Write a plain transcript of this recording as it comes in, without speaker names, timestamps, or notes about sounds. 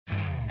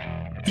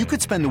You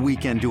could spend the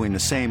weekend doing the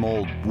same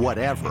old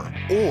whatever,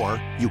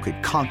 or you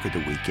could conquer the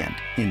weekend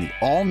in the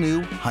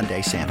all-new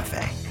Hyundai Santa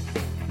Fe.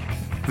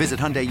 Visit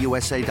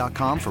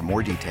HyundaiUSA.com for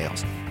more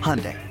details.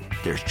 Hyundai,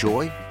 there's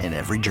joy in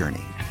every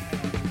journey.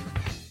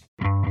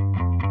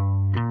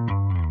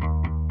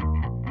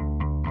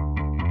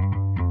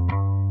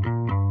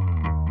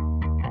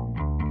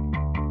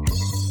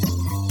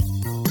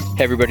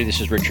 Hey everybody, this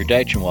is Richard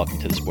Deitch and welcome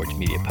to the Sports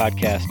Media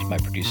Podcast. My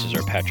producers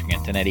are Patrick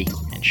Antonetti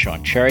and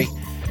Sean Cherry.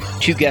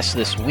 Two guests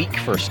this week.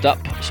 First up,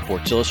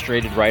 Sports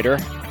Illustrated writer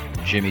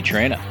Jimmy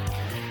Traina.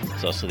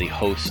 He's also the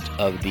host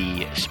of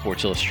the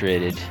Sports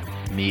Illustrated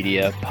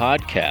Media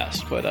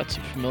Podcast. Boy, that's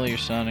a familiar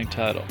sounding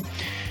title.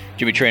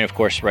 Jimmy Traina, of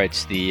course,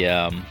 writes the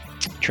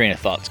Train of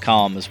Thoughts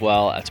column as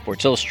well at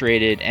Sports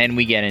Illustrated, and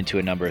we get into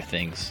a number of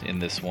things in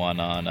this one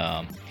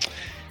on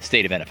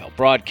state of NFL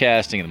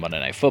broadcasting and the Monday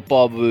Night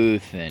Football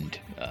booth and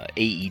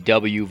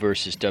AEW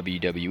versus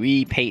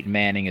WWE. Peyton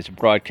Manning is a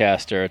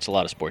broadcaster. It's a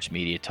lot of sports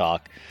media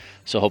talk.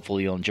 So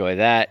hopefully you'll enjoy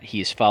that.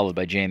 He is followed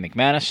by Jane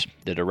McManus,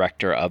 the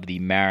director of the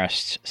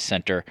Marist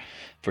Center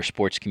for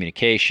Sports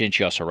Communication.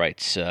 She also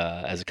writes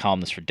as a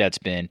columnist for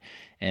Deadspin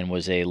and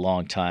was a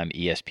longtime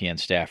ESPN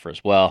staffer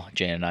as well.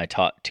 Jane and I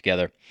taught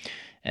together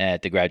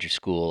at the Graduate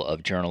School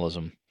of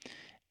Journalism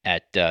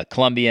at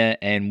Columbia,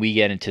 and we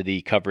get into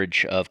the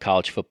coverage of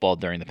college football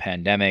during the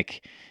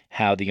pandemic,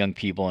 how the young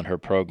people in her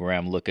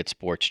program look at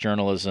sports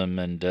journalism,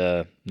 and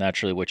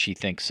naturally what she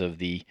thinks of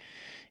the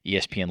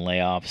ESPN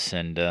layoffs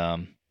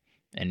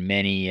and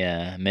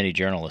many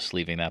journalists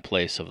leaving that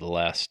place over the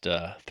last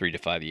 3 to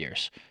 5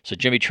 years. So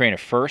Jimmy Traina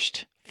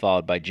first,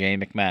 followed by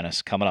Jane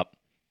McManus, coming up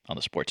on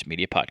the Sports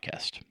Media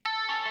Podcast.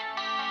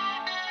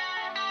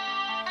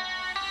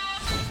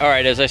 All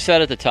right, as I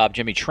said at the top,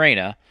 Jimmy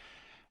Traina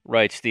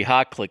writes the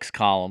Hot Clicks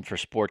column for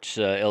Sports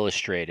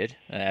Illustrated,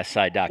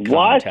 SI.com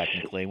what?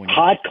 Technically.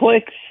 Hot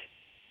Clicks?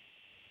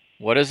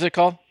 What is it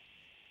called?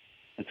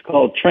 It's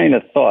called Train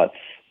of Thoughts.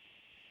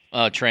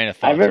 Oh, Train of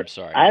Thoughts, I'm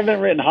sorry. I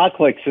haven't written Hot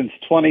Clicks since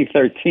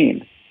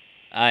 2013.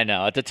 I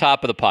know. At the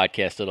top of the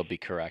podcast, it'll be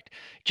correct.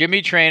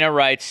 Jimmy Traina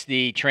writes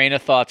the Train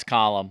of Thoughts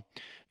column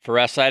for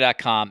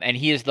SI.com, and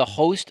he is the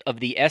host of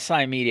the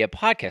SI Media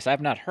Podcast.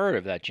 I've not heard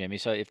of that, Jimmy,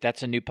 so if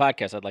that's a new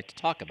podcast, I'd like to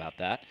talk about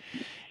that.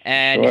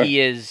 And Sure. he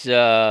is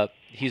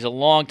he's a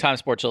longtime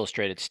Sports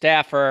Illustrated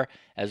staffer,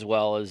 as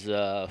well as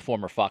a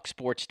former Fox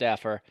Sports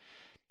staffer,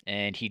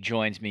 and he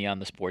joins me on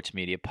the Sports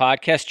Media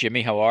Podcast.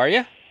 Jimmy, how are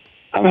you?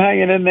 I'm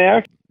hanging in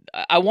there.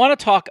 I want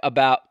to talk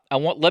about.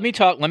 Let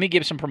me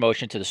give some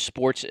promotion to the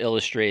Sports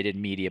Illustrated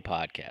Media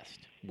Podcast,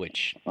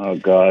 which Oh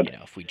God. you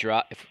know, if we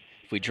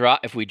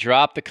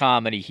drop the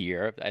comedy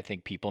here, I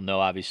think people know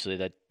obviously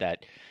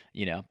that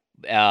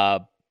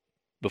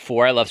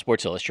before I left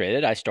Sports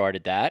Illustrated, I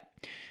started that,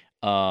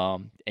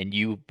 and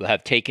you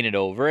have taken it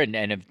over and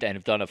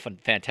have done a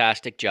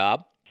fantastic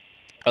job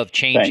of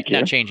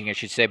not changing, I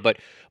should say, but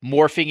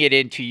morphing it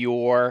into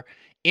your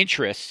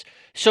interests.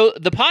 So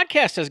the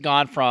podcast has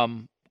gone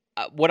from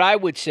what I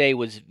would say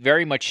was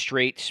very much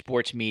straight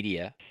sports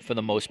media for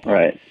the most part,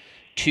 Right.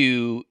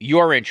 to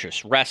your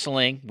interests,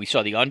 wrestling. We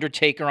saw The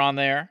Undertaker on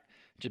there.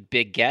 It's a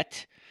big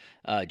get.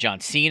 John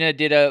Cena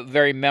did a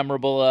very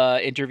memorable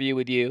interview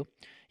with you.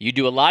 You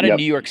do a lot of Yep.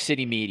 New York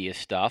City media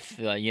stuff,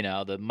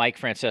 the Mike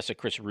Francesa,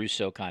 Chris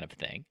Russo kind of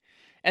thing.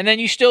 And then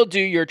you still do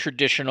your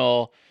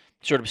traditional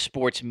sort of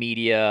sports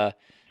media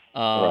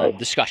Right.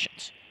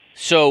 discussions.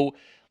 So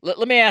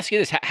let me ask you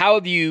this. How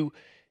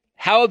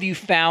have you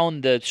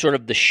found the sort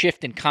of the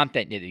shift in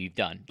content that you've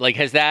done? Like,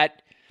 did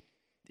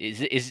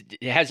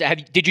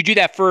you do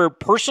that for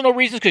personal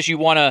reasons because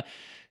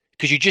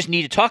you just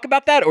need to talk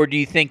about that, or do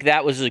you think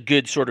that was a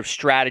good sort of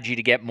strategy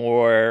to get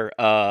more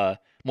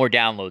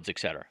downloads, et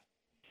cetera?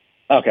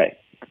 Okay.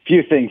 A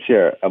few things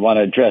here. I want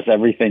to address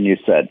everything you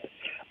said.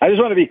 I just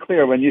want to be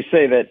clear when you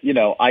say that,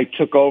 I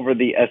took over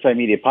the SI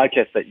Media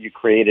Podcast that you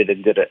created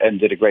and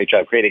did a great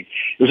job creating.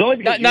 It was only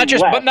because not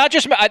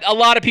just a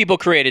lot of people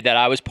created that.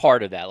 I was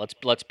part of that.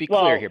 Let's be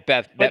clear here.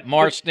 Beth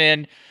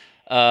Marston,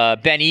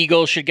 Ben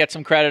Eagle should get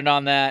some credit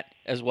on that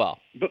as well.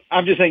 But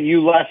I'm just saying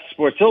you left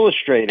Sports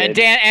Illustrated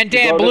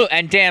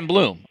and Dan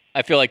Bloom.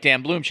 I feel like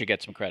Dan Bloom should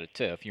get some credit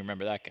too, if you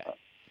remember that guy.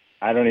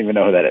 I don't even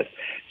know who that is.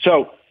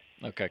 So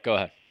okay, go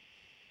ahead.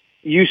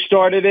 You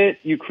started it.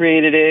 You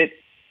created it.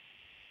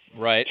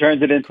 Right.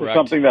 Turned it into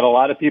something that a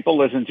lot of people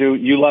listen to.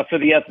 You left for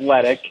The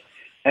Athletic,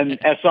 and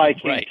SI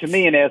came to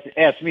me and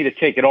asked me to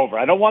take it over.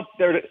 I don't want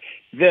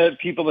the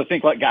people to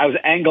think like I was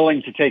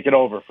angling to take it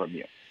over from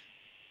you.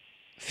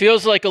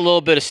 Feels like a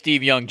little bit of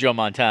Steve Young, Joe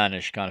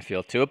Montana-ish kind of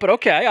feel to it, but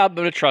okay, I'm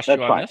going to trust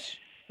you on this.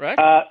 Right.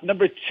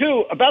 Number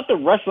two, about the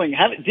wrestling,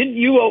 didn't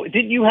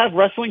you have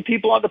wrestling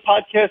people on the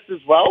podcast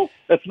as well?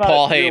 That's not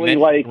Paul really Heyman.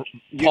 like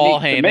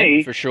Paul unique Heyman, to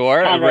me. for sure.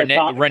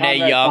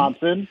 Renee Young.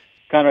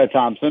 Conrad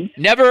Thompson.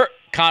 Never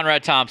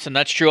Conrad Thompson.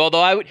 That's true.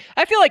 Although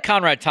I feel like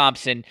Conrad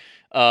Thompson,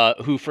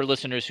 who for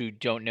listeners who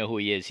don't know who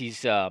he is,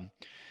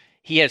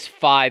 he has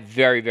 5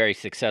 very, very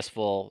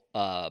successful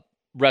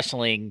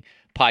wrestling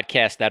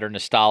podcasts that are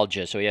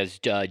nostalgia. So he has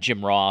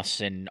Jim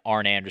Ross and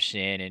Arn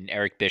Anderson and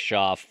Eric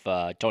Bischoff,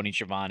 Tony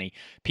Schiavone,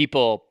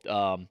 people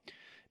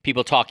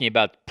talking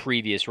about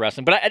previous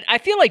wrestling. But I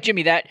feel like,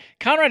 Jimmy, that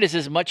Conrad is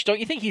as much, don't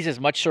you think he's as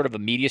much sort of a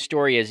media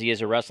story as he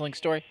is a wrestling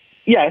story?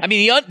 Yes. I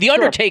mean, the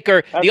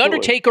Undertaker,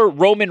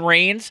 Roman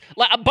Reigns.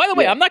 By the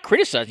way, I'm not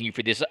criticizing you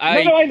for this.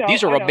 I know.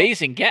 These are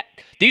amazing gets.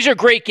 These are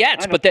great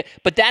gets,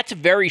 but that's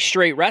very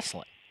straight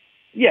wrestling.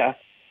 Yeah.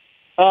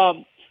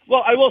 Well,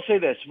 I will say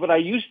this. What I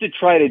used to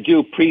try to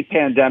do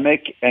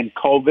pre-pandemic and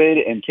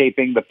COVID and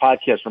taping the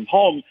podcast from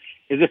home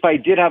is if I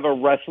did have a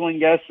wrestling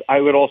guest, I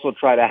would also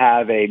try to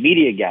have a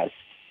media guest.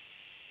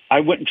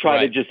 I wouldn't try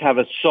to just have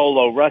a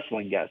solo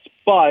wrestling guest.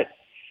 But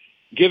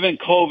given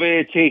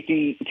COVID,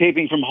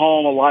 taping from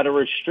home, a lot of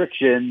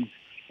restrictions,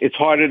 it's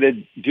harder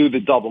to do the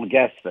double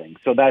guest thing.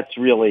 So that's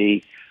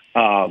really,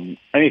 I mean,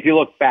 if you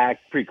look back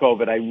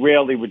pre-COVID, I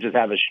rarely would just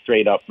have a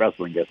straight-up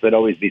wrestling guest. There'd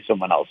always be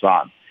someone else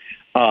on.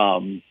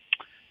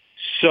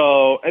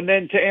 So, and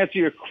then to answer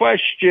your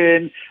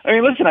question, I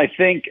mean, listen, I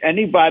think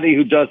anybody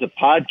who does a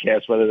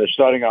podcast, whether they're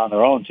starting on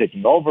their own,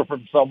 taking over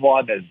from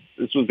someone, as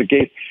this was the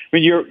case, I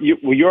mean,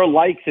 your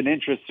likes and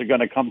interests are going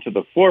to come to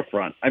the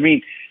forefront. I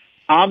mean,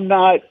 I'm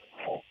not,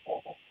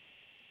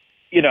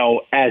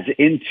 as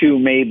into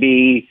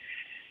maybe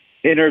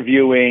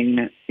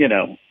interviewing,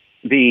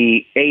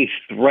 the 8th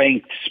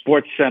ranked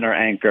Sports Center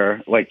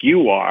anchor like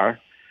you are.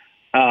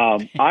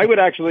 I would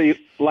actually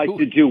like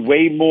to do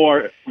way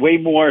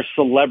more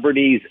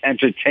celebrities,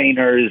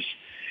 entertainers.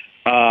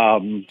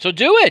 So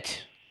do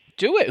it.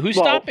 Who's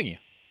stopping you?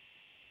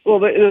 Well,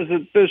 there's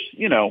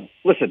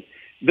listen,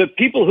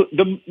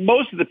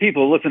 most of the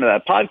people who listen to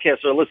that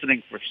podcast are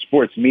listening for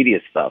sports media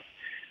stuff.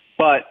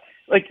 But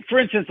like, for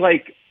instance,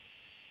 like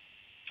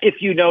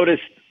if you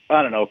noticed,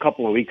 I don't know, a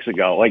couple of weeks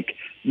ago, like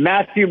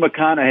Matthew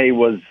McConaughey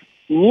was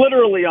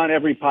literally on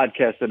every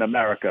podcast in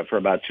America for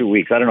about 2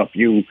 weeks. I don't know if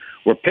you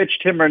were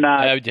pitched him or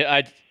not.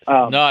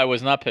 No, I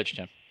was not pitched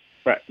him.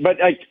 Right. But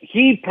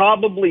he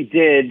probably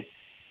did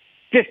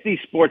 50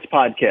 sports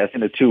podcasts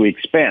in a 2-week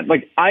span.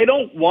 Like, I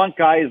don't want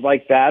guys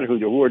like that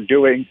who are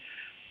doing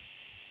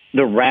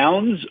the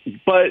rounds,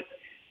 but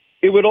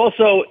it would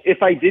also,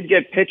 if I did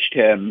get pitched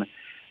him,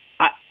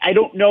 I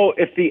don't know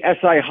if the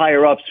SI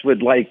higher-ups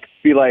would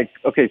be like,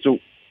 okay, so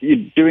you're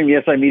doing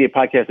the SI Media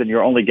podcast and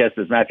your only guest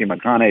is Matthew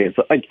McConaughey. It's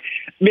like,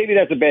 maybe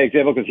that's a bad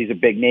example because he's a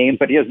big name,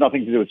 but he has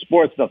nothing to do with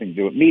sports, nothing to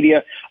do with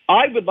media.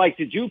 I would like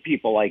to do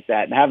people like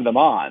that and have them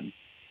on,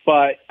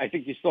 but I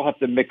think you still have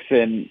to mix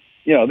in,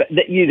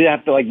 you'd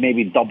have to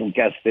maybe double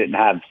guest it and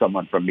have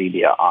someone from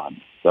media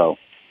on. So.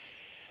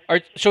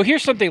 So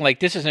here's something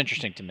this is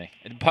interesting to me.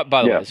 By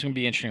the way, it's going to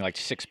be interesting,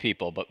 6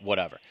 people, but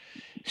whatever.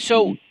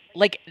 So,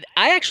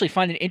 I actually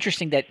find it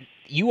interesting that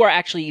you are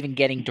actually even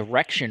getting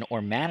direction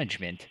or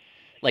management,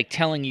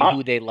 telling you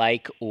who they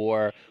like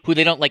or who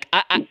they don't like.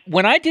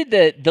 When I did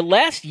the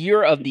last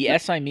year of the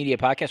SI Media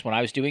podcast, when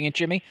I was doing it,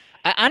 Jimmy,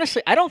 I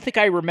don't think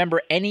I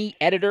remember any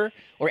editor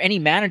or any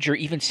manager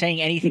even saying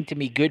anything to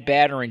me, good,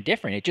 bad, or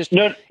indifferent. It just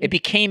it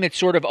became its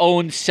sort of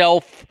own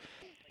self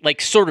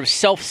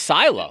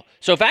silo.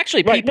 So if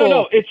actually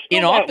people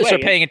in office are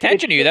paying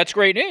attention to you, that's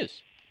great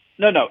news.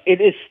 No,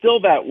 it is still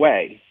that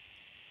way.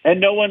 And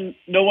no one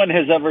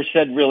has ever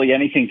said really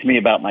anything to me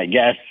about my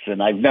guests,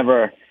 and I've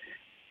never.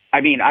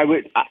 I mean,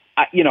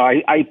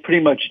 I pretty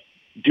much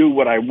do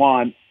what I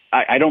want.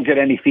 I don't get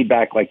any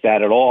feedback like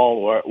that at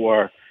all,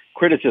 or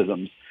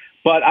criticisms.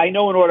 But I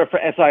know in order for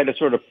SI to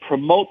sort of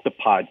promote the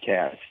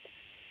podcast,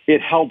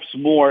 it helps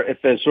more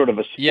if there's sort of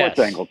a sports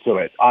angle to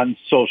it on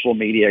social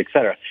media, et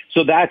cetera.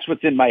 So that's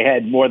what's in my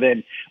head more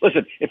than,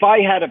 listen, if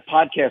I had a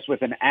podcast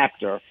with an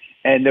actor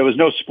and there was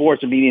no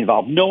sports or media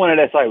involved, no one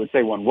at SI would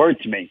say one word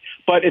to me.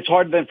 But it's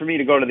hard then for me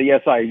to go to the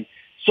SI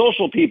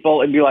social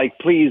people and be like,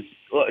 please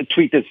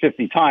tweet this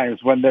 50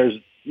 times when there's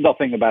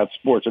nothing about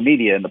sports or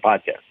media in the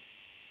podcast.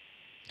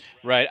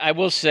 Right. I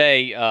will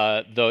say,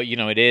 though,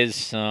 it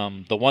is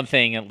the one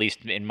thing, at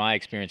least in my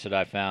experience, that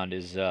I found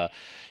is,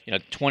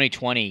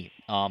 2020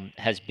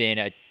 has been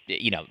I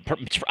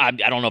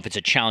don't know if it's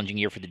a challenging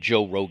year for the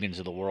Joe Rogans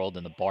of the world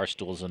and the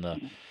Barstools and the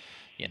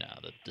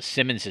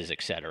Simmonses,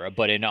 et cetera.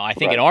 But I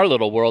think in our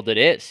little world it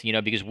is,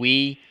 because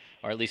we,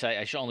 or at least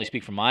I should only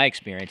speak from my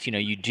experience,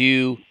 you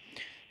do.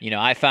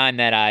 I find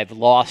that I've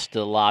lost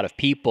a lot of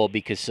people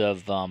because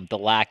of the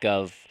lack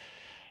of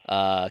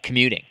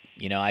commuting.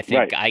 I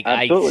think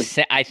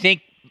I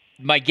think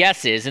my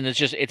guess is, and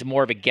it's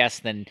more of a guess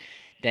than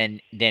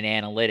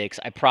analytics.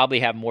 I probably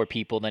have more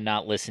people than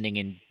not listening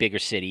in bigger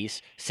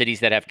cities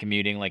that have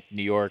commuting like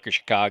New York or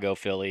Chicago,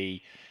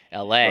 Philly,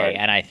 LA,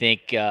 and I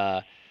think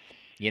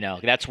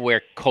that's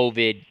where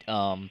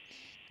COVID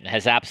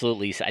has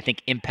absolutely, I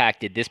think,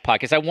 impacted this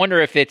podcast. I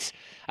wonder if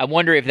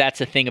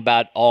that's a thing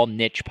about all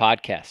niche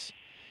podcasts.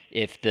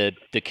 If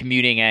the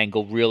commuting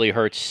angle really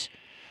hurts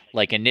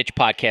a niche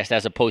podcast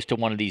as opposed to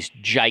one of these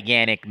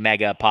gigantic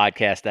mega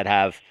podcasts that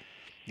have,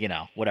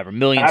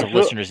 millions of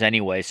listeners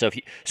anyway. So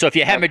if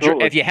you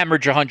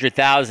hemorrhage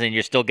 100,000,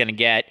 you're still going to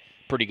get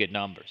pretty good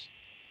numbers.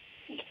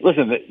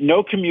 Listen,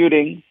 no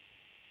commuting,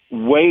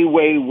 way,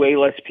 way, way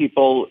less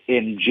people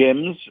in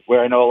gyms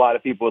where I know a lot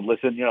of people would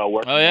listen,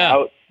 working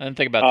out. I didn't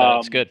think about that.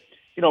 It's good.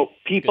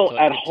 People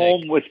at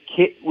home with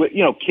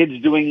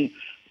kids doing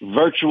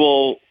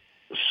virtual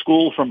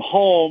school from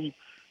home.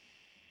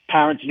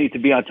 Parents need to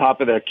be on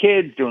top of their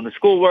kids doing the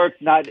schoolwork.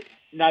 Not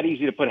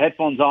easy to put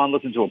headphones on,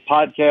 listen to a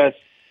podcast.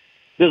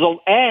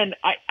 And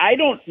I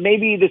don't,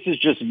 maybe this is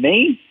just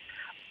me.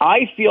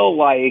 I feel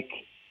like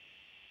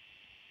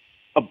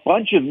a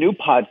bunch of new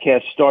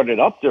podcasts started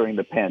up during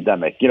the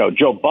pandemic.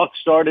 Joe Buck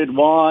started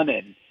one,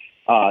 and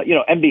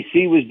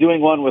NBC was doing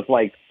one with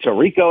like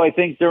Tirico, I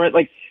think, during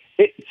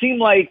it seemed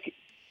like,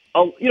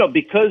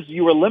 because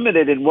you were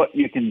limited in what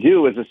you can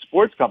do as a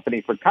sports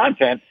company for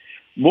content,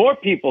 more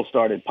people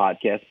started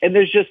podcasts. And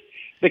there's just,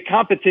 the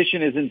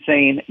competition is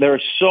insane. There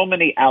are so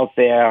many out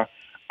there.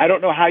 I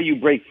don't know how you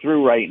break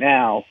through right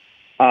now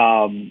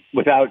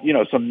without,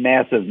 some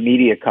massive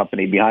media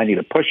company behind you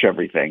to push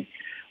everything.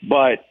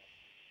 But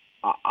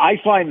I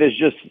find there's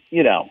just,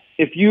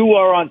 if you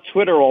are on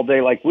Twitter all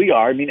day like we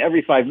are, I mean,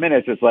 every 5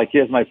 minutes, it's like,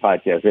 here's my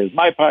podcast, here's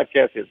my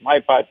podcast, here's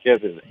my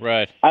podcast.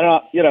 Right. I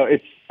don't,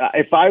 it's,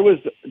 if I was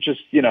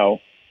just, a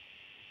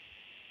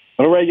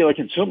regular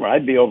consumer,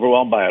 I'd be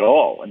overwhelmed by it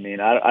all. I mean,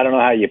 I don't know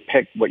how you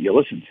pick what you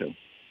listen to.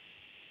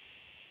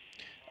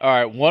 All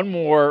right, one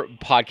more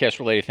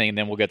podcast-related thing, and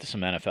then we'll get to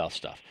some NFL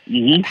stuff.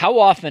 Mm-hmm. How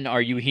often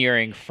are you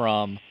hearing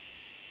from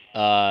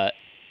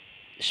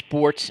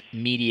sports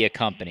media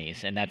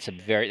companies, and that's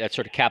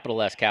sort of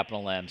capital S,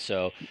 capital M.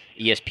 So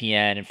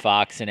ESPN and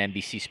Fox and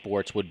NBC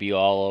Sports would be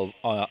all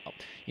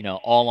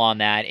on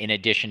that. In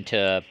addition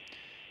to,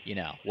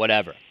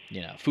 whatever,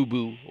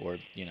 FUBU or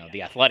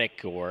The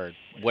Athletic or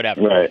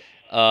whatever. Right.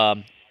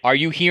 Are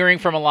you hearing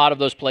from a lot of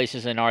those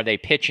places, and are they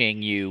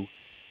pitching you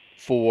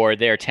for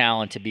their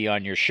talent to be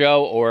on your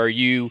show, or are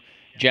you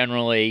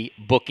generally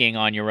booking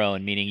on your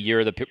own, meaning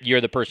you're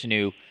the person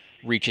who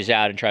reaches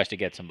out and tries to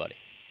get somebody?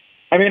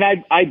 I mean,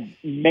 I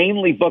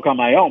mainly book on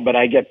my own, but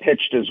I get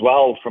pitched as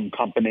well from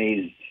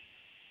companies,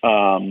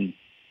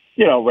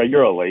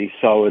 regularly.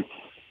 So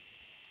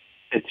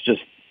it's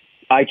just,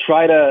 I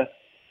try to,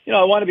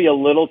 I want to be a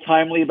little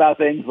timely about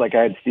things. Like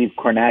I had Steve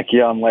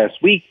Kornacki on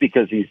last week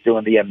because he's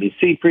doing the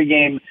NBC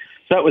pregame.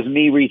 So that was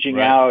me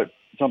reaching out,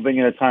 something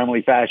in a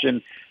timely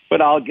fashion.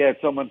 But I'll get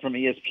someone from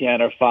ESPN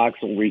or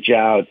Fox will reach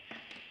out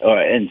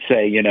and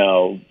say,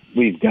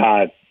 we've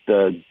got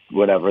the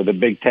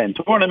Big Ten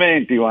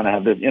tournament. Do you want to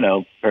have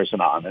the,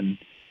 person on? And,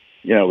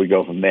 we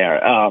go from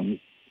there. And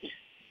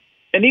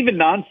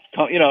even I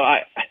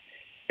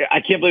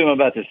can't believe I'm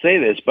about to say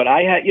this, but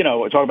I had,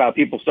 talk about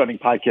people starting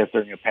podcasts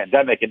during a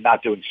pandemic and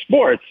not doing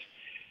sports.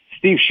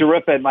 Steve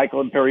Sciarippa and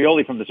Michael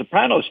Imperioli from The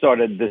Sopranos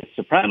started the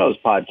Sopranos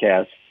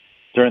podcast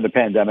during the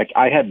pandemic.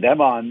 I had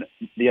them on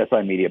the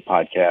SI Media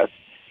podcast.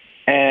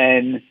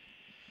 And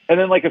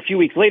then like a few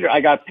weeks later, I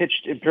got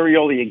pitched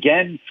Imperioli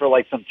again for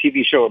like some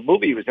TV show or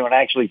movie he was doing.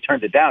 I actually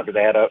turned it down because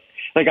I had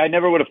I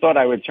never would have thought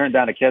I would turn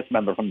down a cast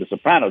member from The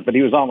Sopranos, but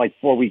he was on like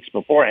 4 weeks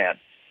beforehand.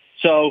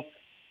 So,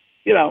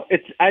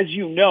 it's, as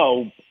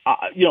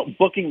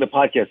booking the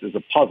podcast is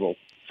a puzzle.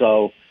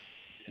 So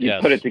you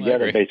put it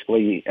together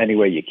basically any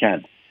way you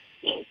can.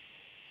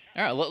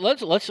 All right,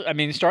 let's. I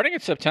mean, starting in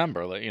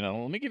September, let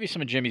me give you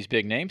some of Jimmy's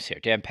big names here.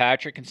 Dan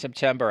Patrick in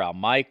September, Al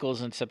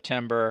Michaels in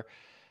September,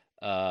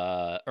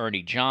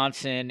 Ernie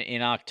Johnson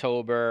in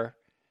October,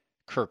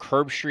 Kirk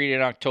Herbstreit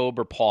in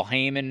October, Paul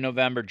Heyman in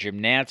November, Jim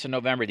Nantz in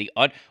November.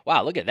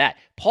 Wow, look at that!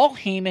 Paul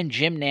Heyman,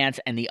 Jim Nantz,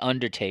 and The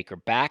Undertaker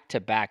back to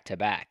back to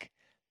back.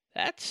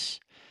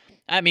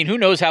 Who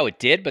knows how it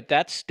did, but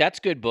that's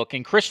good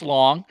booking. Chris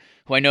Long,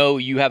 who I know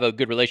you have a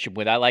good relationship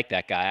with, I like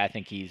that guy. I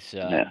think he's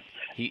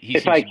he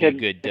seems to be a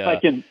good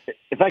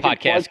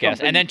podcast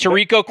guest. And then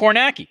Tirico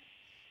Kornacki.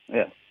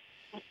 Yeah.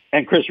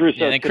 And Chris Russo.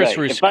 Yeah, and Chris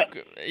Russo.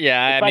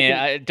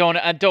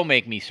 Don't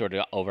make me sort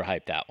of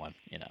overhype that one.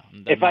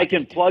 If I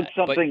can plug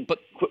something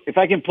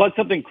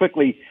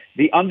quickly,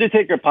 the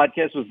Undertaker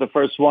podcast was the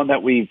first one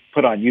that we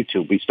put on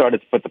YouTube. We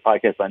started to put the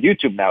podcast on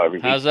YouTube now every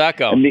week. How's that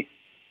go?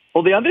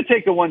 The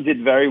Undertaker one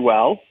did very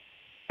well,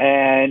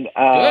 and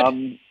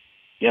Kornacki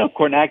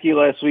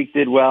last week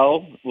did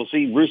well. We'll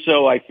see.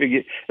 Russo, I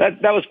figured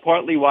that was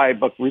partly why I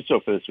booked Russo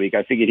for this week.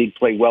 I figured he'd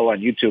play well on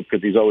YouTube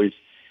because he's always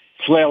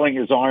flailing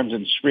his arms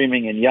and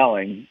screaming and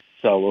yelling.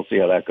 So we'll see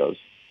how that goes.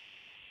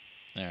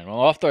 All right. Well,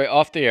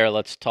 off the air,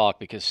 let's talk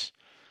because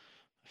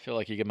I feel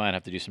like you might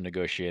have to do some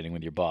negotiating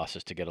with your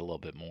bosses to get a little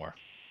bit more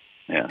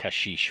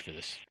cashish for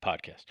this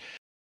podcast.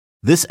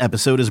 This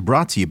episode is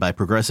brought to you by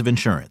Progressive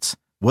Insurance.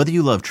 Whether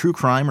you love true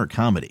crime or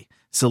comedy,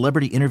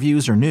 celebrity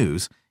interviews or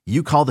news,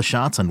 you call the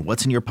shots on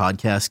what's in your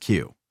podcast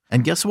queue.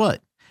 And guess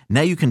what? Now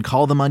you can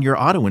call them on your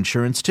auto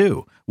insurance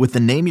too with the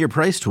Name Your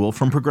Price tool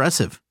from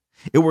Progressive.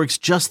 It works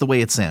just the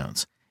way it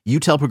sounds. You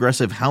tell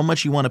Progressive how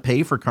much you want to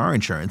pay for car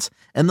insurance,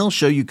 and they'll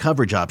show you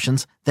coverage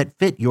options that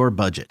fit your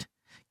budget.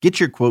 Get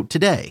your quote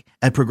today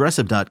at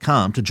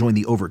Progressive.com to join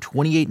the over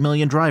 28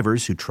 million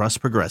drivers who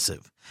trust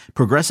Progressive.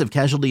 Progressive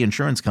Casualty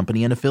Insurance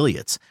Company and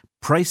Affiliates.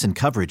 Price and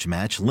coverage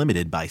match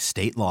limited by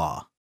state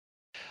law.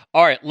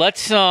 All right,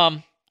 let's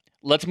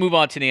let's move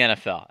on to the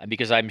NFL. And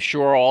because I'm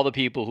sure all the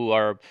people who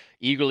are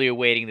eagerly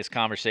awaiting this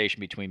conversation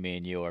between me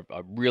and you are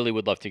really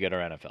would love to get our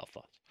NFL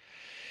thoughts.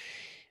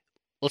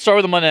 Let's start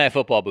with the Monday Night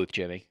Football booth,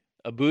 Jimmy.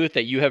 A booth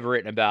that you have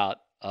written about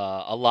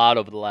a lot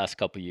over the last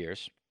couple of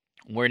years.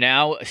 We're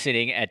now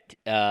sitting at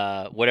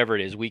whatever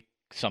it is, week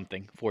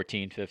something,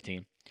 14,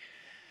 15.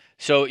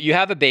 So you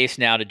have a base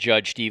now to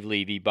judge Steve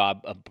Levy,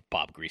 Bob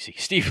Griese,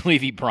 Steve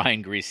Levy,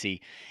 Brian Griese,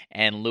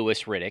 and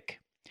Louis Riddick.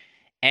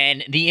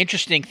 And the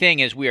interesting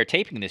thing as we are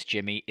taping this,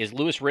 Jimmy, is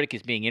Louis Riddick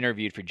is being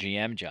interviewed for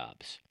GM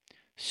jobs.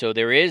 So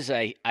there is,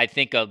 I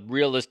think, a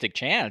realistic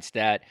chance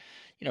that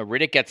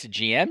Riddick gets a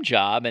GM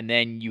job, and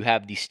then you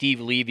have the Steve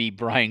Levy,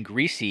 Brian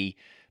Griese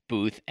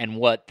booth and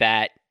what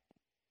that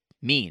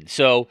means.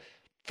 So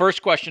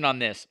first question on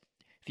this.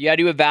 If you had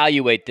to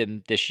evaluate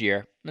them this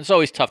year, it's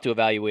always tough to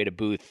evaluate a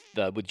booth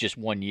with just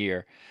 1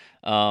 year.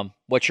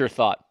 What's your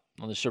thought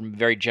on this sort of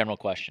very general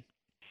question?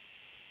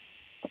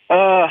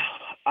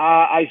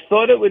 I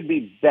thought it would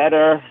be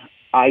better.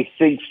 I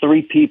think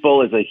 3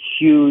 people is a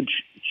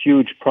huge,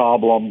 huge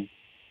problem.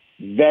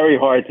 Very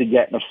hard to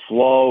get in a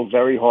flow.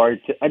 Very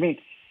hard to. I mean,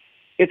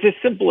 it's as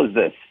simple as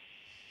this.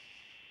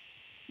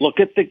 Look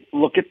at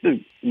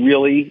the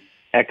really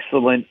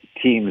excellent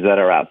teams that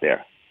are out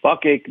there.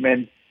 Buck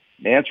Aikman,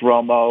 Nance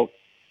Romo,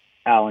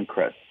 Alan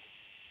Chris.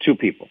 2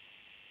 people.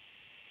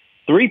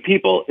 3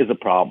 people is a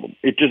problem.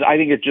 I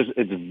think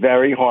it's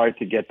very hard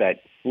to get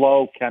that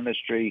flow,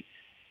 chemistry.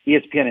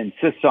 ESPN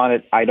insists on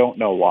it. I don't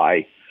know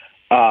why.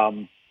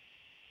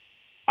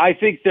 I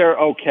think they're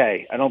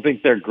okay. I don't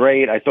think they're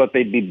great. I thought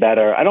they'd be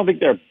better. I don't think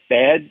they're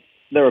bad.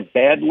 They're a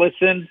bad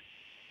listen.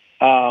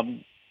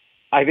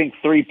 I think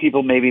 3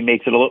 people maybe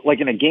makes it a little, like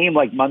in a game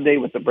like Monday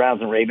with the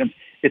Browns and Ravens,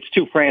 it's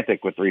too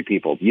frantic with 3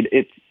 people.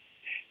 It's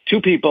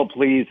 2 people,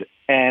 please.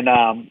 And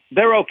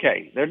they're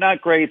okay. They're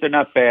not great. They're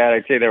not bad.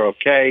 I'd say they're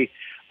okay.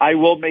 I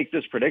will make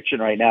this prediction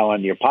right now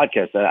on your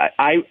podcast that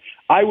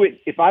I would,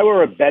 if I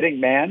were a betting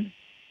man,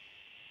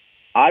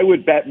 I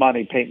would bet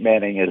money Peyton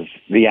Manning is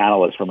the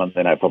analyst for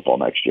Monday Night Football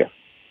next year.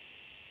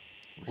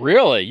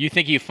 Really? You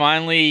think he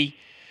finally...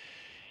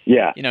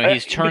 Yeah.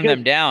 He's turned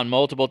them down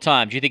multiple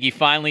times. Do you think he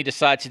finally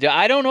decides to do?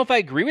 I don't know if I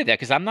agree with that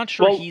because I'm not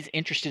sure he's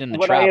interested in the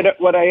travel.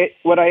 What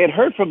I had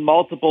heard from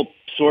multiple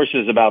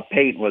sources about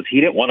Peyton was he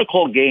didn't want to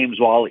call games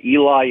while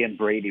Eli and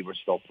Brady were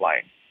still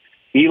playing.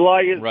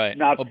 Eli is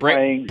not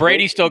playing.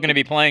 Brady's still going to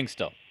be playing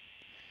still.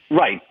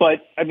 Right,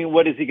 but I mean,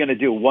 what is he going to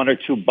do? 1 or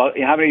 2 bucks?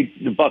 How many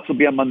the Bucks will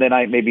be on Monday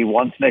night? Maybe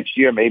once next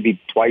year,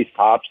 maybe twice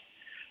tops.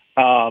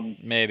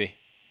 Maybe.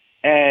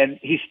 And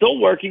he's still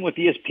working with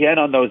ESPN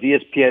on those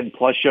ESPN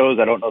Plus shows.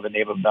 I don't know the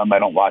name of them. I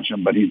don't watch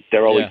them, but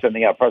they're always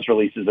sending out press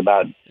releases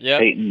about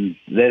Peyton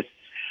this.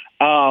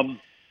 And,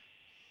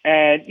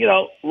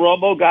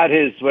 Romo got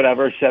his,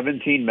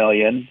 $17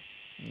 million.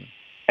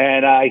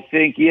 And I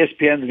think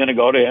ESPN's going to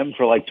go to him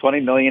for like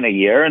 $20 million a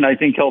year. And I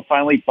think he'll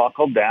finally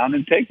buckle down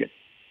and take it.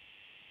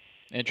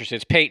 Interesting.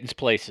 It's Peyton's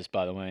Places,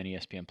 by the way, on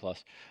ESPN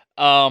Plus.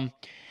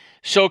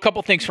 So a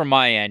couple things from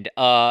my end.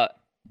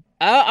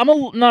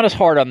 I'm not as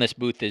hard on this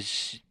booth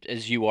as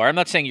you are. I'm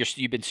not saying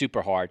you've been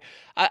super hard.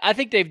 I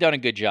think they've done a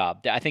good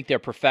job. I think they're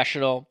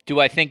professional.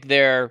 Do I think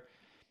they're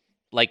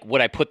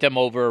would I put them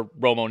over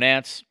Romo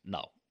Nance?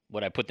 No.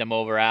 Would I put them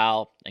over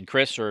Al and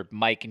Chris or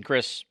Mike and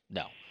Chris?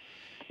 No.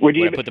 Would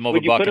I put them over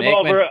Buck and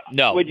Aikman?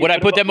 No. Would I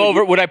put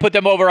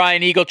them over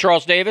Ian Eagle,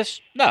 Charles Davis?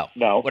 No.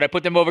 No. Would I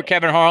put them over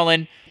Kevin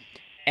Harlan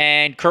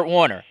and Kurt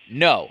Warner?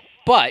 No.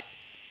 But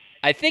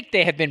I think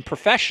they have been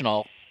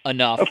professional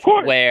enough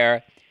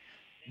where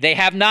they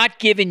have not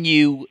given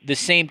you the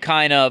same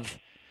kind of,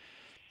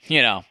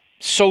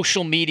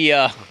 social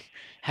media,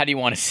 how do you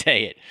want to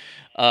say it?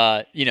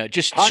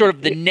 Just sort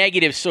of the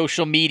negative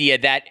social media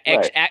that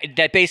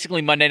that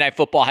basically Monday Night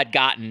Football had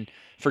gotten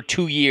for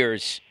 2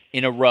 years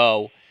in a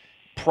row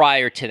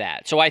prior to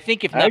that. So I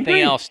think if nothing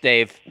else,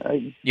 Dave,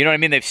 you know what I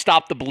mean? They've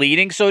stopped the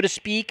bleeding, so to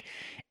speak.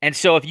 And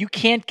so if you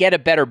can't get a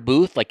better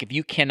booth, if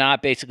you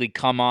cannot basically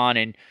come on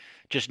and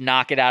just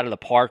knock it out of the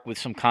park with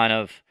some kind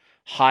of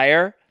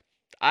hire,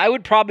 I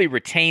would probably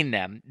retain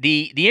them.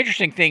 The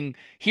interesting thing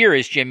here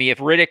is, Jimmy, if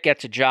Riddick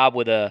gets a job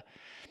with a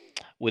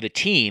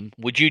team,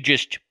 would you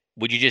just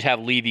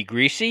have Levy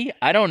Griese?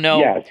 I don't know.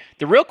 Yes,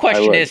 the real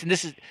question is, and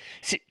this is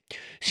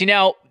see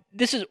now,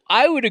 this is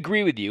I would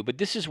agree with you, but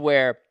this is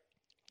where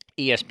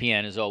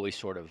ESPN is always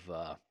sort of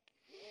a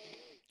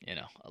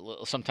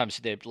little, sometimes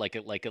they're like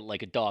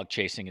a dog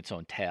chasing its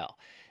own tail.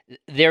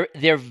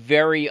 They're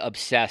very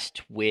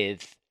obsessed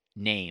with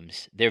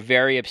names. They're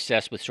very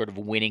obsessed with sort of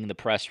winning the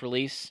press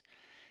release.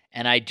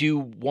 And I do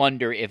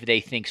wonder if they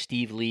think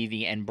Steve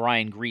Levy and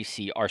Brian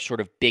Griese are sort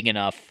of big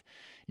enough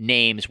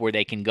names where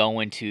they can go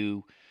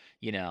into,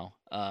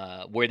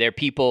 where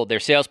their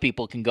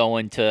salespeople can go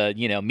into,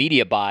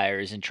 media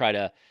buyers and try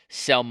to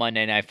sell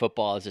Monday Night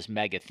Football as this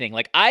mega thing.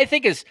 I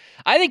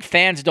think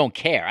fans don't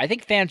care. I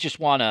think fans just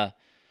want a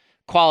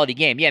quality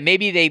game. Yeah,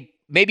 maybe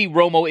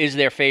Romo is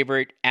their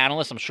favorite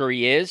analyst. I'm sure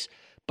he is.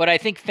 But I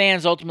think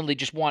fans ultimately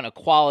just want a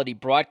quality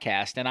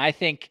broadcast. And I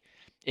think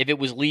If it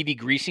was Levy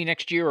Greasy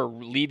next year or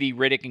Levy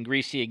Riddick and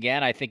Greasy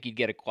again, I think you'd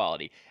get a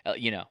quality.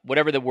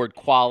 Whatever the word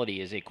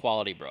quality is, a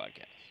quality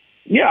broadcast.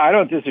 Yeah, I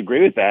don't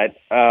disagree with that.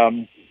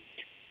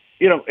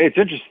 It's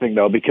interesting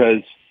though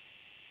because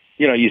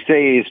you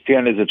say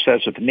ESPN is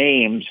obsessed with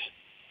names,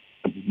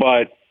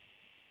 but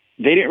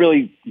they didn't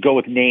really go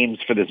with names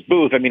for this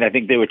booth. I mean, I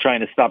think they were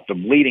trying to stop the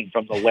bleeding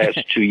from the last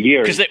 2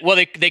 years. Because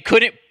they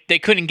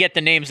couldn't get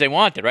the names they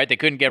wanted, right? They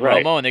couldn't get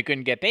Romo and they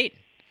couldn't get Peyton.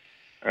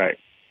 Right.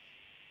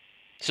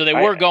 So they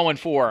were going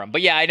for him.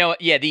 But yeah, I know.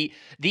 Yeah, the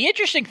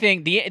interesting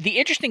thing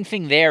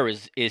there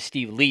is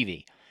Steve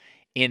Levy,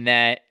 in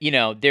that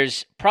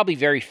there's probably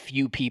very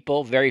few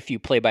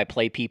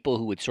play-by-play people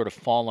who would sort of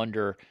fall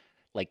under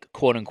like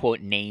quote unquote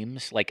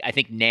names. Like I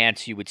think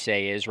Nance you would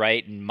say is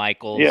right, and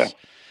Michaels,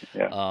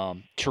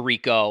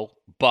 Tirico,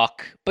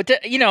 Buck. But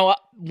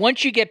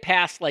once you get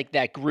past like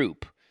that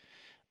group,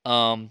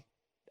 I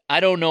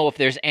don't know if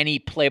there's any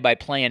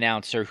play-by-play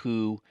announcer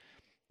who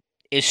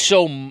is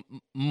so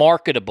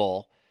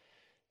marketable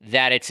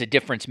that it's a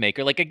difference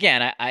maker. Like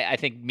again, I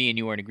think me and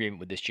you are in agreement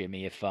with this,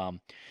 Jimmy.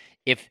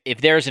 If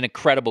there's an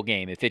incredible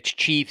game, if it's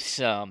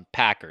Chiefs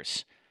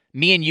Packers,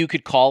 me and you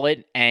could call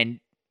it, and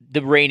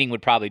the rating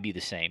would probably be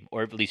the same,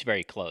 or at least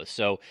very close.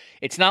 So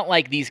it's not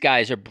like these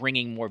guys are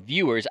bringing more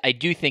viewers. I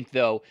do think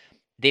though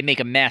they make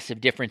a massive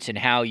difference in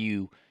how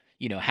you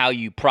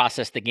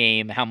process the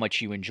game, how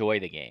much you enjoy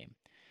the game,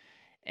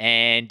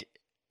 and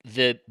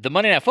the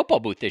Monday Night Football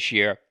booth this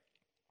year.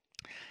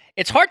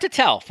 It's hard to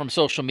tell from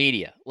social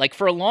media. Like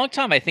for a long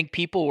time, I think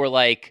people were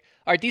like,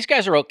 all right, these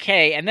guys are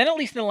okay. And then at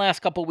least in the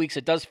last couple of weeks,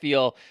 it does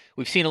feel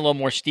we've seen a little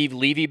more Steve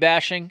Levy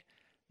bashing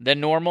than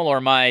normal. Or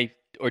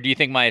do you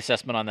think my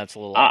assessment on that's a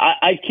little?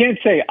 I can't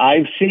say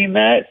I've seen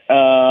that.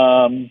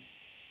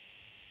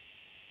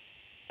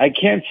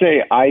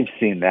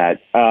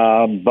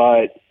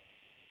 But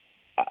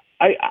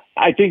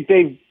I think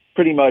they've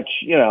pretty much,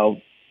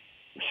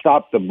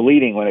 stop the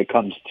bleeding when it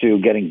comes to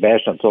getting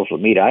bashed on social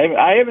media.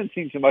 I haven't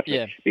seen too much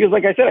because,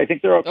 like I said, I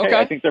think they're okay.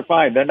 I think they're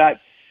fine. They're not.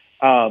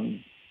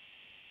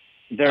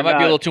 That might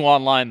be a little too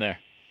online there.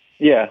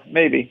 Yeah,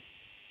 maybe.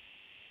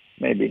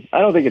 I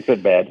don't think it's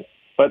that bad,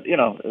 but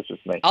it's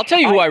just me. I'll tell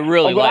you who I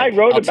really like. I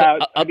wrote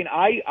about.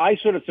 I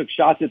sort of took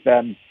shots at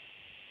them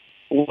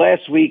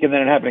last week, and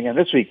then it happened again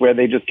this week, where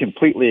they just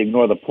completely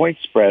ignore the point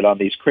spread on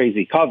these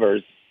crazy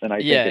covers, and I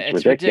think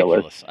it's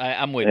ridiculous.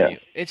 I'm with you.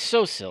 It's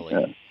so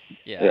silly.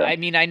 Yeah. I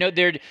mean, I know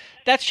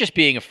that's just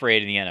being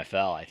afraid in the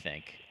NFL, I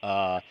think.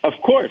 Of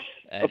course.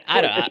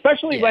 I don't,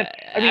 especially when.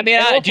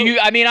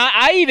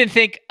 I even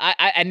think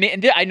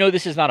I know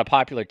this is not a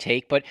popular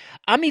take, but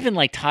I'm even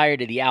like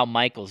tired of the Al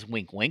Michaels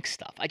wink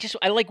stuff.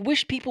 I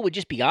wish people would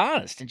just be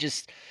honest and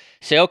just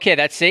say, okay,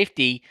 that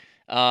safety.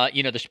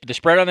 The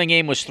spread on the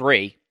game was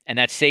 3, and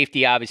that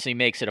safety obviously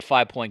makes it a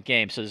 5-point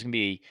game. So there's gonna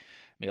be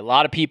a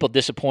lot of people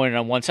disappointed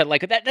on one side.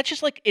 Like that. That's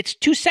just like it's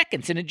 2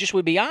 seconds, and it just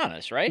would be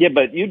honest, right? Yeah,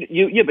 but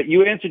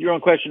you answered your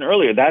own question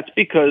earlier. That's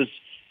because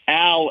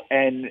Al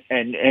and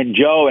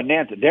Joe and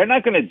Nancy, they're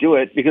not going to do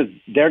it because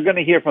they're going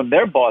to hear from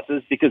their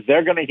bosses because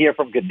they're going to hear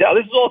from Goodell.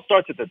 This all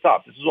starts at the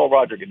top. This is all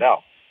Roger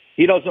Goodell.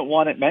 He doesn't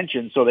want it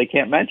mentioned, so they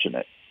can't mention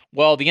it.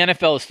 Well, the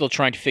NFL is still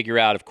trying to figure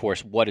out, of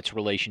course, what its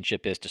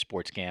relationship is to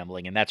sports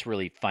gambling, and that's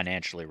really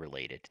financially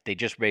related. They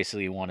just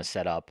basically want to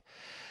set up,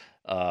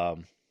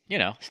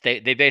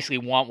 they basically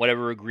want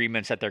whatever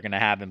agreements that they're going to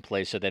have in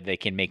place so that they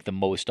can make the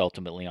most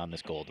ultimately on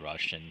this gold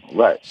rush. And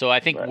right. So I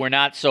think we're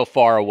not so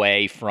far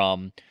away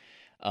from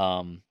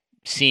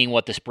seeing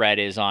what the spread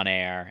is on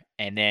air.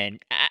 And then,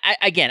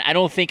 I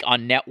don't think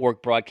on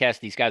network broadcast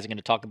these guys are going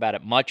to talk about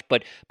it much,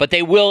 but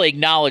they will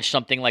acknowledge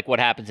something like what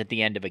happens at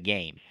the end of a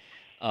game.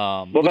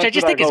 Which I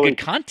just think is good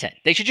content.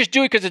 They should just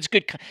do it because it's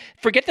good.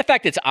 Forget the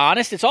fact it's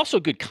honest. It's also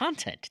good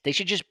content. They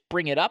should just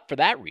bring it up for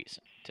that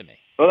reason, to me.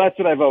 Well, that's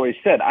what I've always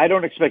said. I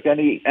don't expect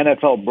any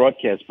NFL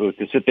broadcast booth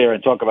to sit there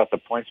and talk about the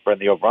point spread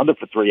and the over-under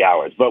for 3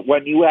 hours. But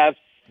when you have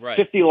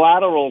 50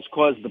 laterals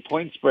cause the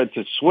point spread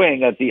to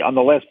swing on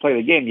the last play of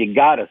the game, you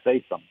got to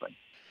say something.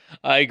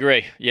 I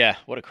agree. Yeah,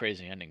 what a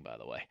crazy ending, by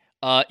the way.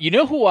 You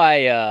know who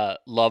I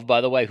love, by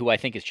the way, who I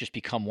think has just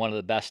become one of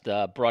the best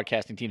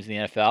broadcasting teams in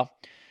the NFL?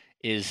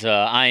 Is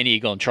Ian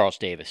Eagle and Charles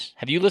Davis.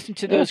 Have you listened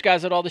to those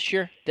guys at all this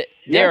year?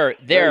 They're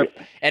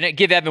and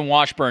give Evan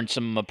Washburn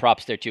some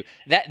props there too.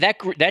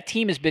 That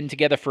team has been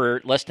together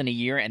for less than a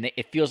year, and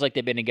it feels like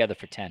they've been together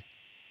for 10.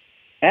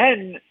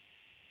 And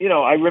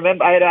I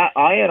remember I had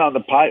Ian on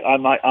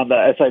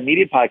the SI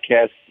Media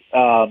podcast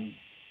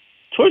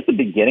towards the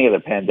beginning of the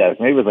pandemic.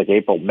 Maybe it was like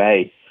April,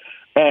 May,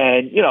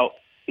 and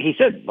he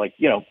said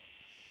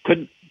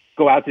couldn't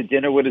go out to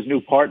dinner with his new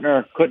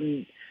partner,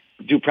 couldn't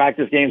do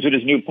practice games with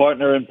his new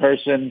partner in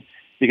person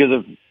because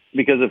of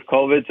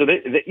COVID. So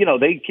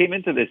they came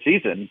into this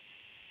season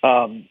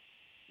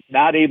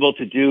not able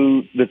to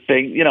do the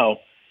thing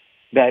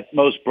that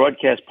most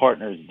broadcast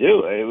partners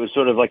do. It was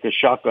sort of like a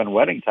shotgun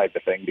wedding type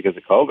of thing because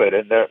of COVID.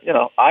 And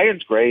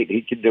Ian's great;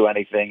 he can do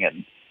anything.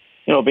 And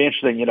it'll be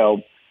interesting.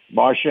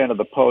 Marchand of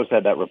the Post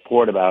had that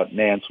report about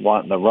Nance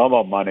wanting the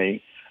Romo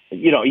money.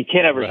 You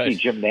can't ever see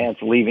Jim Nance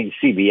leaving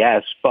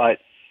CBS, but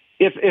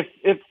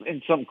if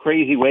in some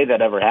crazy way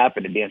that ever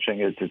happened, it'd be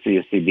interesting to see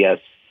if CBS,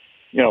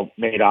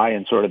 made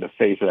Ian sort of the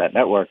face of that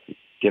network,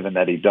 given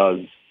that he does,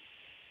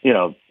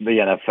 the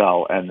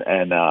NFL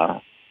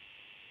and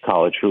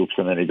college hoops,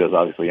 and then he does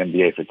obviously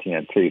NBA for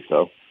TNT.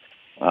 So,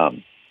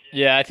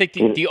 yeah, I think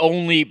the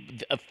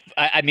only,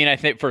 I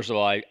think first of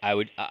all,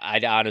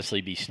 I'd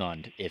honestly be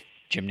stunned if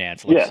Jim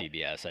Nantz left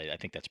CBS. I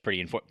think that's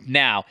pretty important.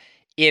 Now,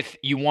 if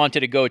you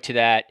wanted to go to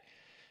that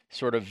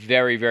sort of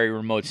very, very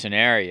remote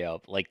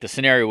scenario, like the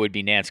scenario would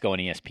be Nantz going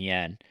to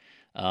ESPN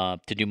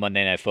to do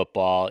Monday Night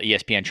Football,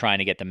 ESPN trying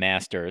to get the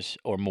Masters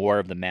or more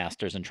of the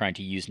Masters and trying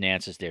to use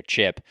Nantz as their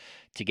chip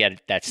to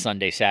get that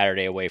Sunday,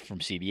 Saturday away from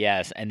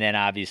CBS. And then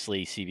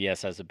obviously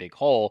CBS has a big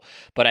hole,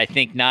 but I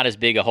think not as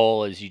big a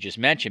hole as you just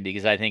mentioned,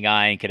 because I think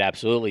Ian could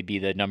absolutely be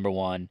the number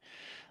one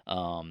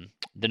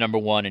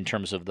in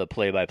terms of the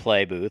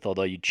play-by-play booth,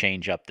 although you'd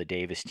change up the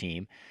Davis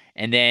team.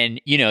 And then,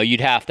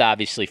 you'd have to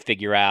obviously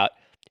figure out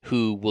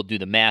who will do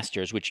the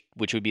Masters, which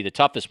would be the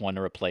toughest one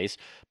to replace.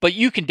 But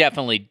you can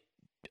definitely,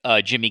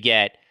 Jimmy,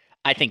 get,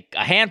 I think,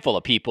 a handful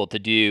of people to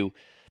do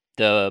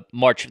the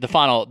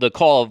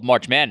call of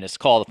March Madness,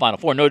 call of the Final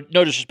Four. No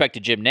disrespect to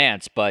Jim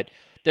Nantz, but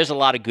there's a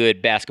lot of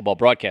good basketball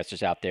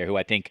broadcasters out there who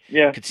I think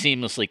could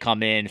seamlessly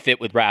come in,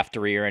 fit with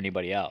Raftery or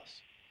anybody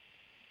else.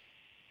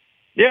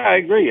 Yeah, I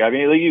agree. I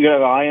mean, you could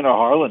have Ian or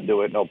Harlan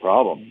do it, no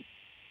problem.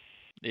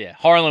 Yeah,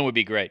 Harlan would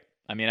be great.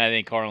 I mean, I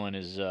think Harlan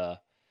is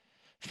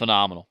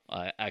phenomenal.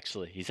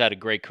 Actually, he's had a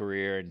great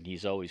career, and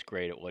he's always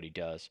great at what he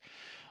does.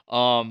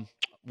 One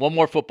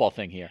more football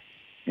thing here.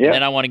 Yeah. And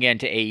then I want to get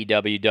into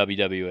AEW,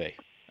 WWE.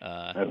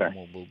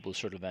 Okay. We'll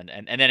sort of end,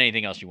 and then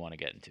anything else you want to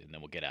get into, and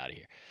then we'll get out of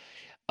here.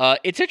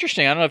 It's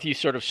interesting. I don't know if you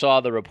sort of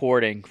saw the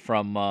reporting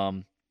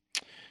from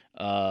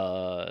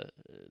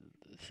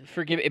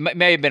forgive it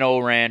may have been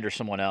Orand or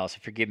someone else.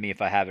 Forgive me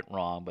if I have it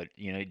wrong, but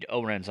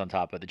Orand's on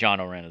top of John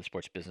Orand of the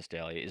Sports Business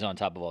Daily is on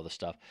top of all this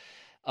stuff.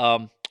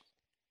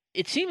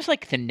 It seems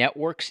like the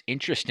network's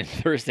interest in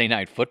Thursday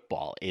Night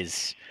Football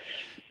is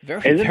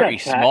very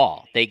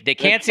small. They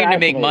can't seem to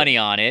make money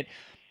on it.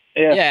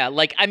 Yeah,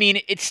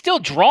 it's still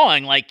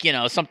drawing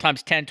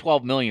sometimes 10,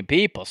 12 million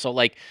people. So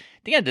at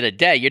the end of the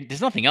day, there's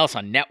nothing else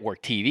on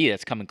network TV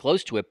that's coming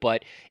close to it,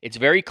 but it's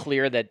very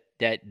clear that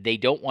they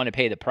don't want to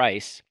pay the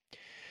price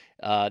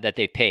that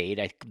they've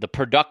paid. The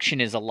production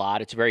is a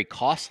lot. It's very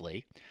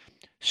costly.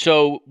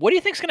 So what do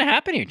you think is going to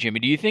happen here, Jimmy?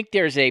 Do you think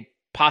there's a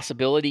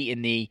possibility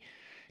in the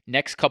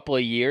next couple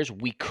of years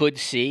we could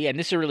see, and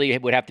this really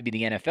would have to be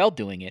the NFL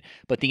doing it,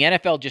 but the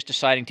NFL just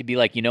deciding to be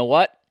like, you know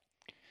what?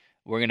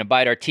 We're going to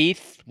bite our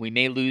teeth. We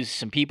may lose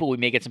some people. We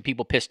may get some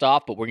people pissed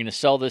off, but we're going to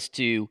sell this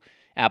to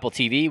Apple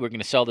TV. We're going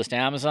to sell this to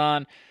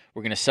Amazon.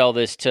 We're going to sell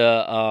this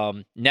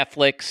to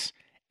Netflix.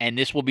 And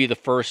this will be the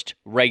first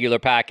regular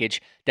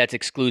package that's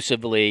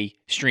exclusively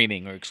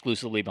streaming or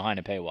exclusively behind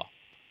a paywall.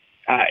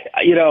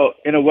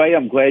 In a way,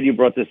 I'm glad you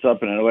brought this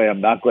up, and in a way,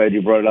 I'm not glad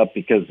you brought it up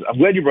because I'm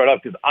glad you brought it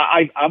up because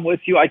I'm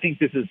with you. I think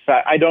this is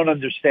I don't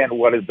understand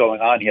what is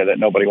going on here that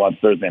nobody wants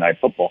Thursday Night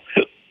Football.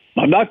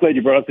 I'm not glad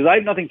you brought it up because I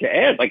have nothing to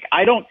add.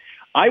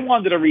 I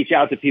wanted to reach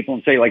out to people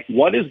and say,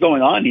 what is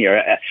going on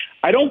here?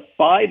 I don't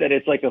buy that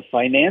it's like a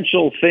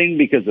financial thing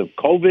because of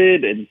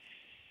COVID, and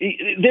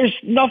there's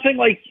nothing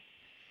like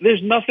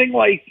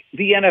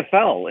the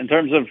NFL in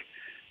terms of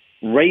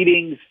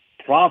ratings,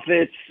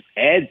 profits,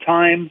 ad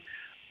time.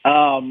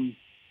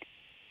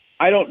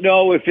 I don't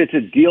know if it's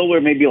a deal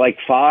where maybe like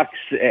Fox,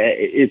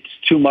 it's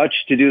too much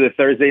to do the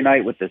Thursday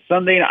night with the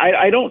Sunday night.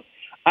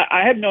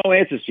 I have no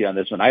answers to you on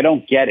this one. I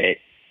don't get it.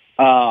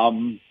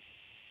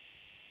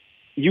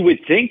 You would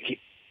think,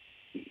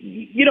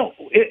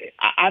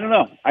 I don't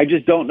know. I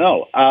just don't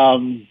know.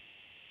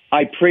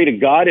 I pray to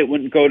God it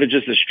wouldn't go to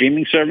just a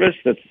streaming service.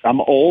 I'm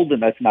old,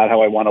 and that's not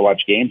how I want to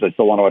watch games. I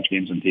still want to watch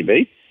games on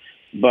TV.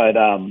 But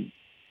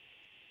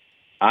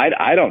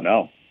I don't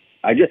know.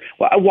 I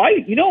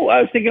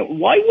was thinking,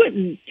 why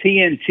wouldn't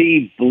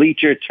TNT,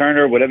 Bleacher,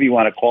 Turner, whatever you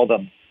want to call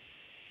them,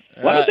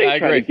 why don't they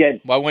try to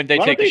get? Why wouldn't they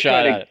take a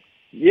shot at it?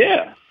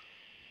 Yeah.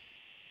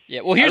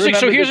 Yeah. Well, here's a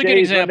good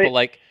example.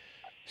 I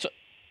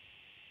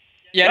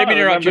didn't mean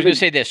to interrupt. I was going to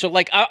say this. So,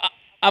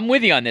 I'm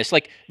with you on this.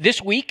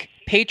 This week,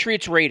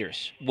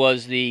 Patriots-Raiders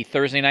was the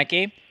Thursday night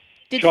game.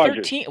 Did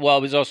Chargers. 13? Well,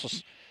 it was also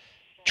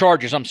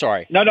Chargers. I'm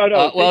sorry. No.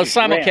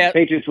 Simulcast.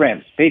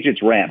 Patriots-Rams.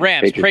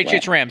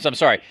 Patriots-Rams. I'm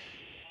sorry.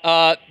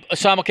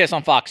 Simulcast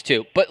on Fox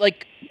too. But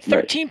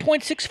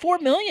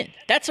 13.64 million.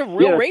 That's a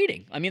real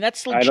rating. I mean,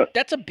 that's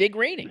a big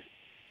rating.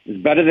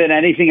 It's better than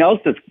anything else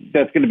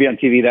that's going to be on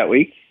TV that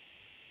week,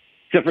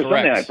 except for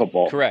Sunday Night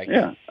Football. Correct.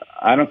 Yeah,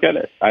 I don't get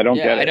it. I don't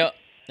get it.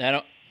 I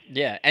don't.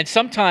 Yeah, and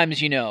sometimes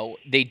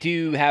they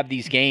do have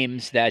these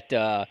games that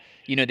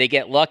they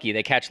get lucky.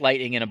 They catch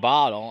lightning in a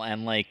bottle,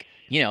 and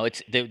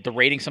it's the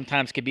rating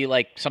sometimes could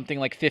be something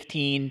like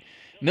 15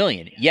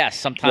 million. Yes,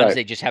 sometimes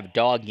they just have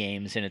dog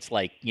games, and it's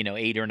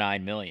 8 or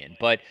 9 million.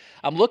 But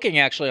I'm looking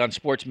actually on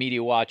Sports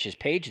Media Watch's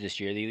page this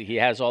year. He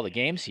has all the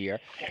games here.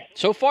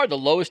 So far, the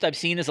lowest I've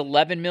seen is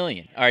 11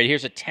 million. All right,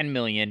 here's a 10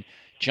 million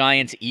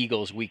Giants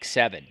Eagles Week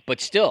 7,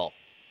 but still.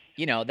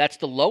 that's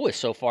the lowest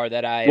so far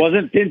that I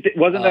wasn't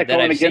that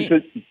going I've against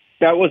seen.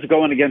 that was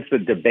going against the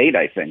debate,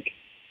 I think,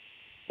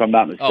 if I'm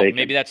not mistaken. Oh,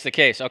 maybe that's the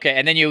case. Okay,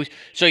 and then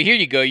so here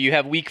you go. You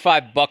have Week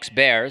 5 Bucks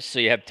Bears. So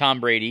you have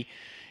Tom Brady,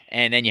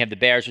 and then you have the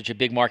Bears, which is a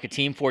big market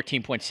team,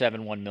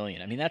 $14.71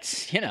 million. I mean,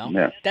 that's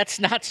that's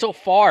not so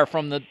far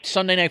from the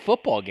Sunday Night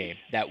Football game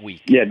that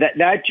week. Yeah,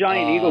 that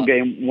Giant Eagle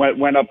game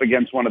went up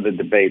against one of the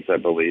debates, I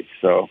believe.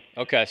 So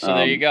okay, so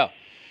there you go.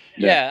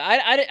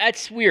 Yeah,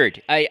 it's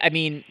weird. I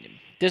mean,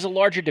 there's a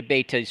larger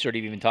debate to sort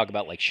of even talk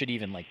about, like, should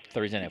even, like,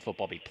 Thursday Night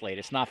Football be played?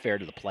 It's not fair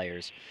to the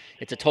players.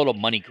 It's a total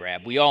money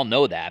grab. We all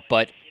know that.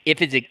 But if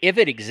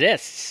it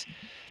exists,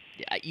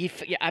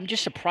 I'm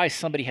just surprised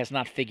somebody has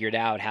not figured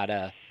out how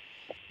to.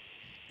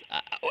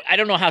 I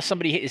don't know how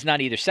somebody is not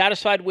either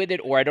satisfied with it,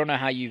 or I don't know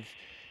how you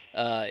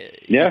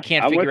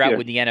can't figure out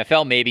with the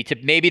NFL maybe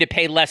to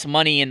pay less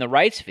money in the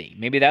rights fee.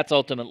 Maybe that's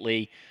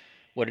ultimately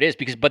what it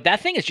is, but that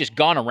thing has just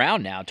gone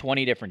around now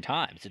 20 different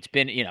times. It's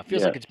been,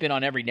 feels like it's been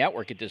on every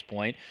network at this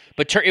point.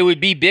 But it would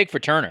be big for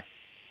Turner.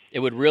 It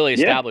would really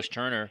establish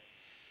Turner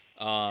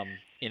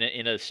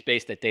in a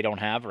space that they don't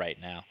have right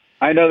now.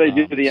 I know they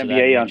do the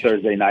NBA on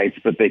Thursday nights,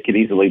 but they could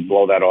easily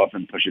blow that off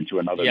and push it to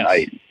another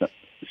night.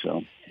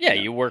 So yeah,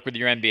 you work with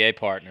your NBA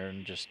partner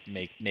and just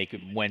make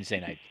it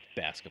Wednesday night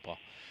basketball.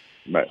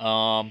 Right.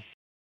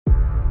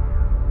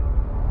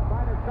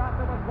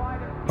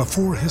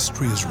 Before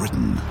history is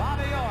written,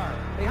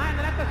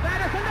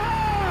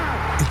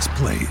 it's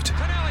played.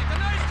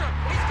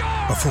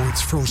 Before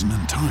it's frozen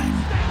in time,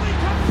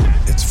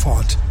 it's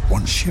fought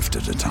one shift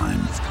at a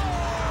time.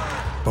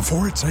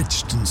 Before it's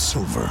etched in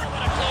silver,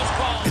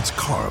 it's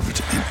carved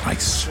in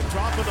ice.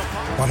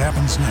 What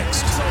happens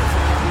next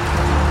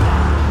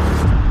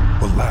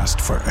will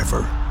last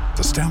forever.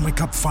 The Stanley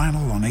Cup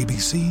Final on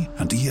ABC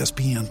and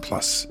ESPN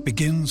Plus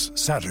begins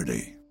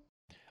Saturday.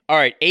 All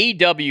right,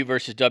 AEW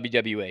versus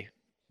WWE.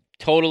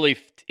 Totally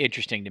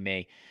interesting to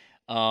me.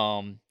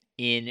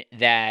 In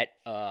that,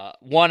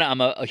 one, I'm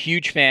a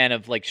huge fan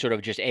of, like, sort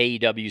of just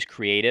AEW's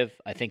creative.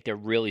 I think they're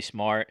really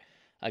smart.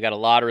 I got a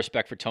lot of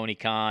respect for Tony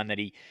Khan, that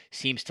he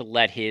seems to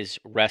let his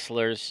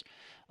wrestlers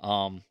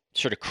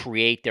sort of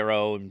create their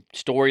own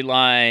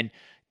storyline,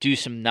 do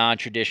some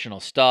non-traditional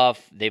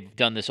stuff. They've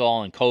done this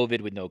all in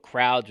COVID with no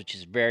crowds, which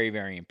is very,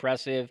 very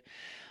impressive.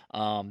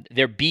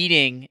 They're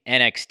beating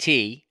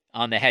NXT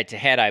on the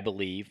head-to-head, I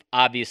believe.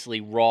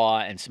 Obviously, Raw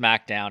and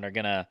SmackDown are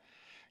going to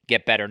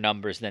get better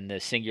numbers than the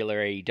singular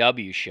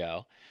AEW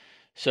show.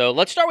 So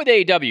let's start with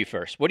AEW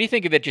first. What do you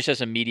think of it just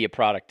as a media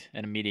product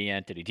and a media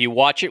entity? Do you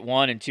watch it,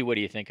 one? And two, what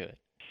do you think of it?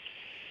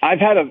 I've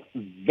had a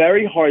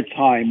very hard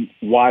time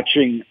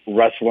watching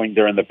wrestling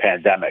during the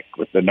pandemic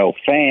with the no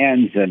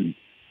fans, and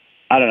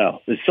I don't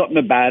know. There's something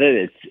about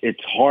it.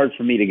 It's hard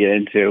for me to get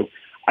into.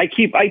 I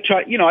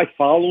try, I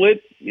follow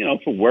it,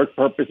 for work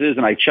purposes,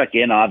 and I check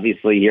in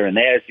obviously here and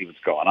there, see what's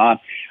going on.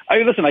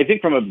 Listen, I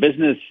think from a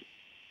business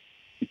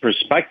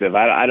perspective,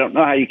 I don't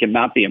know how you can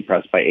not be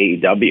impressed by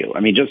AEW. I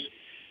mean, just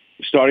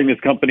starting this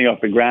company off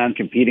the ground,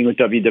 competing with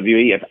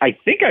WWE. I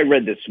think I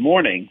read this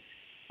morning,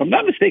 if I'm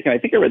not mistaken,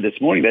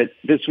 that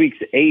this week's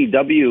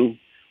AEW,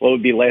 well, it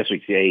would be last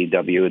week's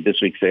AEW,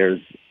 this week's airs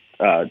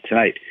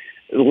tonight.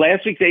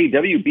 Last week's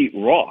AEW beat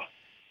Raw.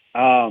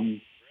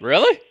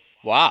 Really?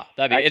 Wow.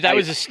 That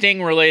was a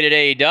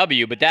Sting-related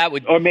AEW, but that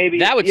would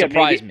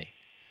surprise me.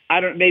 I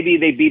don't. Maybe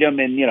they beat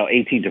them in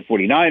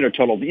 18-49 or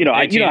total.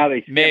 How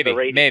they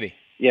maybe.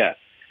 Yeah.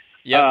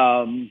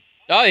 Yeah.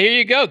 Oh, here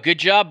you go. Good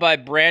job by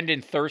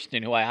Brandon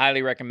Thurston, who I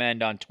highly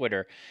recommend on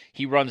Twitter.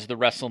 He runs the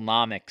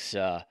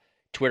WrestleNomics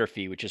Twitter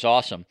feed, which is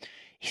awesome.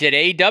 He said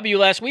AEW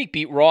last week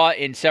beat Raw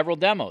in several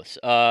demos.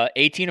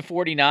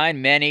 18-49,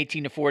 men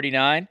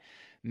 18-49,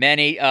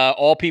 men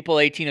all people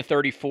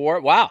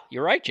 18-34. Wow,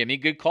 you're right, Jimmy.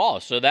 Good call.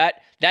 So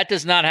that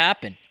does not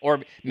happen,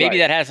 or maybe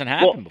that hasn't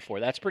happened before.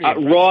 That's pretty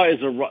impressive.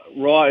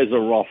 Raw is a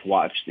rough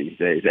watch these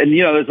days, and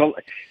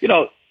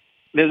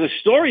there's a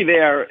story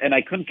there, and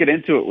I couldn't get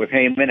into it with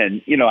Heyman,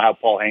 and how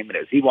Paul Heyman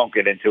is. He won't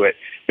get into it.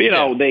 But,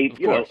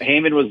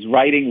 Heyman was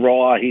writing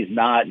Raw. He's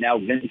not. Now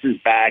Vince is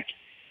back.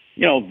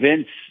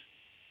 Vince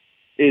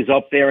is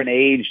up there in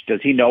age. Does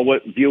he know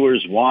what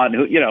viewers want?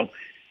 The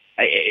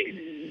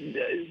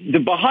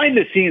behind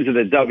the scenes of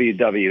the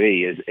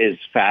WWE is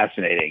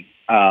fascinating.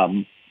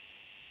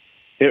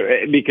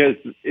 Because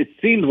it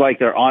seems like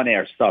their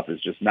on-air stuff is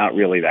just not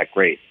really that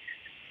great.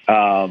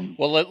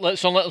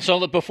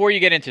 So before you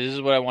get into this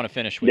is what I want to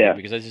finish with you,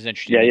 because this is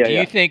interesting. Do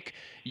you think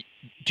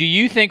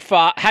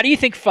how do you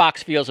think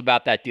Fox feels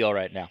about that deal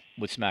right now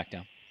with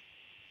SmackDown?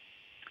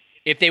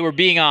 If they were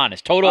being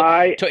honest,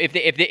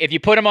 if you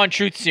put them on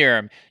Truth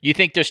Serum, you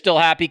think they're still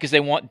happy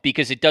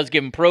because it does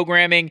give them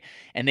programming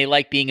and they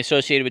like being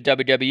associated with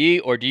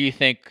WWE, or do you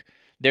think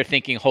they're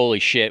thinking, holy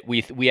shit,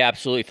 we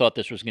absolutely thought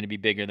this was going to be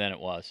bigger than it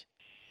was?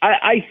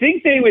 I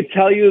think they would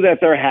tell you that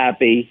they're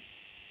happy.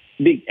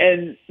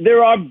 And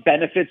there are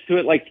benefits to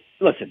it. Like,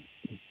 listen,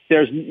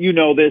 there's,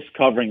 this,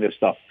 covering this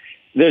stuff.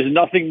 There's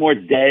nothing more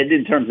dead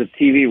in terms of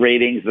TV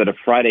ratings than a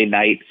Friday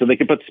night. So they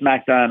can put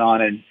SmackDown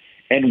on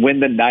and win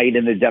the night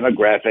in the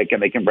demographic,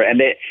 and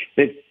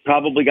they've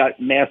probably got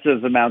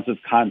massive amounts of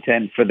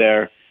content for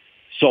their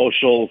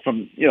social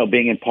from,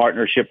 being in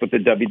partnership with the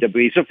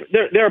WWE. So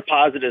there are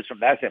positives from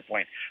that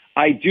standpoint.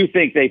 I do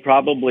think they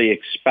probably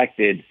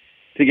expected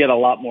to get a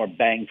lot more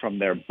bang from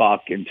their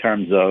buck in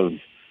terms of,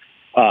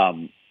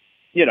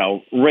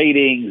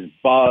 ratings,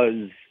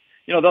 buzz.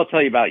 They'll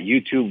tell you about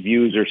YouTube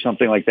views or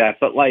something like that.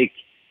 But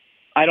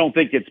I don't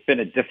think it's been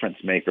a difference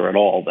maker at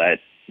all that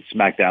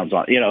SmackDown's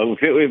on.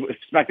 If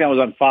SmackDown was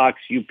on Fox,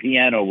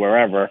 UPN, or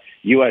wherever,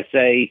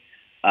 USA,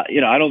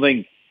 I don't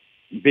think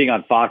being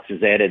on Fox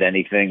has added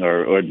anything,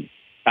 or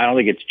I don't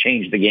think it's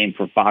changed the game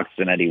for Fox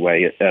in any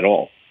way at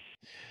all.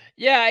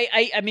 Yeah,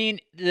 I mean,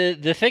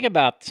 the thing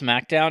about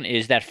SmackDown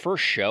is that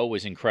first show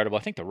was incredible.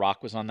 I think The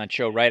Rock was on that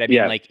show, right? I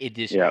mean,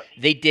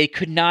 they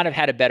could not have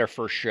had a better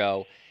first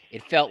show.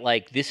 It felt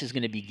like this is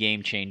going to be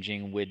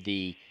game-changing with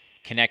the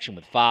connection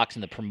with Fox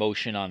and the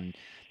promotion on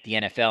the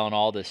NFL and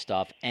all this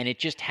stuff. And it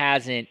just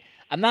hasn't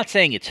 – I'm not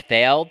saying it's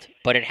failed,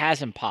 but it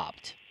hasn't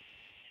popped.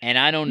 And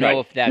I don't know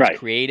if that's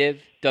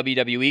creative,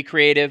 WWE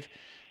creative.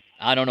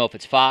 I don't know if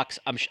it's Fox.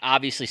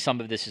 Obviously,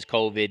 some of this is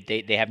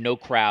COVID. They have no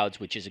crowds,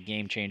 which is a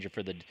game changer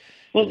for the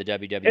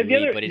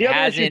WWE. But it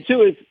hasn't.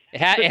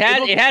 It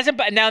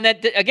hasn't. Now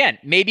that again,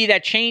 maybe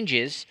that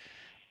changes.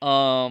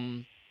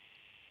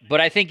 But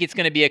I think it's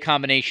going to be a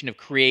combination of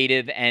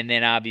creative and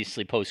then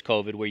obviously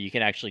post-COVID where you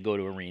can actually go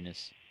to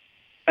arenas.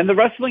 And the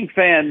wrestling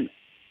fan,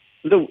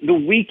 the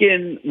week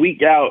in,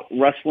 week out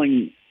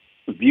wrestling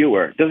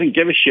viewer doesn't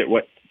give a shit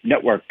what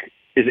network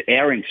is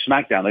airing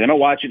SmackDown. They're going to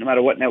watch it no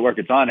matter what network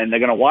it's on, and they're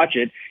going to watch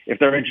it if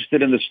they're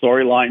interested in the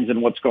storylines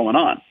and what's going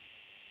on.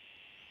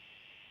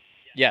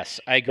 Yes,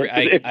 I agree.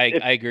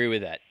 I agree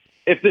with that.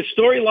 If the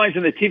storylines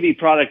in the TV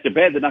product are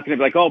bad, they're not going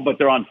to be like, oh, but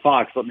they're on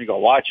Fox, let me go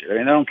watch it. I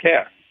mean, they don't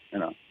care,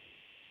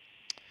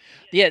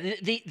 Yeah,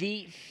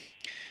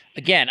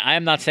 again,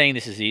 I'm not saying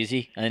this is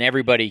easy, and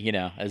everybody,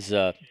 as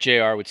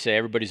JR would say,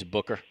 everybody's a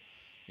booker,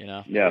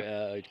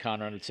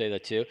 Conrad would say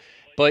that too.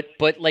 But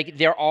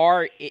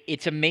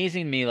it's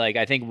amazing to me,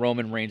 I think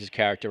Roman Reigns'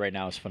 character right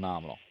now is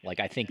phenomenal.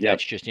 I think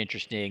that's just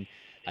interesting.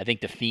 I think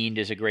The Fiend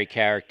is a great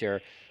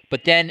character.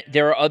 But then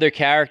there are other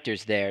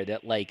characters there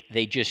that,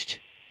 they've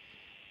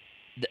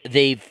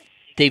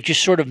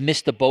just sort of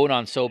missed the boat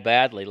on so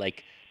badly.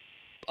 Like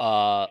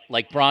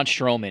Braun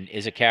Strowman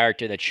is a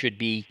character that should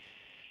be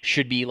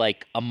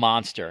a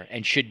monster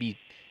and should be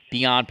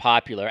beyond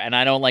popular. And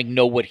I don't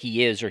know what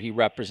he is or he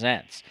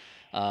represents.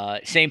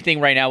 Same thing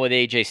right now with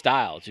AJ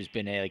Styles, who's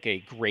been a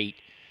great,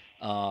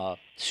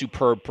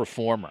 superb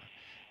performer.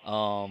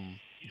 Do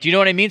you know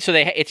what I mean? So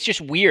it's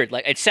just weird.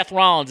 Seth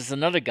Rollins is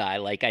another guy.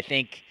 I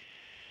think,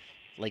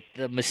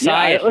 the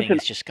Messiah thing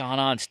has just gone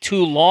on. It's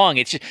too long.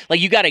 It's just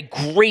you got a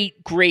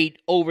great,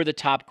 over the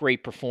top,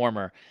 great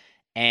performer,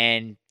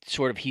 and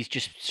he's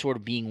just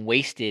being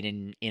wasted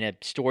in a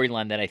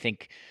storyline that I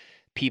think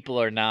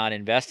people are not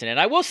invested in. And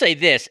I will say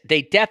this: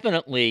 they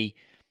definitely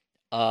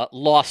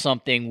lost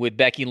something with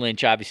Becky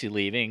Lynch obviously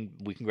leaving.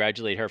 We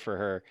congratulate her for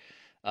her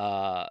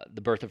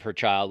the birth of her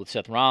child with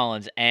Seth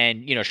Rollins.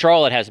 And,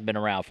 Charlotte hasn't been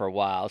around for a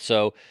while.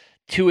 So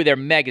two of their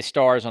mega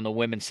stars on the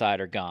women's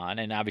side are gone.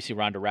 And obviously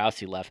Ronda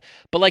Rousey left.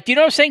 But, do you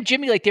know what I'm saying,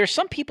 Jimmy? There's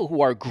some people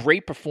who are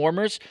great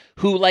performers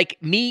who,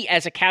 me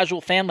as a casual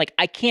fan,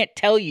 I can't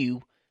tell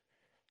you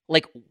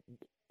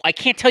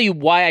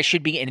why I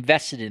should be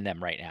invested in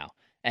them right now.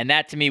 And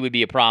that, to me, would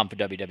be a problem for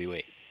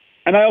WWE.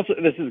 And I also,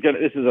 this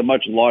is a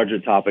much larger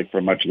topic for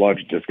a much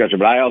larger discussion,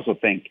 but I also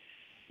think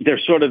they're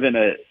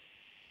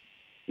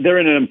they're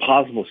in an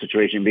impossible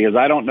situation because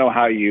I don't know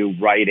how you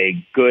write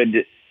a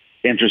good,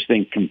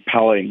 interesting,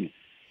 compelling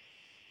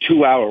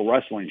 2-hour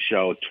wrestling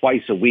show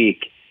twice a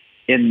week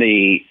in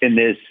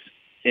this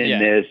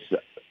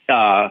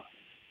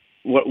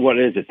what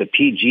is it, the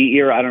PG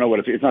era? I don't know what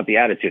it's not the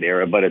Attitude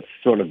Era, but it's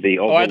sort of the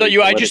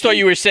I just thought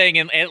you were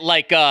saying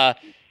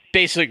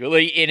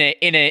basically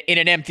in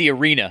an empty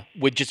arena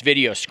with just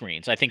video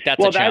screens. I think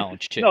that's a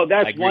challenge too. No,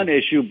 that's one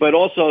issue, but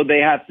also they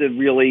have to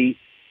really,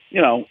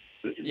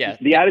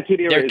 the Attitude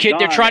Era.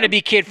 They're trying to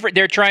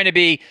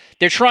be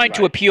They're trying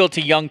to appeal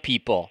to young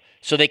people,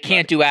 so they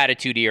can't do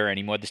Attitude Era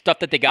anymore. The stuff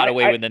that they got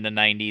away with in the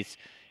 '90s.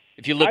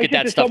 If you look at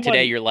that stuff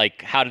today, you're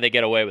like, how did they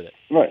get away with it?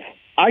 Right.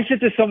 I said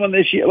to someone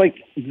this year,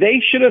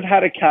 they should have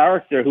had a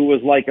character who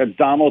was like a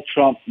Donald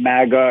Trump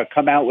MAGA,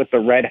 come out with the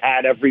red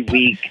hat every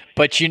week.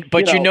 But you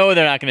know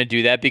they're not going to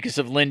do that because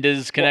of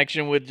Linda's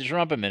connection with the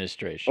Trump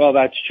administration. Well,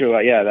 that's true.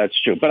 Yeah, that's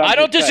true. But I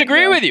don't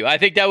disagree with you. I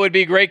think that would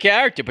be a great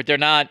character, but they're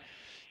not.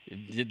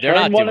 They're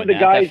not one doing of the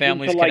that. guys That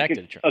family's into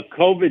connected. A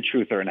COVID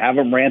truther and have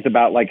him rant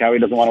about how he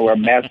doesn't want to wear a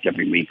mask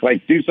every week.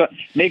 Do so.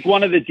 Make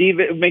one of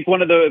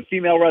the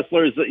female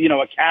wrestlers,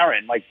 a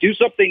Karen. Do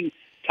something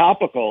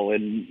topical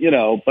and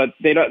but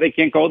they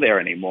can't go there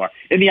anymore.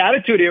 In the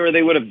Attitude Era,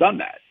 they would have done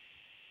that.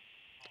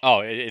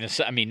 Oh,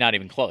 I mean, not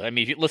even close. I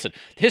mean, if you listen,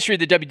 the history of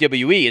the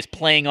WWE is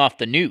playing off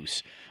the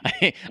news.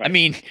 I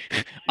mean,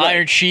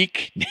 Iron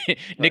Sheik,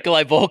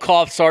 Nikolai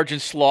Volkov,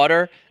 Sergeant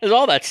Slaughter, there's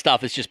all that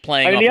stuff is just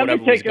playing off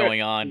whatever was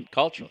going on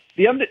culturally.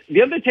 The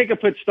Undertaker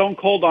put Stone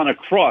Cold on a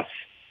cross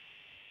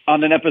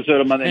on an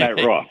episode of Monday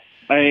Night Raw.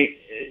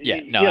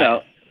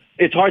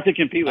 It's hard to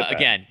compete with that.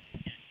 Again,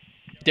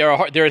 there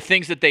are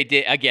things that they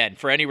did, again,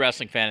 for any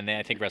wrestling fan, and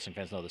I think wrestling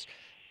fans know this,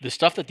 the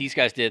stuff that these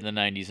guys did in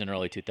the 90s and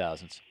early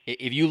 2000s,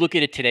 if you look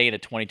at it today in a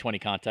 2020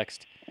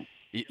 context,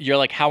 you're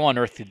like, how on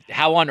earth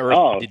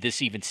did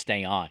this even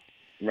stay on?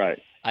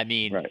 Right. I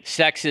mean,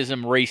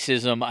 sexism,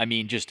 racism, I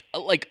mean, just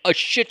like a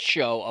shit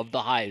show of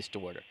the highest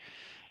order.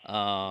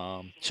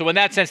 So in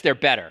that sense, they're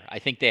better. I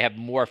think they have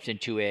morphed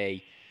into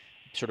a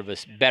sort of a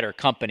better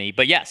company.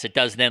 But yes, it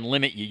does then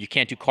limit you. You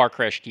can't do Car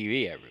Crash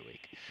TV every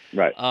week.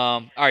 Right.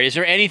 All right. Is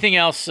there anything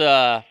else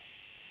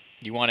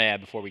you want to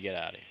add before we get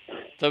out of here?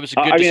 That was a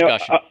good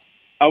discussion.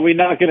 Are we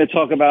not going to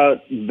talk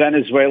about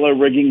Venezuela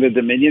rigging the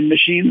Dominion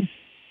machines?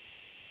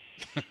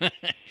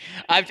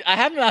 I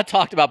have not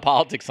talked about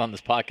politics on this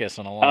podcast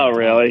in a long time. Oh,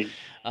 really?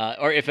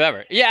 Or if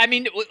ever. Yeah, I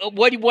mean,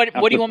 what do you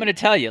want me to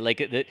tell you?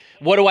 Like,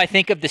 what do I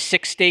think of the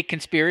 6-state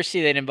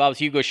conspiracy that involves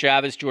Hugo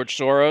Chavez, George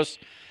Soros,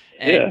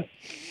 and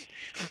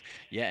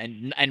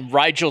and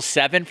Rigel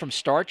 7 from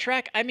Star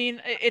Trek? I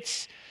mean,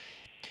 it's.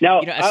 Now,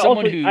 as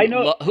someone who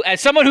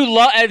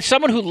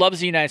loves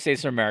the United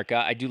States of America,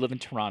 I do live in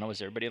Toronto,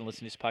 as everybody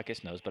listening to this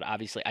podcast knows. But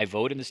obviously, I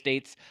vote in the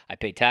States. I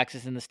pay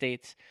taxes in the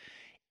States.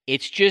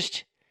 It's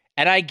just,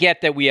 and I get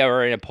that we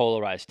are in a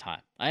polarized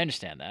time. I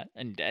understand that,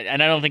 and I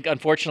don't think,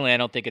 unfortunately,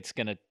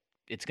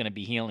 it's gonna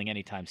be healing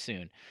anytime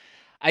soon.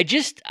 I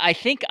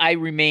think I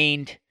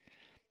remained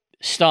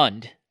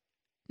stunned,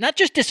 not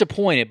just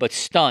disappointed, but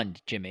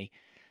stunned, Jimmy,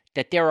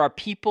 that there are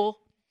people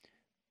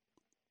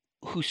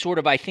who sort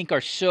of, I think, are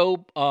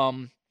so,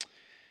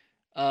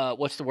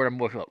 what's the word I'm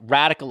looking for?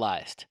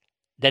 Radicalized,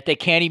 that they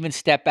can't even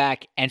step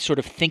back and sort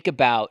of think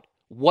about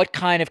what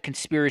kind of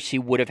conspiracy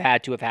would have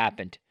had to have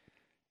happened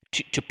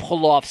to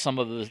pull off some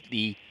of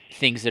the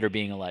things that are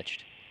being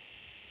alleged.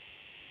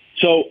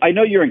 So I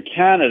know you're in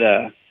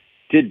Canada.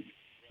 Did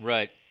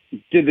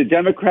the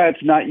Democrats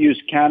not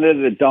use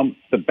Canada to dump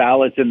the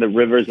ballots in the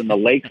rivers and the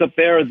lakes up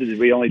there, or did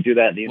we only do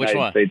that in the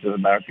United States of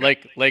America?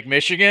 Lake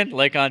Michigan,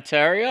 Lake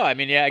Ontario? I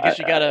mean, yeah, I guess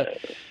you got to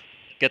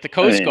get the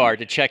Coast Guard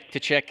to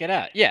check it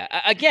out.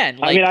 Yeah, again.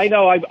 I mean, I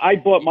know I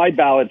bought my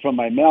ballot from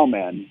my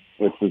mailman,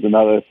 which was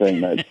another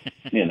thing that,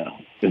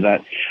 because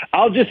that.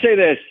 I'll just say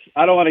this.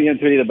 I don't want to get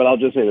into it either, but I'll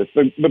just say this.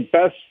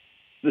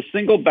 The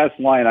single best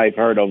line I've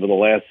heard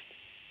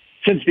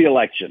since the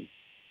election.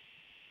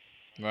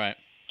 Right.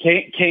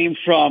 Came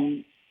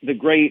from the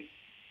great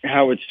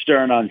Howard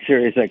Stern on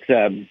Sirius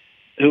XM,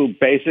 who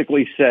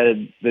basically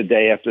said the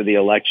day after the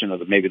election, or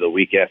maybe the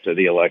week after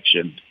the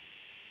election,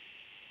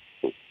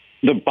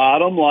 the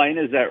bottom line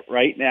is that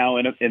right now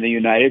in the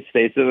United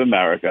States of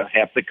America,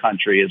 half the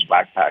country is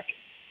whack pack.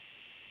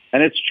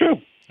 And it's true.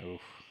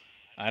 Oof.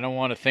 I don't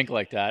want to think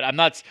like that. I'm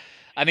not.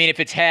 I mean, if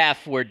it's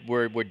half, we're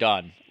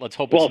done. Let's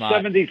hope it's not.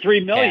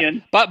 73 million.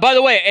 Half. But by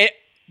the way,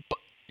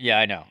 yeah,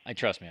 I know.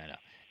 Trust me, I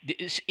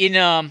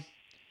know.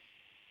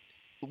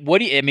 What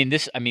do you? I mean,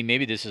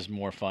 maybe this is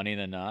more funny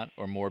than not,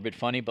 or morbid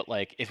funny. But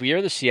like, if we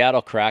are the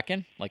Seattle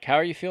Kraken, like, how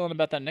are you feeling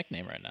about that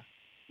nickname right now?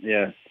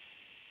 Yeah,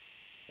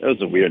 that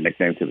was a weird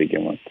nickname to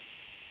begin with.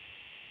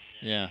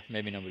 Yeah,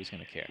 maybe nobody's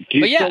gonna care.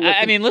 But yeah,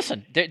 I mean,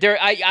 listen,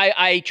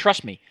 I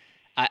trust me.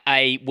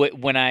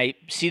 When I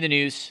see the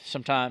news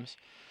sometimes,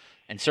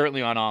 and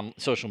certainly on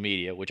social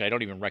media, which I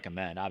don't even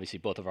recommend. Obviously,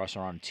 both of us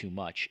are on too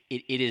much.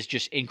 It is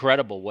just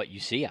incredible what you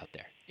see out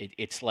there.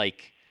 It's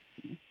like.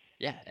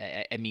 Yeah,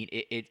 I mean,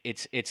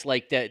 it's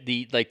like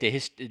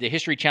the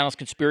History Channel's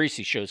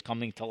conspiracy shows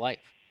coming to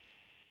life.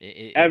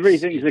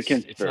 Everything's a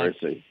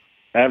conspiracy.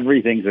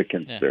 Everything's a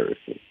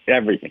conspiracy. Yeah.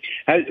 Everything.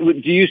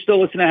 Do you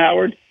still listen to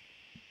Howard?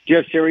 Do you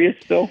have Sirius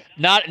still?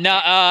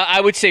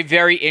 I would say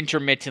very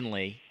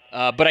intermittently.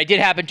 But I did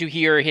happen to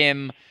hear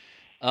him.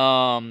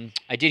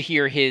 I did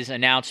hear his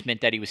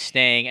announcement that he was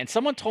staying, and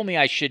someone told me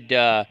I should.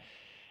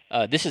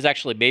 This is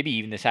actually, maybe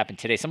even this happened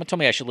today. Someone told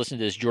me I should listen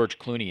to this George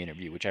Clooney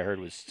interview, which I heard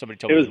somebody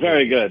told me. It was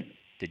very good.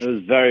 It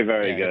was very,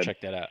 very good.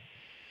 Check that out.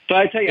 So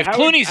I tell you, if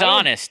Clooney's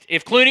honest,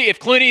 if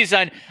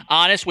Clooney's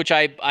honest, which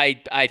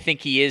I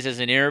think he is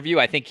as an interview,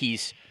 I think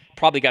he's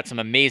probably got some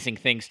amazing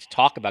things to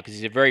talk about because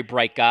he's a very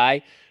bright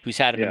guy who's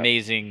had an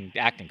amazing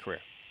acting career.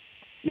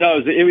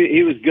 No,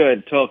 he was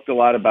good. Talked a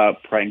lot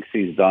about pranks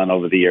he's done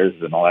over the years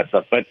and all that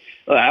stuff. But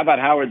how about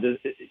Howard?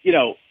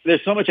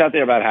 There's so much out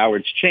there about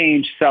Howard's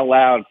change, sell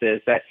out,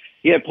 this, that.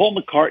 He had Paul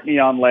McCartney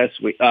on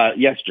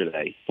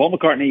yesterday. Paul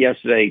McCartney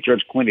yesterday,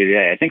 George Clooney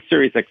today. I think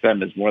Sirius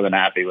XM is more than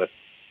happy with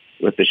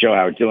the show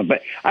Howard's doing.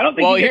 But I don't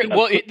think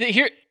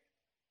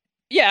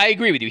yeah, I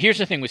agree with you. Here's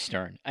the thing with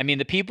Stern. I mean,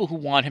 the people who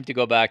want him to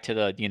go back to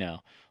the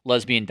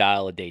lesbian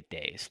dial-a-date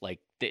days, like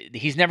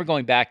he's never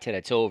going back to that.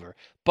 It's over.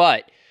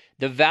 But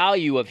the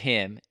value of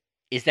him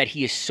is that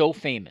he is so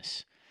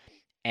famous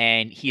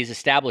and he has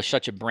established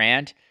such a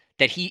brand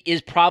that he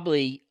is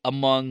probably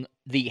among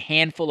the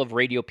handful of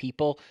radio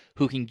people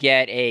who can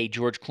get a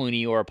George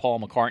Clooney or a Paul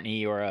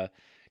McCartney or a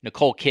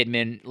Nicole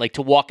Kidman, like,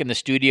 to walk in the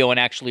studio and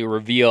actually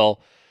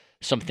reveal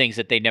some things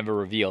that they never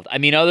revealed. I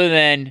mean, other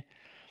than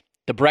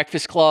The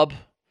Breakfast Club,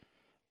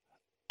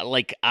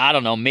 like, I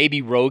don't know,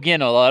 maybe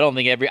Rogan, although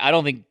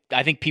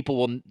I think people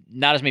will,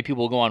 not as many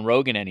people will go on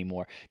Rogan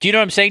anymore. Do you know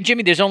what I'm saying,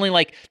 Jimmy? There's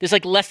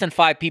less than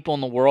 5 people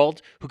in the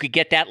world who could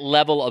get that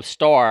level of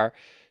star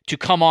to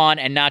come on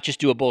and not just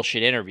do a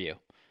bullshit interview.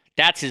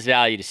 That's his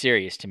value to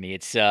Sirius to me.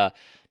 It's, the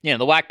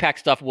Whack Pack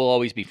stuff will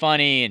always be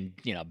funny, and,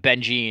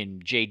 Benji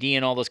and JD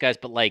and all those guys,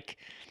 but, like,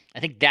 I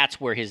think that's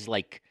where his,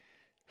 like,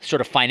 sort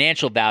of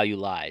financial value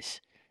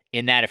lies,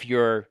 in that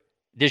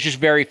there's just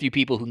very few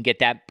people who can get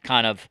that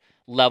kind of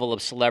level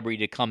of celebrity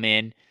to come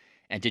in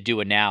and to do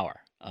an hour,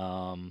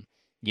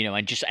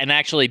 and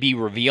actually be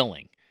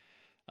revealing.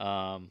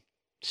 The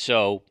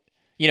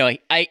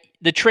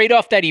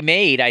trade-off that he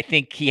made, I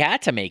think he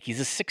had to make. He's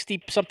a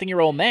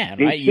 60-something-year-old man,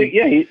 right?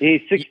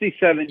 He's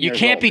 67 you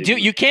can't be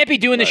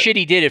doing the shit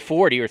he did at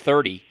 40 or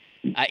 30.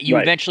 You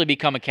Right. eventually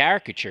become a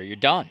caricature. You're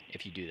done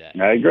if you do that.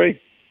 I agree.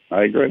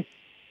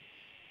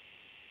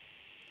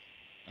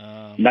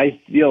 Nice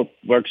deal.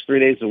 Works 3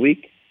 days a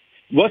week.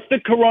 What's the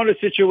corona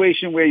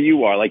situation where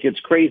you are? Like, it's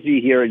crazy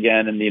here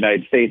again in the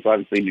United States.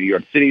 Obviously, New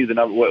York City is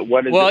another.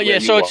 What is it? Well, yeah.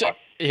 So you it's are?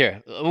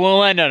 here.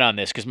 We'll end it on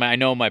this because I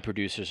know my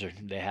producers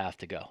they have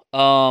to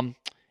go.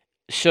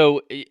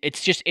 So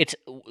it's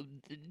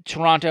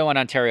Toronto and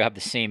Ontario have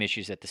the same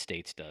issues that the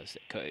States does.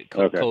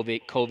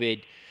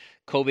 COVID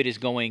is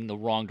going the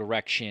wrong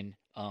direction.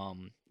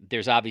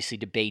 There's obviously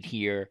debate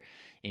here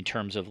in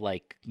terms of,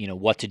 like,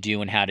 what to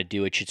do and how to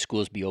do it. Should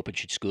schools be open?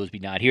 Should schools be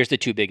not? Here's the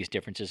two biggest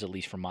differences, at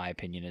least from my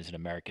opinion as an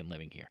American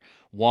living here.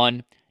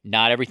 One,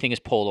 not everything is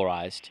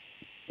polarized.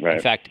 Right.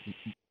 In fact,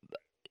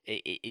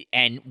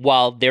 and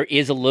while there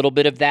is a little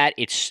bit of that,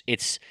 it's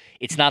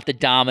not the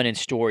dominant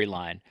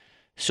storyline.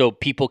 So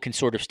people can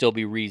sort of still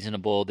be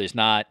reasonable. There's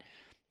not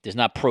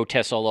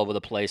protests all over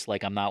the place,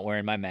 like I'm not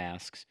wearing my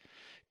masks.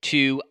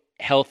 Two,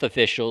 health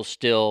officials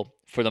still,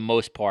 for the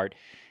most part,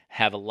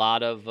 have a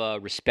lot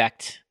of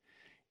respect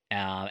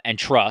and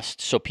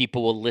trust, so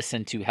people will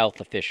listen to health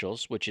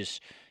officials, which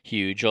is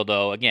huge.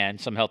 Although, again,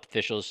 some health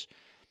officials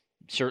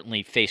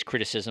certainly face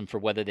criticism for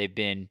whether they've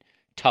been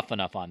tough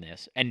enough on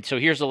this. And so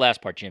here's the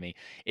last part, Jimmy.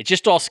 It's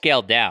just all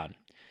scaled down.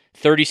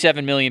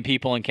 37 million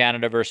people in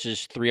Canada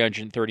versus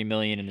 330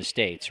 million in the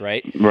States,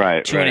 right?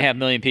 Right. 2.5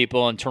 million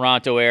people in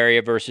Toronto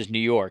area versus New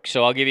York.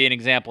 So I'll give you an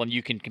example, and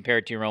you can compare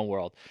it to your own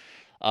world.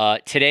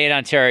 Today in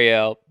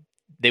Ontario,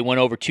 they went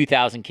over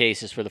 2,000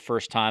 cases for the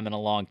first time in a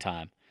long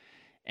time.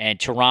 And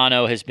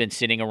Toronto has been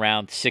sitting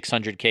around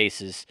 600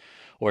 cases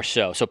or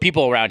so. So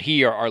people around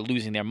here are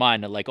losing their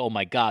mind. They're like, "Oh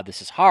my God,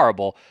 this is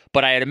horrible."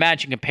 But I'd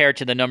imagine compared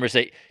to the numbers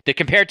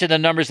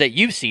that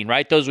you've seen,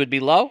 right? Those would be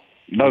low.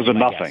 Those are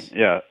nothing.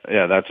 Yeah,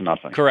 that's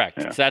nothing. Correct.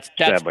 Yeah. So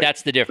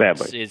that's the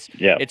difference. Sadly.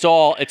 It's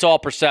all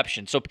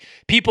perception. So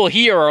people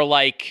here are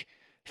like,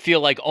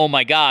 feel like, "Oh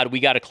my God, we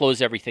got to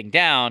close everything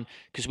down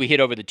because we hit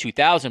over the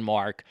 2,000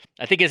 mark."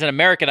 I think as an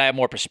American, I have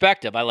more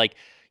perspective. I like,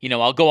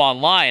 I'll go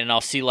online and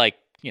I'll see, like,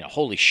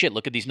 holy shit,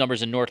 look at these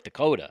numbers in North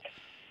Dakota.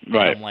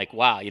 Right. And I'm like,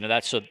 wow,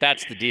 that's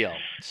the deal.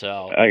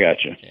 So I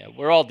got you. Yeah,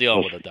 we're all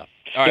dealing with it though.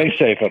 All right.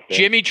 Stay safe up there.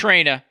 Jimmy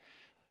Traina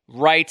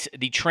writes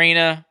the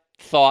Traina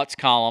Thoughts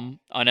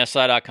column on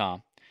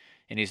SI.com,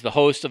 and he's the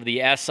host of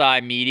the SI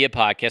Media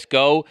Podcast.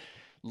 Go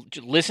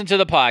listen to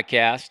the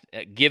podcast,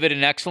 give it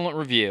an excellent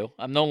review.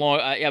 I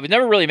was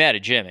never really mad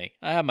at Jimmy.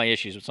 I have my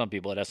issues with some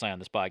people at SI on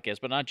this podcast,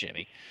 but not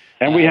Jimmy.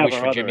 And we have wish our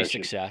for other Jimmy's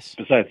issues success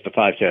besides the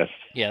podcast.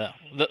 Yeah,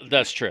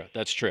 that's true.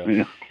 That's true.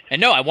 Yeah. And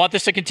no, I want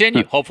this to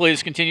continue. Hopefully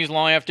this continues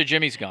long after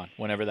Jimmy's gone,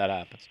 whenever that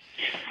happens.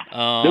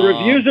 The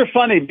reviews are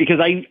funny because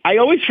I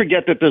always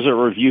forget that there's a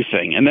review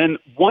thing. And then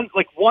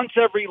once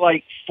every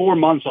 4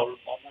 months, I'll read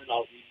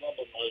them.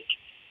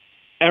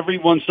 Every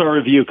 1-star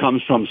review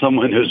comes from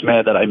someone who's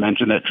mad that I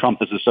mentioned that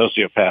Trump is a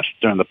sociopath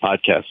during the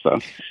podcast. So,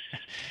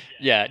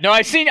 yeah, no,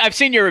 I've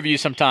seen your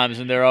reviews sometimes,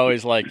 and they're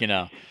always like,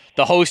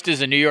 the host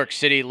is a New York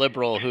City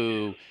liberal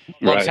who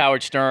loves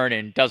Howard Stern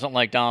and doesn't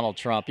like Donald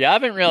Trump. Yeah, I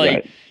haven't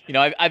really,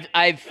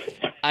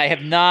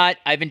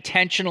 I've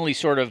intentionally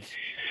sort of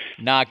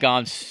not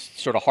gone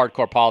sort of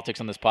hardcore politics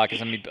on this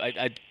podcast. I mean,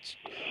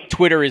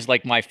 Twitter is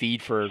like my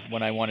feed for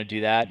when I want to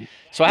do that.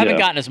 So I haven't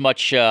gotten as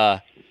much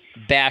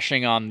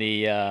bashing on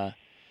the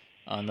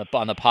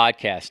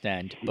podcast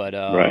end, but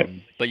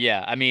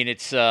yeah, I mean,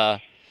 it's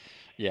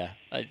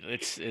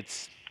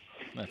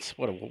that's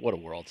what a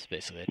world,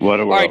 basically.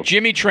 What a world. All right,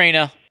 Jimmy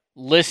Traina,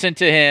 listen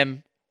to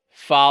him,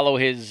 follow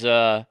his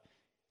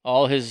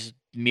all his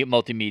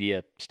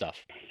multimedia stuff.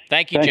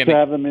 Thank you, Thanks Jimmy.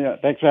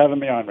 Thanks for having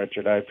me on,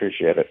 Richard. I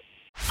appreciate it.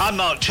 I'm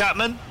Mark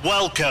Chapman.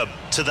 Welcome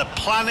to the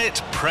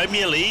Planet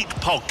Premier League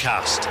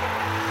podcast,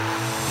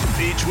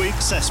 Each week,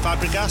 Cesc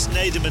Fabregas,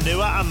 Nader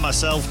Manua and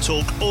myself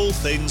talk all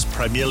things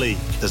Premier League.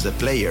 As a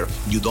player,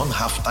 you don't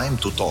have time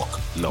to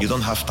talk. No. You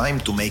don't have time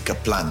to make a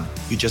plan.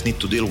 You just need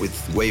to deal with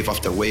wave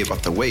after wave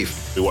after wave.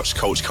 We watched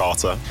Coach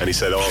Carter and he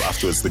said,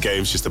 afterwards, the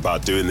game's just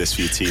about doing this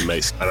for your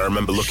teammates. And I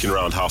remember looking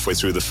around halfway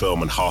through the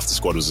film and half the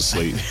squad was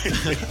asleep.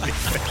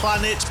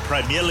 Planet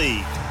Premier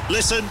League.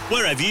 Listen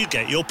wherever you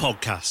get your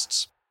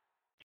podcasts.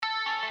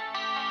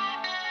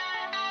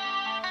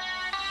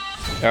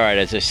 All right,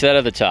 as I said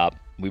at the top,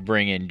 we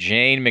bring in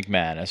Jane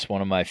McManus, one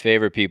of my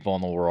favorite people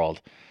in the world.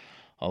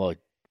 Although,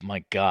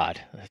 my God,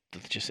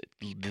 just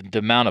the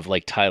amount of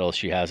titles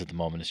she has at the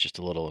moment is just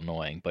a little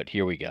annoying. But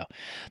here we go.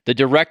 The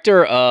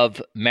director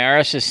of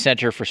Marist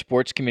Center for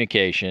Sports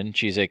Communication.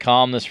 She's a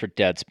columnist for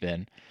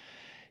Deadspin.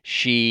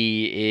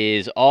 She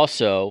is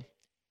also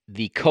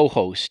the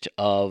co-host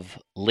of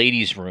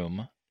Ladies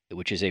Room,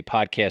 which is a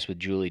podcast with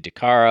Julie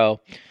DeCaro.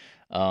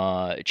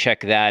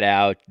 Check that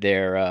out.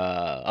 They're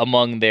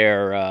among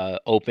their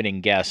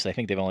opening guests. I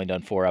think they've only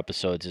done 4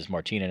 episodes. Is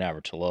Martina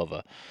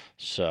Navratilova,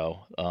 so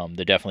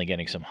they're definitely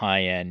getting some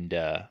high end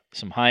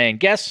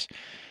guests.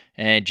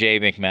 And Jay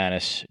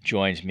McManus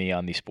joins me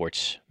on the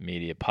Sports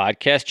Media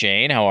Podcast.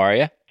 Jane, how are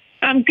you?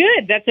 I'm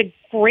good. That's a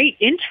great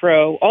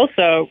intro.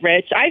 Also,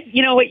 Rich,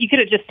 you know what? You could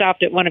have just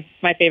stopped at one of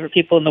my favorite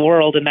people in the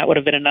world, and that would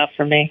have been enough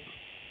for me.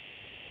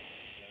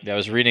 I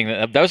was reading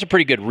that. That was a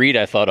pretty good read,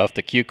 I thought, off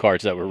the cue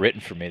cards that were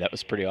written for me. That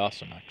was pretty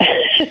awesome.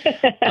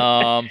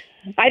 I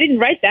didn't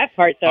write that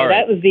part though.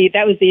 Right.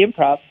 That was the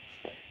improv.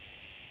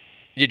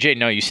 Yeah, Jay,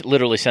 no, you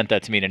literally sent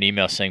that to me in an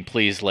email saying,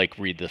 "Please,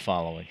 read the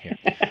following here."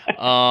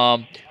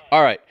 All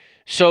right.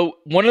 So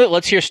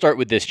let's start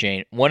with this,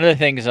 Jane. One of the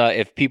things,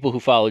 if people who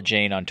follow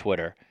Jane on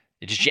Twitter,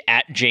 it's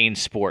at Jane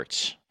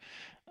Sports.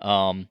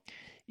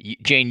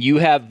 Jane, you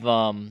have.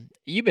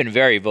 You've been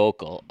very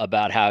vocal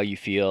about how you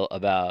feel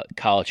about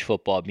college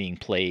football being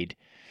played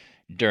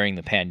during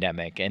the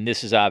pandemic, and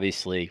this is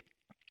obviously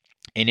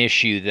an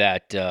issue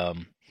that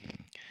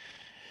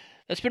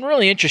that's been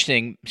really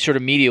interesting, sort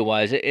of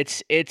media-wise. I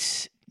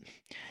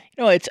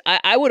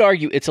would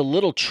argue it's a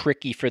little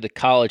tricky for the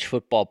college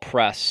football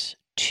press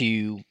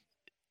to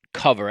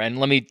cover, and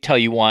let me tell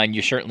you why. And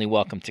you're certainly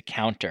welcome to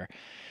counter,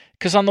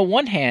 because on the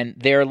one hand,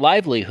 their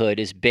livelihood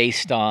is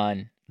based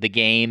on the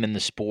game and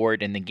the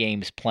sport and the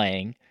game's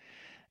playing.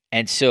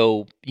 And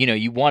so,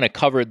 you want to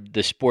cover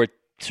the sport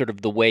sort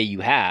of the way you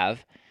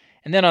have.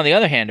 And then on the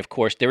other hand, of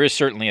course, there is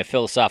certainly a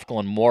philosophical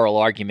and moral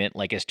argument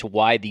as to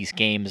why these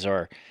games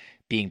are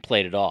being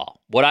played at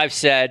all. What I've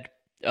said,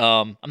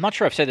 I'm not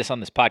sure I've said this on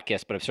this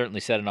podcast, but I've certainly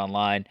said it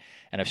online,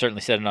 and I've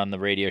certainly said it on the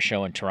radio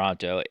show in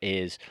Toronto,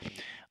 is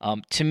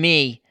to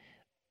me,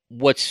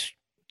 what's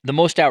the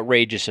most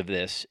outrageous of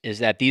this is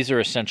that these are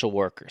essential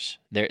workers.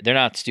 They're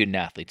not student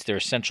athletes. They're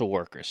essential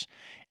workers.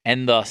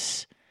 And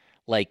thus,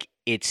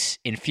 it's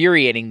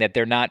infuriating that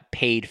they're not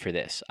paid for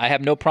this. I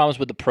have no problems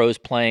with the pros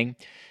playing.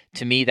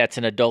 To me, that's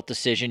an adult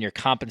decision. You're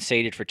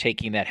compensated for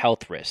taking that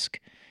health risk.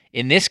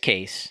 In this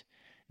case,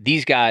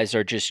 these guys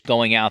are just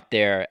going out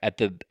there at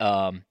the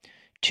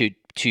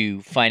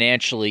to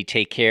financially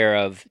take care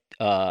of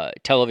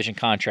television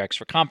contracts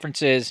for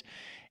conferences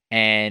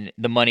and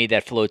the money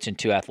that floats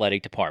into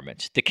athletic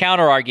departments. The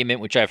counter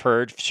argument, which I've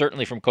heard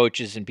certainly from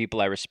coaches and people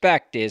I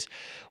respect, is,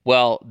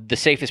 well, the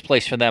safest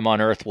place for them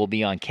on earth will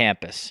be on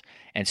campus.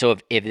 And so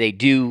if they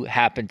do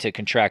happen to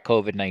contract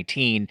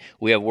COVID-19,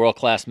 we have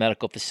world-class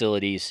medical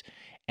facilities,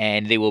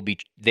 and they will be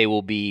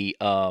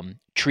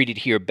treated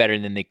here better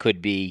than they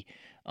could be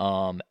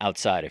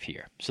outside of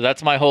here. So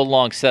that's my whole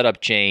long setup,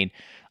 Jane.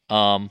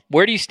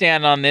 Where do you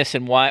stand on this,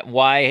 and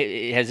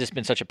why has this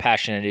been such a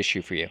passionate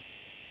issue for you?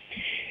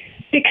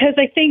 Because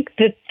I think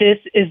that this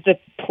is the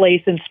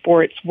place in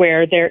sports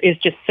where there is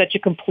just such a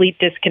complete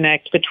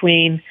disconnect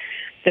between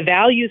the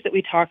values that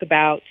we talk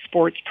about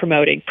sports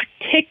promoting,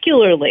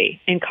 particularly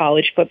in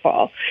college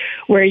football,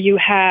 where you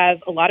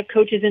have a lot of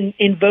coaches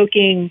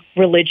invoking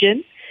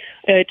religion,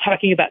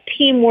 talking about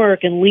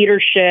teamwork and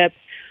leadership,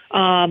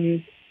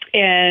 and,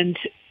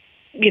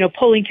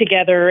 pulling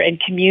together and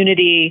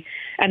community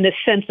and the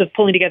sense of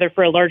pulling together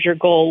for a larger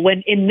goal,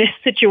 when in this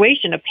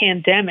situation, a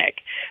pandemic,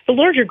 the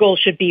larger goal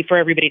should be for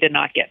everybody to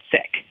not get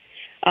sick.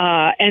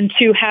 And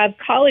to have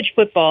college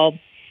football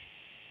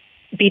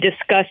be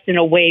discussed in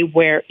a way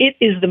where it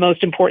is the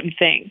most important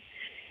thing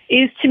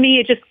is, to me,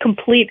 a just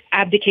complete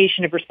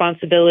abdication of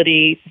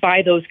responsibility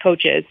by those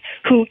coaches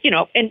who,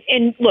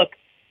 and look,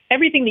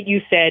 everything that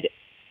you said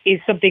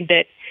is something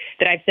that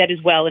I've said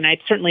as well, and I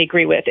certainly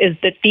agree with, is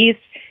that these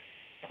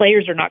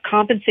players are not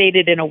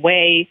compensated in a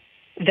way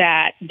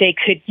that they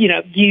could,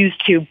 use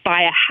to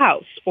buy a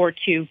house or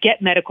to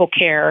get medical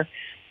care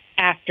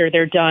after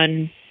they're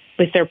done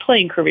with their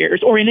playing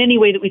careers, or in any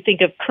way that we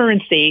think of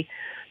currency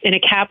in a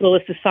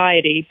capitalist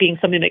society being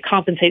something that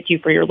compensates you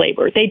for your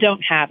labor. They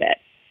don't have it.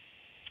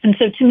 And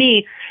so to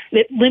me,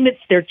 it limits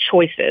their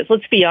choices.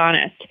 Let's be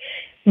honest.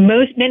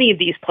 Many of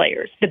these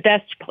players, the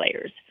best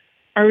players,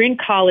 are in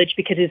college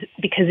because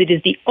it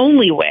is the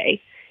only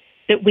way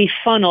that we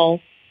funnel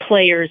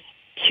players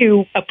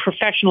to a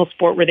professional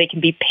sport where they can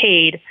be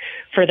paid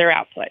for their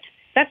output.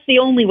 That's the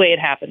only way it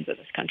happens in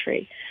this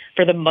country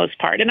for the most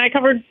part. And I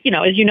covered,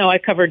 as you know, I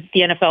covered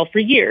the NFL for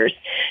years.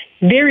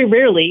 Very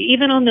rarely,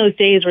 even on those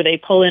days where they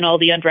pull in all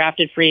the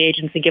undrafted free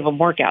agents and give them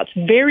workouts,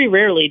 very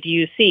rarely do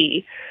you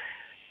see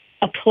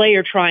a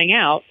player trying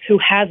out who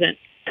hasn't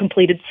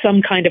completed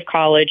some kind of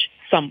college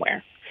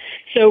somewhere.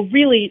 So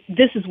really,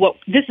 this is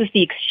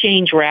the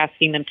exchange we're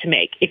asking them to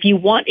make. If you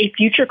want a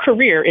future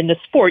career in the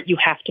sport, you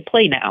have to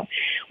play now.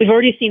 We've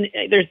already seen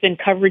there's been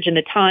coverage in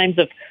the Times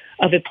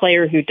of a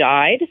player who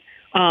died,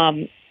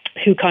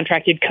 who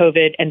contracted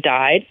COVID and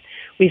died.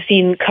 We've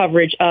seen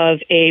coverage of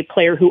a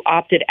player who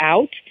opted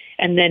out,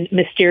 and then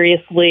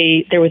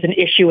mysteriously there was an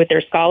issue with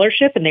their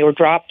scholarship, and they were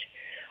dropped.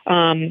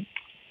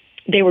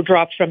 They were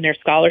dropped from their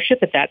scholarship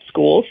at that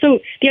school. So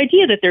the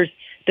idea that there's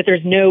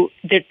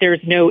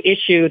no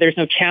issue, there's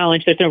no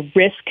challenge, there's no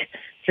risk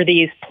for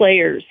these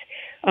players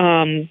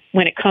when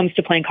it comes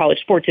to playing college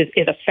sports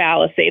is a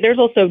fallacy. There's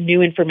also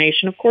new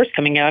information, of course,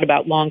 coming out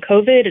about long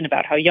COVID and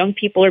about how young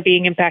people are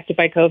being impacted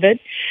by COVID,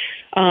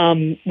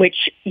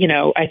 which,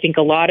 I think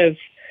a lot of,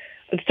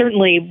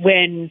 certainly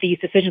when these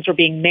decisions were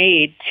being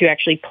made to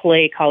actually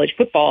play college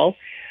football,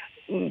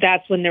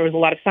 that's when there was a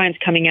lot of science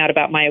coming out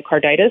about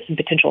myocarditis and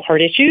potential heart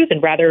issues.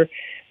 And rather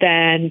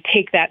than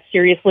take that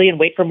seriously and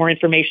wait for more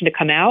information to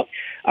come out,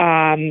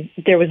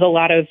 there was a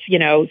lot of,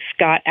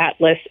 Scott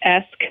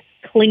Atlas-esque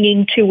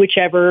clinging to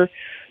whichever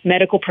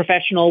medical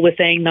professional was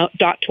saying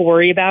not to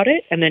worry about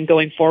it and then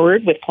going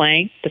forward with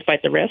playing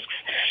despite the risks.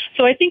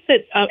 So I think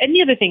that, and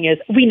the other thing is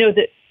we know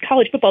that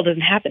college football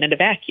doesn't happen in a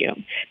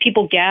vacuum.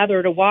 People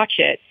gather to watch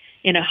it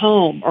in a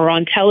home or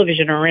on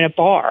television or in a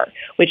bar,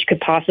 which could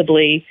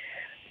possibly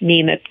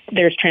mean that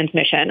there's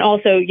transmission.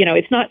 Also,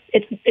 it's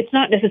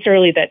not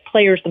necessarily that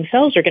players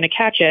themselves are going to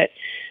catch it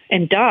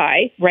and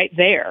die right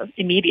there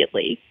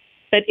immediately,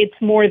 but it's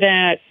more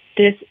that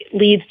this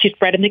leads to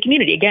spread in the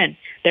community. Again,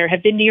 there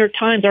have been New York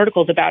Times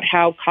articles about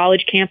how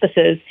college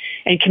campuses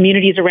and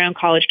communities around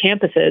college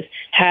campuses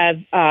have,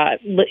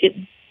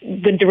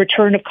 when the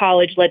return of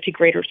college led to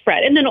greater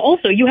spread. And then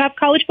also you have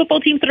college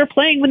football teams that are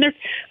playing when their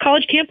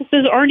college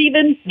campuses aren't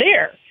even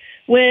there,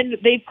 when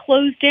they've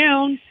closed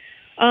down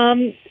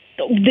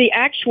the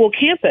actual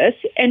campus,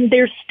 and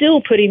they're still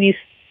putting these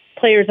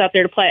players out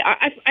there to play.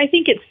 I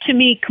think it's, to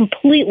me,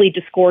 completely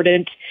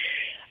discordant.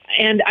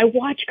 And I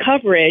watch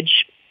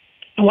coverage.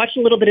 I watched a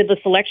little bit of the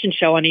selection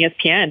show on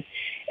ESPN,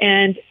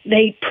 and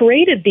they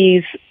paraded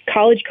these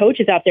college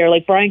coaches out there,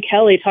 like Brian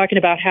Kelly, talking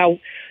about how,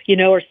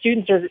 our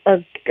students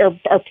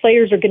our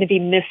players are going to be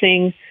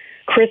missing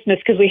Christmas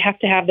because we have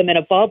to have them in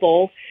a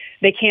bubble.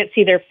 They can't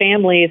see their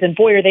families, and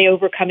boy, are they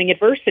overcoming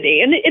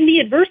adversity. And the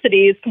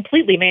adversity is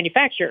completely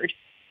manufactured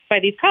by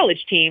these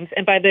college teams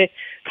and by the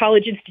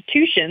college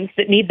institutions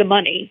that need the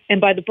money and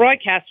by the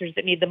broadcasters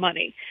that need the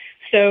money.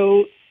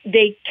 So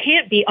they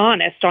can't be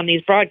honest on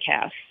these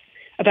broadcasts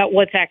about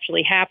what's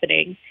actually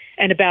happening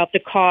and about the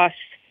costs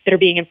that are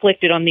being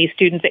inflicted on these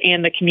students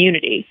and the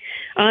community.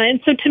 And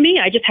so to me,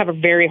 I just have a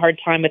very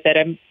hard time with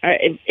it.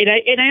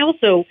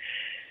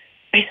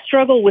 I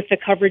struggle with the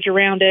coverage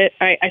around it.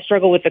 I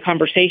struggle with the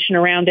conversation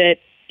around it.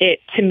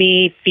 It, to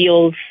me,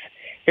 feels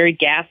very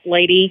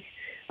gaslighty.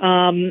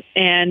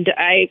 And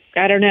I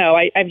don't know.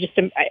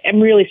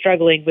 I'm really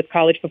struggling with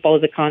college football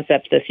as a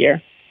concept this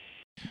year.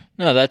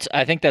 No,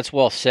 I think that's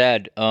well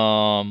said.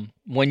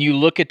 When you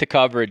look at the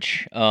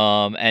coverage,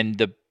 and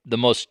the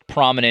most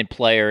prominent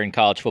player in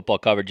college football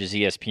coverage is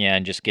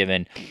ESPN, just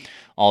given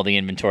all the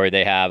inventory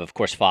they have. Of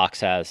course,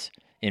 Fox has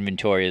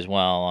inventory as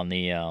well on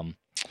the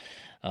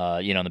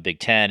the Big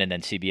Ten, and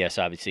then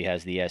CBS obviously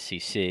has the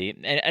SEC.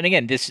 And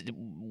again,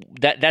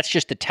 that's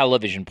just the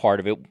television part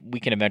of it. We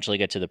can eventually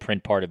get to the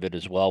print part of it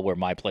as well, where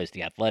My Place,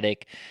 The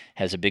Athletic,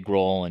 has a big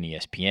role in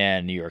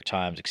ESPN, New York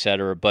Times, et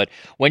cetera. But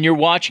when you're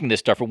watching this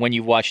stuff, or when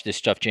you watch this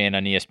stuff, Jane,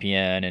 on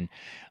ESPN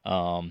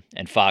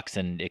and Fox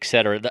and et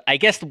cetera, I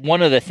guess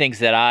one of the things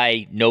that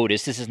I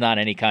noticed, this is not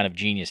any kind of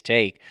genius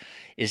take,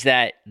 is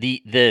that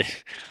the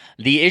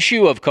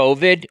issue of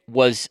COVID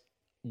was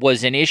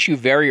an issue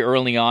very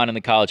early on in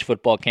the college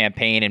football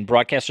campaign, and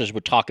broadcasters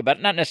would talk about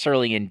it, not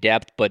necessarily in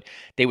depth, but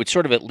they would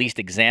sort of at least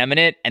examine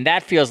it. And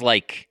that feels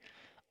like,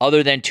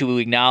 other than to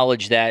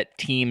acknowledge that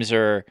teams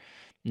are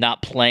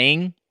not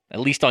playing, at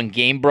least on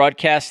game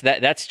broadcasts,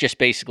 that's just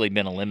basically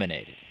been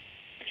eliminated.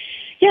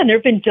 Yeah, and there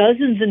have been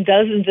dozens and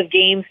dozens of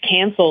games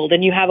canceled,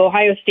 and you have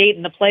Ohio State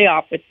in the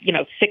playoff with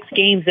 6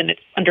 games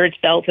under its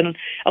belt, and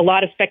a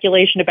lot of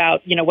speculation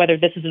about whether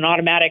this is an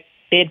automatic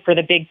bid for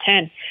the Big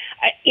Ten.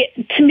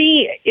 To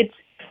me,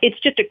 it's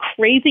just a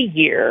crazy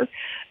year.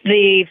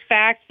 The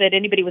fact that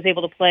anybody was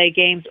able to play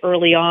games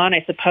early on,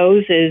 I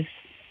suppose, is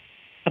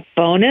a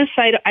bonus.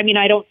 I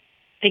don't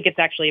think it's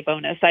actually a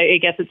bonus. I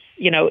guess it's,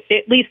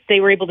 at least they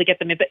were able to get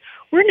them in. But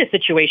we're in a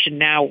situation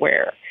now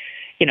where,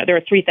 there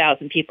are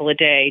 3,000 people a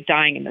day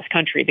dying in this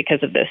country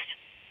because of this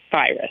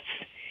virus.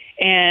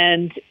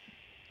 And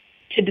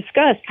to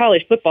discuss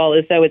college football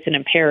as though it's an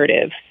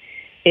imperative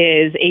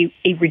is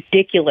a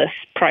ridiculous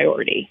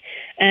priority.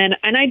 And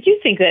I do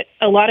think that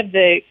a lot of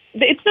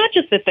it's not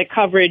just that the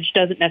coverage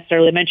doesn't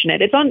necessarily mention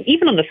it. It's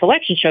even on the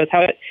selection shows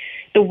how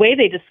the way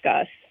they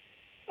discuss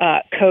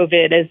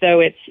COVID as though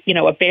it's,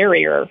 a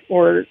barrier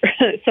or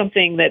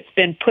something that's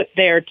been put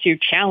there to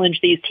challenge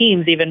these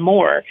teams even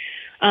more.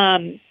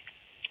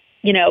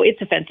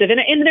 It's offensive.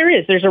 And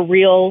there's a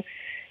real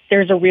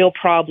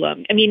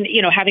problem. I mean,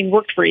 having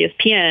worked for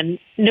ESPN,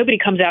 nobody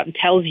comes out and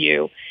tells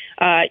you,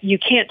 you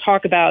can't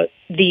talk about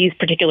these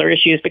particular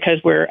issues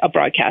because we're a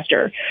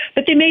broadcaster.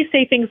 But they may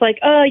say things like,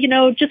 we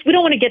don't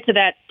want to get to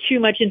that too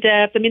much in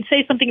depth. I mean,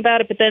 say something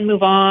about it, but then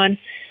move on.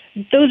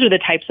 Those are the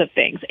types of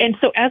things. And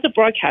so as a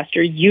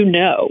broadcaster,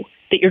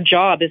 that your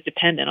job is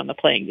dependent on the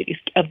playing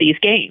of these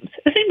games.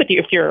 The same with you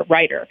if you're a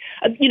writer.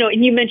 And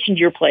you mentioned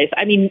your place.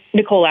 I mean,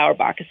 Nicole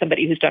Auerbach is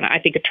somebody who's done, I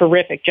think, a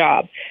terrific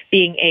job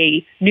being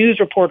a news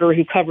reporter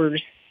who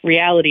covers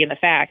reality and the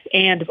facts,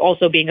 and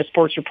also being a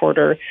sports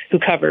reporter who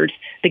covers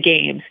the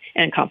games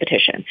and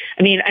competition.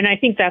 I mean, and I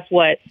think that's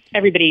what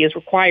everybody is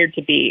required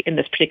to be in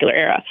this particular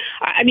era.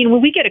 I mean,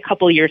 when we get a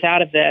couple of years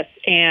out of this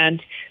and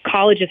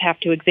colleges have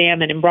to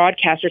examine and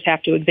broadcasters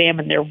have to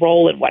examine their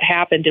role and what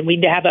happened, and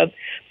we have a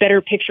better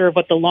picture of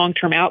what the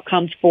long-term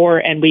outcomes for,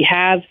 and we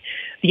have,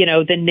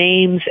 the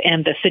names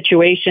and the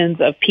situations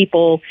of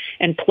people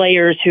and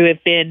players who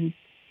have been,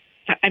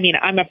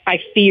 I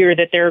fear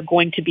that there are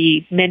going to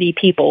be many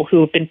people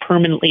who have been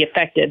permanently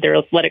affected. Their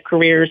athletic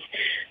careers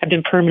have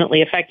been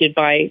permanently affected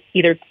by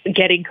either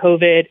getting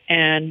COVID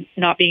and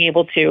not being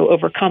able to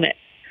overcome it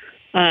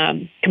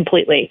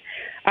completely.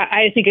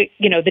 I think,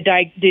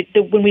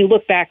 when we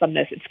look back on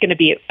this, it's going to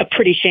be a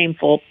pretty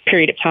shameful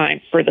period of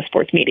time for the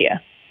sports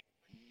media.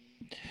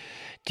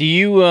 Do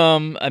you,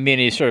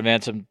 you sort of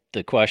answered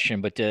the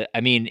question, but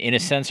in a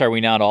sense, are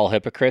we not all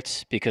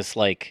hypocrites? Because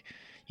this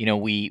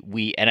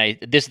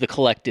is the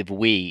collective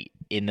we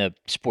in the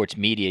sports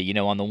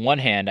media. On the one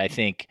hand, I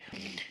think,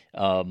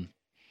 there's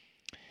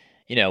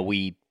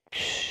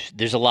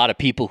a lot of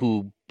people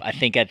who I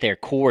think at their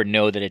core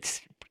know that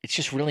it's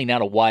just really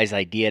not a wise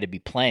idea to be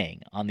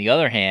playing. On the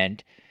other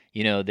hand,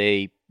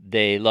 they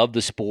love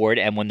the sport,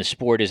 and when the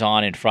sport is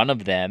on in front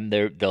of them,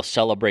 they'll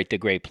celebrate the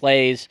great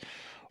plays,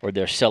 or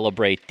they'll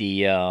celebrate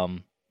the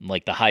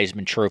the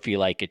Heisman Trophy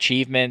like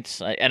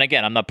achievements. And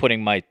again, I'm not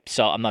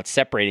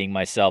separating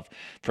myself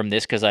from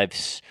this because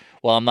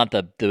I'm not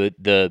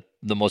the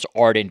most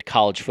ardent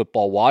college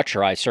football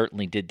watcher. I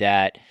certainly did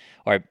that,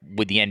 or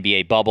with the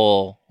NBA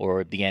bubble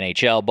or the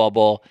NHL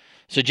bubble.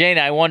 So Jane,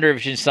 I wonder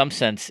if in some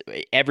sense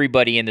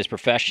everybody in this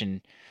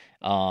profession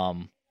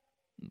are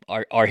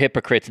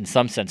hypocrites in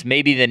some sense.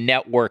 Maybe the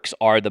networks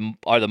are the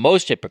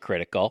most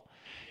hypocritical.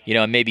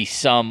 And maybe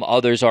some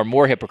others are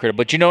more hypocritical.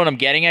 But you know what I'm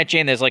getting at,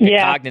 Jane? There's a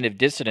cognitive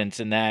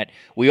dissonance in that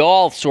we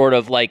all sort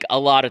of a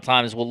lot of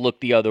times will look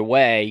the other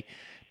way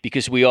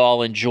because we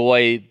all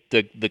enjoy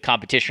the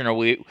competition, or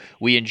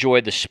we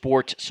enjoy the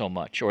sport so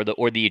much, or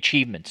the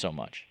achievement so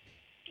much.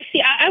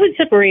 See, I would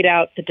separate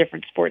out the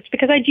different sports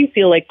because I do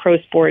feel like pro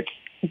sports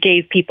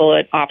gave people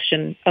an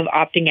option of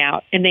opting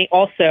out. And they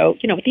also,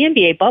 with the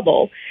NBA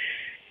bubble,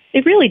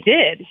 they really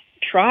did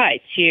try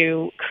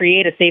to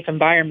create a safe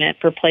environment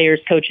for players,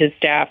 coaches,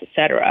 staff, et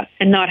cetera,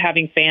 and not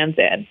having fans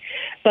in.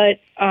 But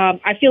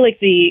I feel like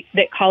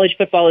that college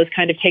football has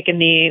kind of taken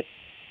the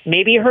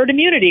maybe herd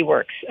immunity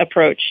works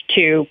approach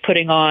to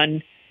putting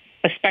on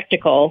a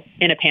spectacle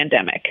in a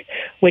pandemic,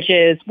 which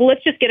is, well,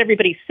 let's just get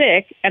everybody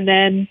sick and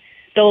then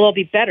they'll all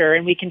be better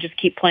and we can just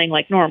keep playing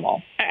like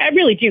normal. I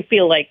really do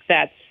feel like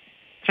that's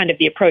kind of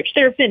the approach.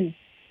 There have been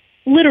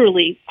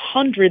literally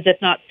hundreds, if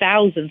not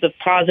thousands, of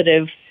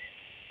positive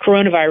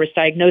coronavirus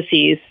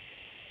diagnoses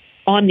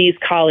on these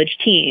college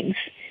teams,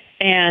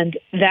 and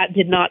that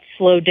did not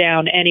slow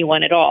down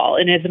anyone at all.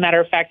 And as a matter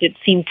of fact, it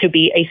seemed to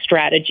be a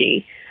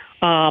strategy.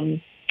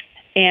 And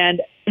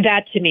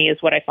that to me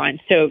is what I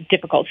find so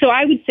difficult. So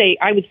I would say,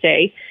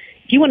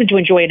 if you wanted to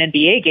enjoy an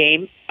NBA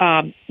game,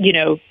 I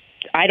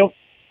don't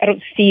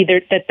see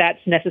that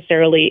that's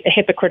necessarily a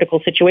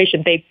hypocritical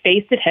situation. They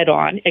faced it head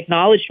on,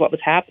 acknowledged what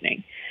was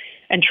happening,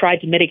 and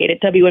tried to mitigate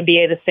it.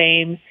 WNBA the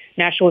same,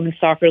 National Women's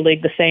Soccer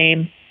League the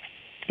same,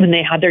 when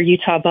they had their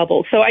Utah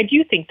bubble. So I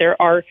do think there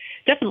are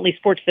definitely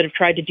sports that have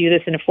tried to do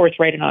this in a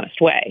forthright and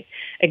honest way,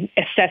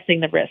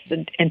 assessing the risks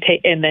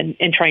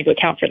and trying to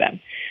account for them.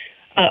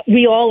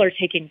 We all are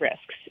taking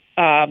risks.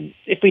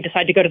 If we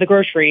decide to go to the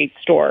grocery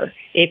store,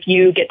 if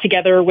you get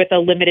together with a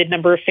limited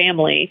number of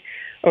family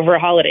over a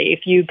holiday,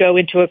 if you go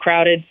into a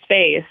crowded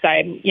space,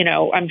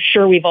 I'm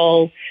sure we've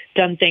all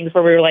done things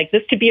where we were like,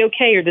 this could be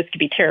okay or this could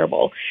be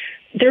terrible.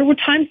 There were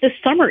times this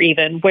summer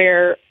even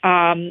where,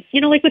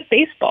 like with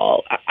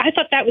baseball, I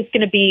thought that was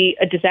going to be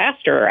a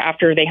disaster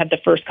after they had the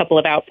first couple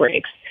of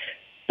outbreaks.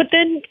 But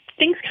then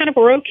things kind of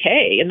were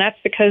okay. And that's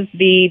because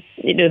the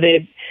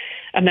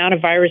amount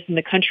of virus in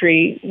the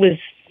country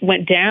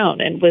went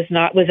down and was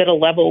at a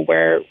level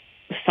where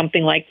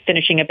something like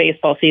finishing a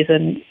baseball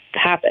season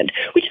happened.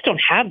 We just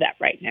don't have that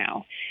right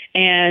now.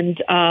 And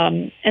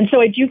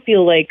so I do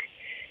feel like,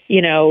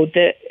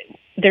 that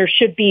there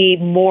should be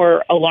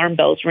more alarm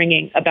bells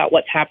ringing about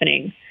what's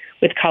happening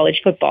with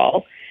college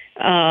football.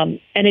 And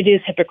it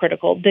is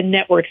hypocritical. The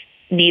networks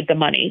need the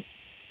money.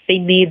 They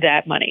need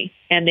that money.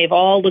 And they've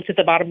all looked at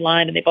the bottom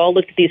line, and they've all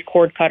looked at these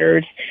cord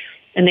cutters,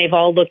 and they've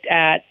all looked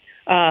at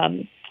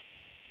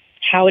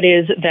how it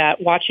is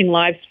that watching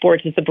live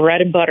sports is the bread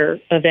and butter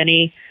of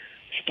any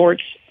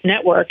sports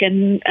network.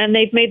 And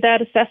they've made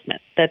that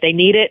assessment that they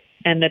need it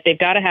and that they've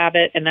got to have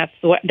it. And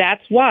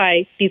that's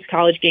why these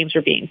college games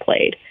are being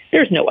played.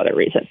 There's no other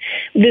reason.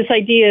 This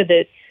idea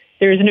that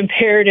there's an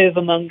imperative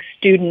among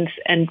students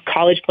and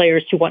college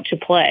players to want to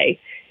play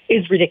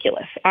is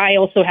ridiculous. I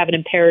also have an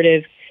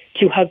imperative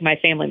to hug my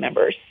family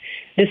members.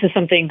 This is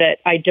something that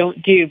I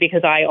don't do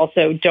because I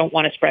also don't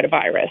want to spread a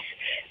virus.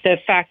 The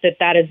fact that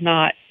that is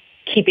not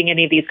keeping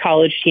any of these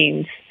college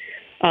teams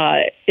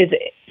is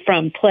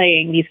from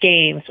playing these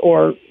games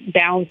or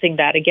balancing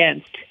that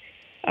against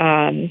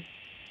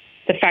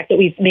the fact that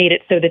we've made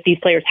it so that these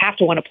players have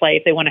to want to play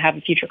if they want to have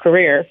a future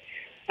career.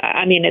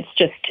 I mean,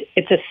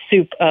 it's a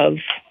soup of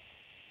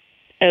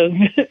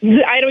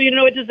I don't even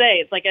know what to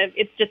say.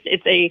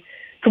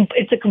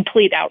 It's a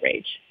complete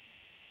outrage.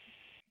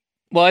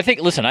 Well, I think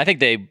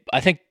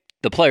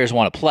the players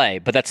want to play,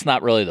 but that's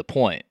not really the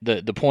point.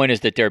 The point is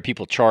that there are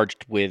people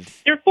charged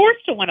with... They're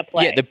forced to want to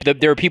play. Yeah,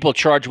 there are people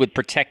charged with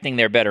protecting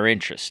their better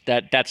interests.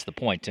 That's the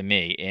point to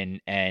me.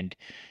 And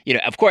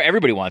of course,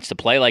 everybody wants to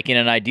play. Like in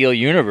an ideal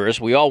universe,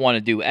 we all want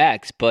to do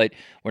X, but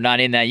we're not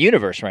in that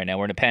universe right now.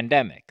 We're in a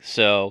pandemic.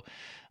 So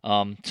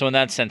in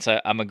that sense,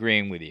 I'm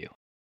agreeing with you.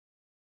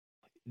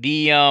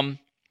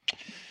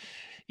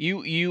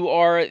 You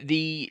are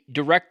the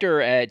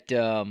director at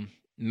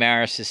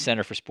Marist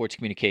Center for Sports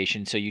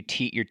Communication. So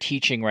you're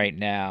teaching right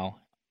now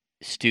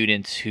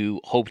students who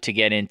hope to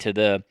get into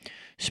the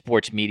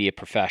sports media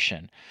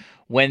profession.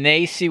 When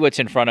they see what's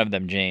in front of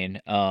them,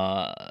 Jane,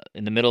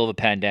 in the middle of a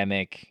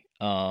pandemic,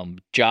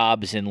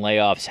 jobs and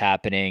layoffs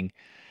happening,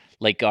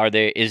 like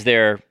has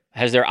their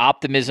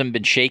optimism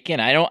been shaken?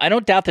 I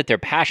don't doubt that their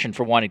passion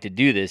for wanting to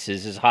do this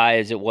is as high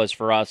as it was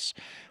for us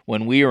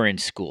when we were in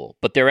school,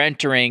 but they're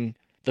entering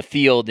the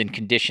field in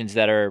conditions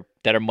that are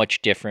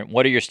much different.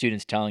 What are your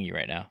students telling you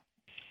right now?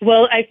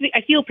 Well,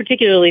 I feel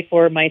particularly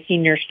for my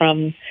seniors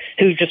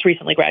who just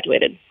recently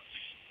graduated.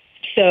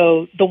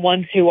 So the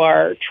ones who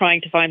are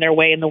trying to find their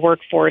way in the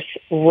workforce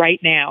right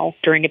now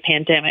during a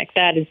pandemic,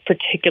 that is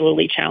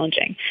particularly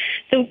challenging.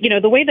 So,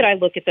 the way that I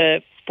look at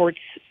the sports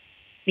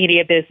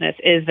media business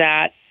is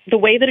that the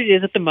way that it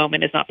is at the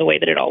moment is not the way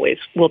that it always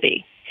will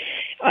be.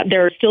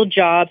 There are still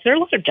jobs. There are a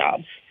lot of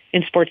jobs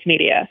in sports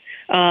media,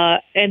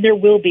 and there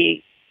will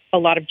be a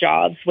lot of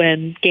jobs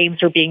when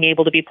games are being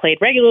able to be played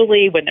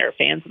regularly, when there are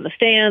fans in the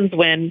stands,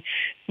 when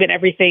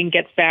everything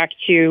gets back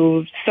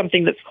to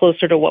something that's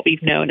closer to what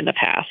we've known in the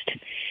past.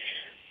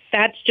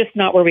 That's just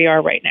not where we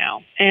are right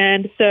now.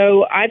 And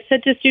so I've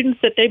said to students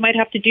that they might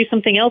have to do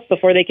something else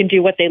before they can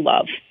do what they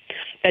love.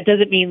 That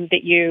doesn't mean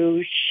that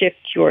you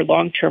shift your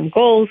long-term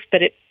goals,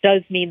 but it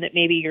does mean that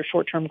maybe your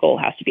short-term goal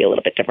has to be a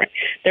little bit different.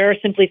 There are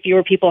simply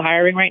fewer people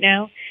hiring right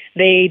now.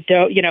 They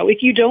don't,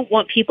 if you don't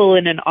want people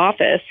in an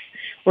office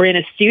or in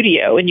a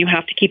studio and you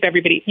have to keep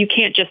everybody, you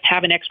can't just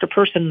have an extra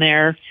person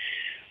there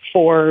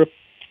for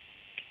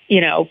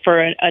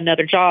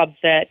another job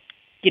that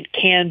it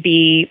can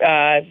be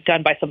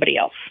done by somebody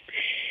else.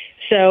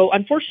 So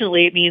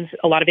unfortunately, it means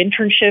a lot of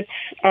internships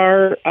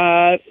are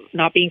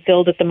not being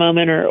filled at the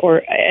moment,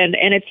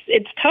 and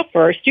it's tough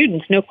for our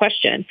students, no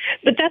question.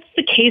 But that's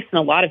the case in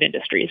a lot of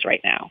industries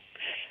right now.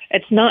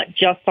 It's not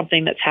just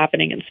something that's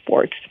happening in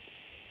sports.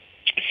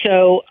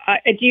 So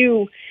I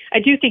do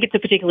think it's a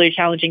particularly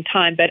challenging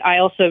time, but I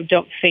also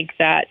don't think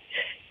that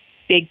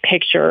big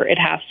picture it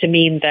has to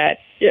mean that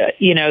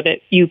that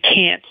you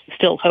can't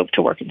still hope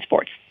to work in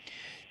sports.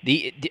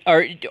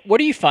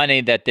 What are you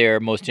finding that they're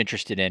most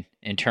interested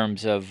in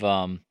terms of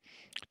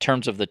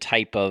the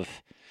type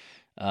of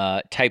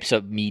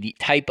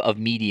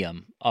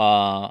medium?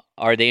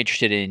 Are they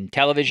interested in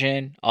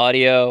television,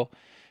 audio,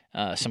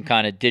 some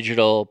kind of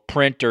digital,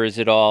 print, or is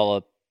it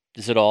all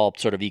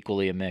sort of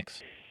equally a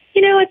mix?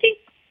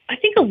 I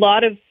think a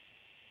lot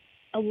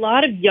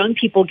of young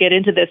people get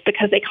into this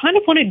because they kind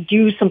of want to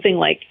do something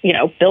like,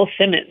 Bill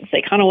Simmons.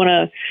 They kind of want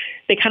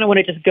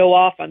to just go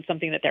off on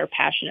something that they're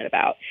passionate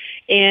about,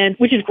 and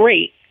which is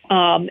great.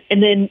 But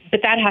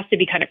that has to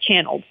be kind of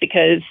channeled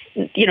because,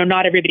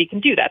 not everybody can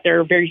do that. There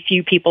are very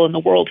few people in the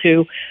world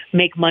who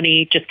make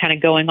money just kind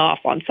of going off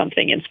on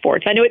something in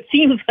sports. I know it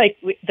seems like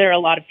there are a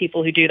lot of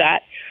people who do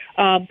that.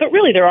 But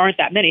really, there aren't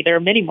that many. There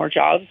are many more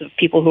jobs of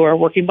people who are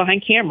working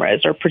behind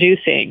cameras or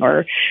producing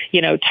or,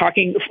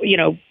 talking,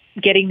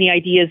 getting the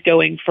ideas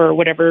going for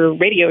whatever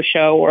radio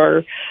show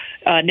or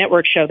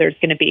network show there's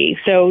going to be.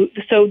 So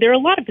there are a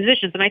lot of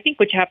positions. And I think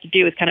what you have to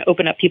do is kind of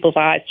open up people's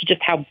eyes to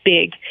just how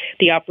big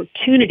the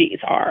opportunities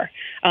are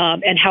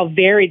and how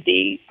varied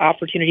the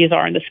opportunities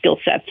are and the skill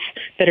sets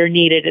that are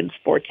needed in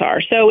sports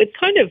are. So it's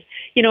kind of,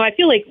 I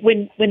feel like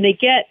when they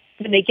get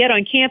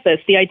on campus,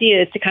 the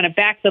idea is to kind of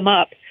back them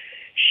up,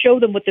 show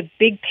them what the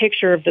big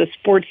picture of the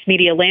sports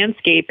media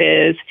landscape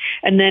is,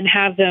 and then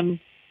have them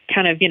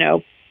kind of,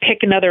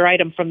 pick another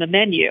item from the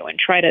menu and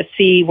try to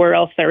see where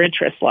else their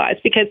interest lies.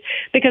 Because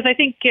I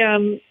think,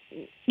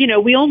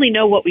 we only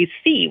know what we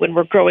see when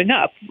we're growing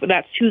up.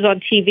 That's who's on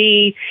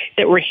TV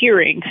that we're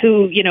hearing,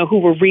 who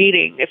we're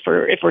reading, if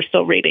we're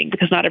still reading,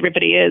 because not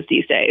everybody is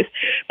these days.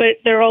 But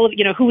they're all,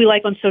 who we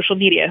like on social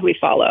media, who we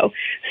follow.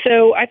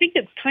 So I think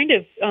it's kind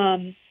of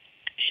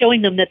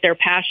showing them that their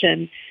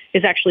passion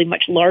is actually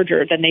much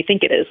larger than they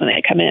think it is when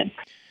they come in.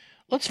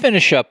 Let's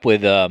finish up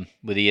with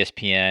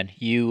ESPN.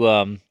 You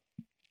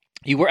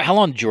were, how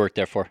long did you work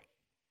there for?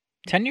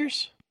 10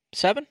 years?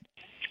 7?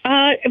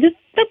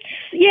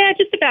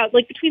 Just about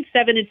like between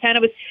 7 and 10.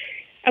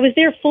 I was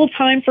there full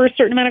time for a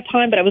certain amount of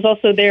time, but I was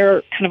also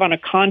there kind of on a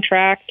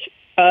contract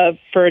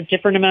for a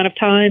different amount of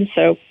time.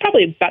 So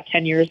probably about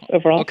 10 years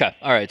overall. Okay,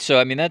 all right. So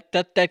I mean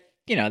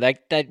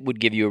that would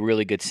give you a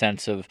really good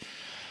sense of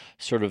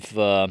sort of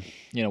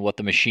what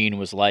the machine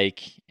was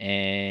like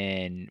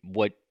and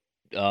what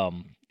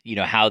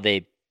how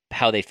they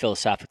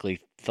philosophically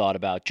thought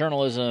about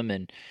journalism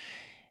and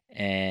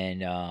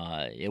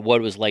what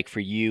it was like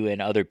for you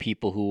and other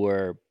people who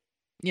were,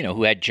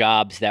 who had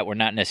jobs that were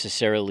not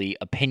necessarily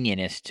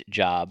opinionist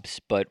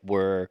jobs, but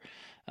were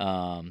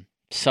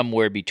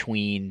somewhere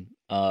between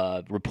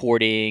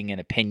reporting and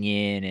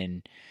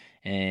opinion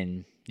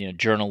and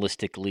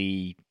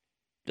journalistically,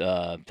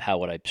 how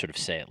would I sort of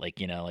say it? Like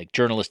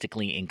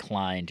journalistically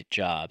inclined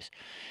jobs.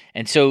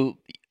 And so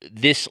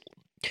this,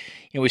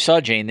 we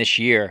saw, Jane, this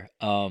year,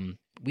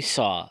 we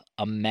saw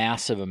a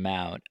massive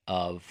amount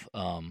of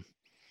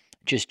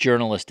just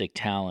journalistic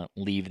talent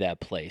leave that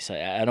place.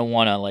 I don't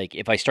want to,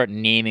 if I start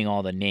naming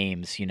all the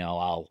names,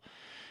 I'll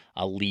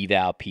leave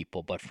out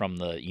people. But from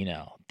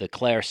the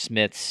Claire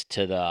Smiths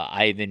to the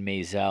Ivan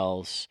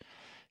Maisels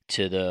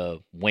to the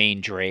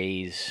Wayne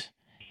Drays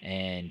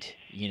and,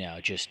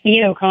 just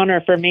Ian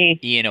O'Connor for me.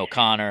 Ian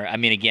O'Connor. I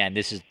mean, again,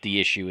 this is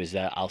the issue, is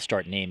that I'll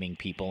start naming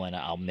people and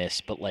I'll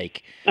miss. But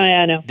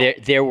I know.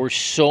 There were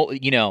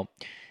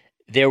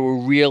there were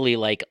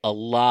really a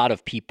lot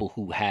of people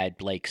who had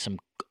some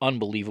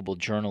unbelievable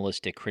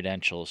journalistic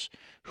credentials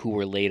who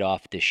were laid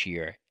off this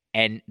year.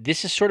 And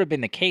this has sort of been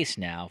the case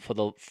now for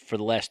the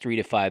last 3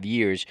 to 5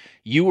 years.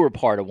 You were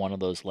part of one of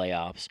those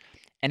layoffs.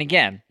 And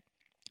again,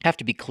 have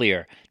to be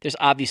clear, there's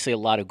obviously a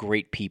lot of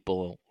great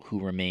people who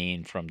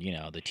remain from,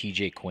 the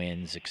TJ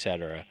Quinns, et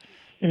cetera.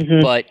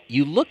 Mm-hmm. But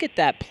you look at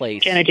that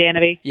place. Jenna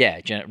Janovy.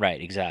 Yeah, right,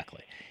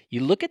 exactly.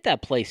 You look at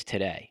that place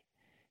today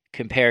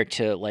compared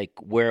to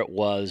where it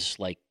was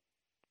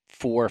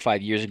 4 or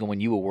 5 years ago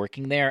when you were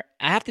working there.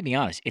 I have to be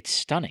honest, it's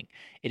stunning.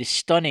 It is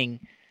stunning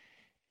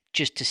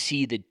just to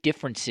see the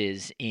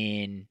differences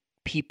in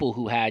people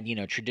who had,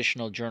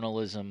 traditional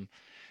journalism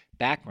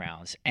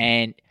backgrounds.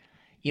 And,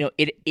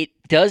 it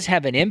does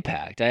have an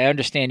impact. I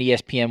understand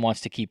ESPN wants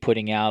to keep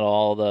putting out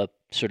all the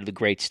sort of the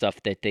great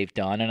stuff that they've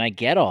done, and I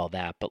get all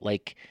that. But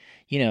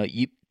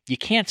you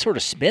can't sort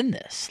of spin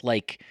this.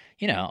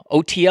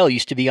 OTL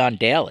used to be on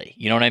daily,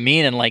 you know what I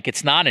mean? And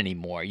it's not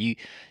anymore. You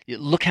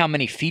look how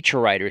many feature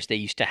writers they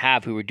used to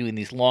have who were doing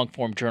these long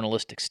form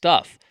journalistic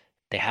stuff.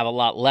 They have a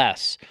lot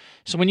less.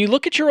 So when you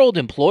look at your old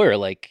employer,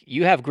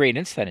 you have great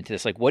insight into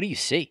this. What do you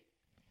see?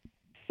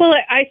 Well,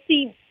 I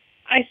see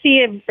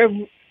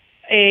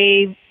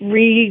a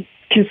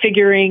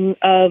reconfiguring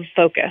of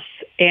focus,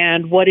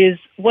 and what is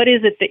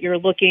it that you're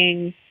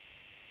looking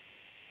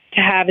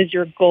to have as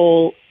your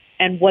goal,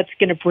 and what's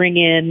going to bring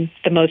in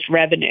the most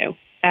revenue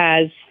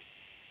as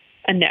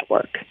a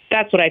network.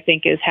 That's what I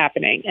think is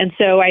happening. And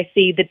so I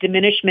see the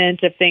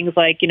diminishment of things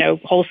like,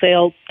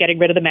 wholesale, getting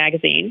rid of the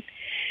magazine,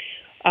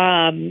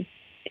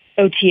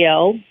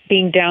 OTL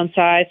being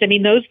downsized. I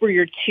mean, those were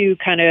your two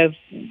kind of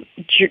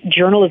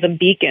journalism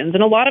beacons.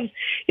 And a lot of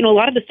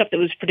the stuff that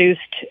was produced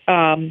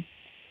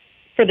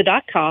for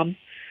the .com,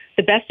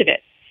 the best of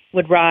it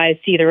would rise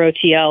to either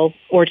OTL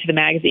or to the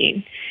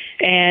magazine.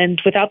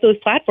 And without those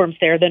platforms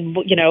there, then,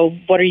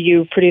 what are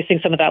you producing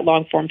some of that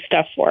long form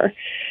stuff for?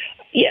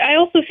 Yeah, I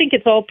also think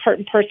it's all part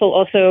and parcel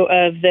also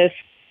of this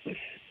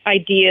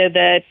idea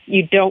that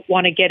you don't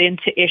want to get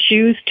into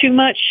issues too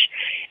much.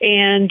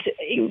 And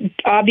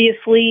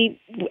obviously,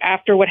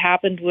 after what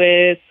happened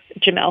with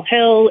Jemele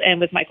Hill and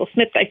with Michael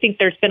Smith, I think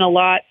there's been a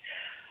lot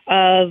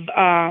of,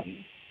 a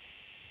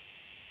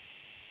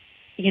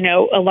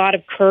lot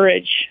of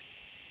courage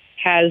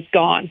has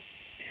gone.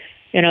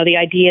 The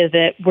idea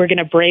that we're going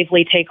to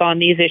bravely take on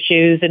these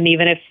issues, and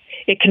even if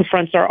it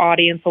confronts our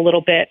audience a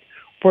little bit,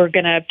 we're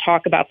going to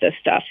talk about this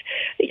stuff.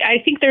 I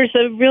think there's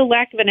a real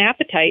lack of an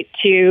appetite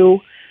to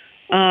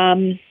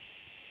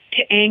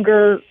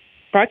anger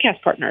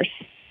broadcast partners,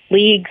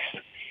 leagues,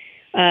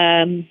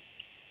 and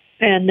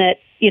that,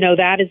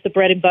 that is the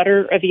bread and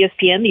butter of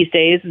ESPN these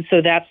days. And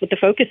so that's what the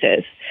focus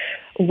is.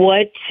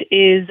 What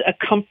is a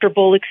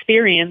comfortable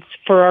experience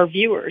for our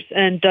viewers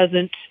and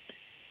doesn't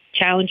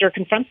challenge or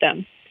confront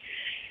them?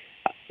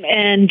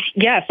 And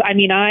yes, I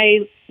mean,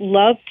 I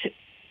loved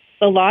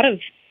a lot of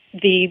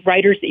the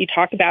writers that you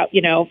talk about.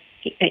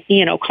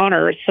 Ian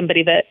O'Connor is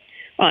somebody that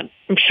I'm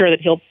sure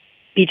that he'll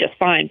be just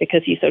fine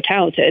because he's so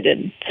talented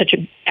and such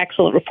an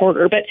excellent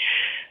reporter. But,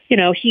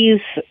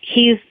 he's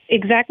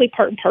exactly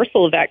part and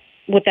parcel of that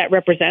what that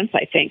represents,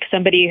 I think.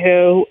 Somebody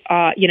who,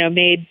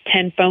 made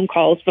 10 phone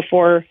calls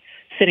before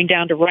sitting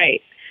down to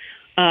write.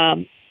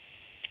 I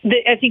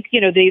think,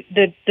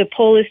 the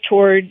poll is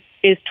toward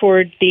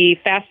the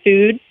fast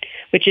food,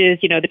 which is,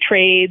 the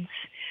trades,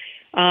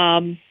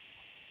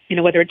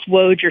 whether it's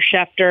Woj or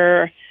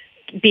Schefter,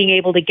 being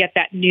able to get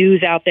that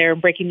news out there,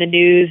 breaking the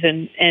news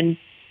and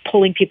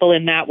pulling people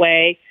in that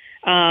way.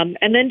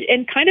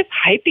 And kind of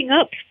hyping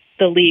up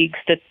the leagues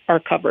that are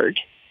covered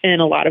in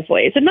a lot of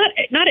ways. And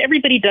not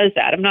everybody does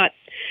that. I'm not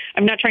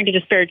trying to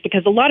disparage,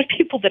 because a lot of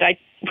people that I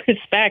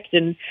respect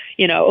and,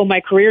 owe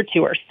my career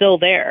to are still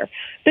there.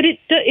 But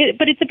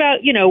it's about,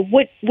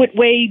 what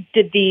way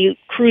did the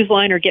cruise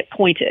liner get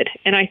pointed?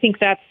 And I think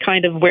that's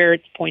kind of where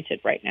it's pointed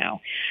right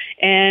now.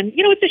 And,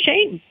 it's a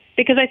shame,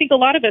 because I think a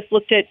lot of us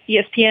looked at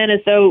ESPN as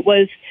though it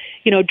was,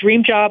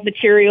 dream job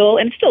material,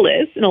 and still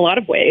is in a lot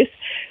of ways.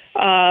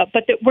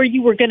 But where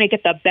you were going to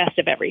get the best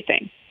of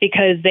everything,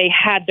 because they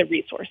had the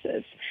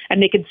resources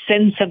and they could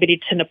send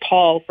somebody to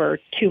Nepal for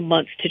 2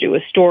 months to do a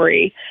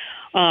story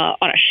on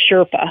a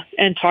Sherpa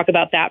and talk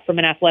about that from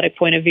an athletic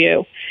point of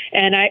view.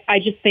 And I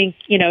just think,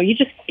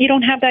 you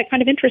don't have that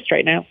kind of interest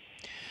right now.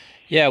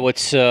 Yeah.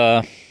 What's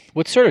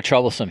sort of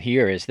troublesome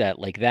here is that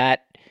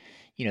that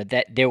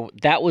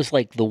was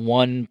like the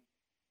one,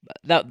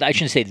 I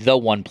shouldn't say the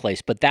one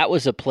place, but that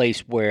was a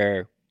place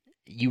where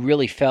you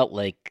really felt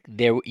like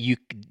there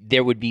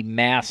would be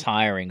mass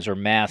hirings or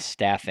mass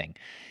staffing,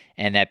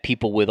 and that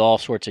people with all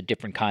sorts of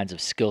different kinds of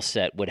skill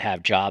set would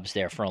have jobs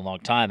there for a long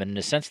time. And in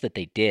the sense that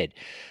they did.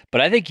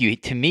 But I think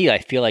I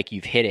feel like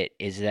you've hit it,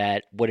 is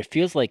that what it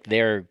feels like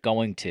they're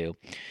going to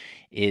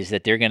is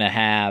that they're going to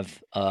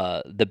have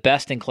the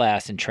best in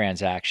class in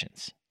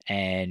transactions.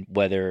 And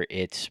whether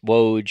it's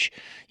Woj,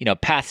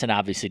 Paxson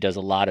obviously does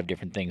a lot of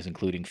different things,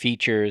 including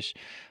features.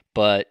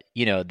 But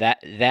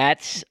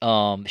that's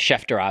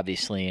Schefter,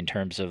 obviously, in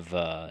terms of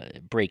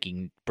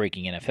breaking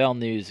NFL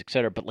news, et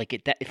cetera. But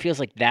it feels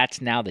like that's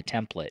now the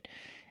template,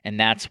 and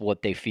that's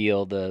what they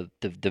feel the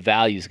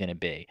value is going to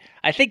be.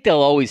 I think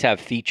they'll always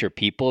have feature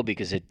people,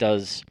 because it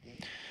does.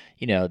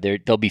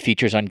 There'll be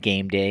features on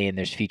Game Day and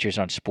there's features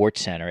on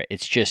SportsCenter.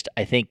 It's just,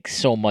 I think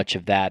so much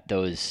of that,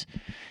 those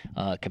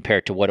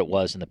compared to what it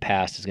was in the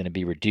past, is going to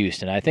be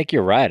reduced. And I think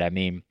you're right. I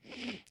mean,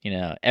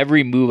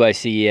 every move I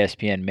see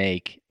ESPN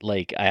make,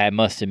 I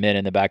must admit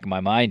in the back of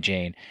my mind,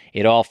 Jane,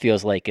 it all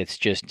feels like it's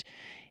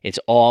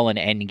all an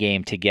end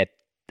game to get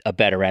a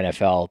better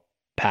NFL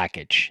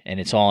package. And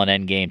it's all an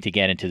end game to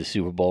get into the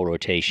Super Bowl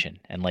rotation.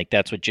 And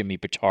that's what Jimmy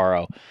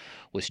Pitaro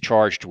was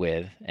charged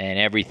with. And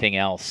everything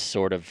else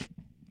sort of,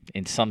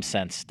 in some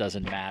sense,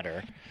 doesn't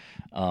matter,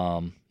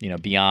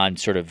 beyond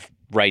sort of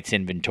rights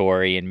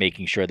inventory and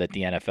making sure that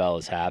the NFL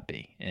is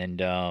happy.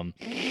 And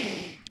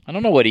I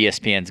don't know what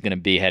ESPN is going to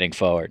be heading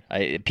forward.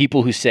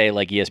 People who say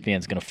ESPN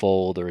is going to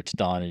fold or it's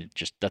done,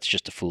 that's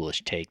just a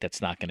foolish take.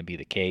 That's not going to be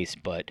the case.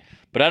 But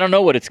I don't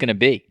know what it's going to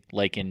be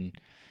in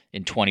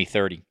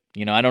 2030.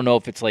 I don't know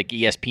if it's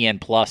ESPN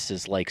Plus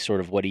is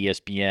sort of what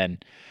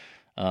ESPN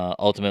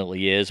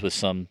ultimately is, with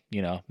some,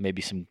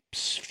 maybe some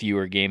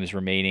fewer games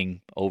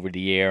remaining over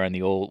the air on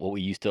the old, what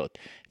we used to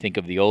think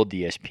of the old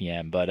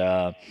ESPN. But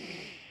I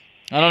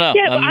don't know.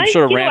 Yeah, I'm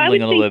sort of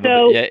rambling a little bit.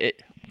 Though,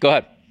 go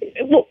ahead.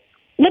 Well,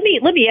 let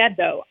me add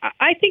though.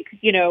 I think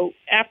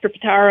after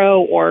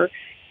Pitaro, or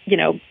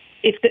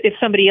if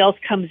somebody else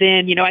comes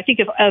in, I think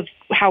of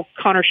how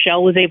Connor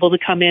Shell was able to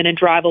come in and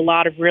drive a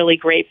lot of really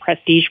great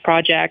prestige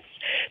projects,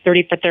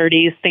 30 for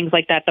 30s, things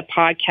like that, the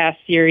podcast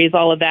series,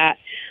 all of that.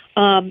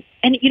 And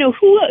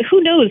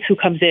who knows who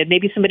comes in?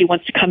 Maybe somebody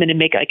wants to come in and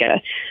make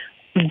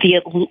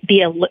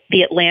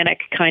the Atlantic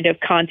kind of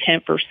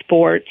content for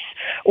sports,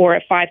 or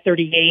a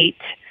 538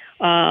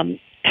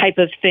 type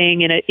of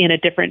thing in a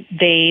different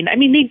vein. I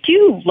mean, they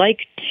do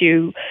like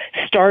to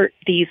start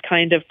these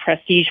kind of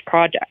prestige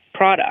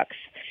products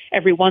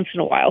every once in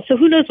a while. So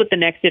who knows what the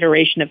next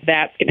iteration of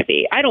that's going to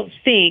be. I don't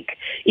think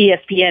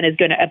ESPN is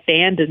going to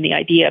abandon the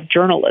idea of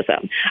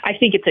journalism. I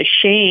think it's a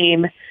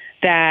shame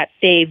that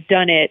they've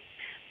done it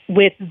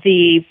with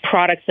the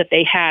products that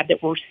they had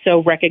that were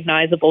so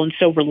recognizable and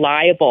so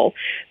reliable.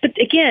 But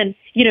again,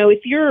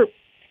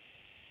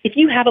 if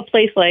you have a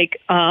place like,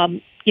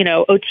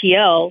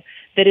 OTL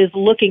that is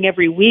looking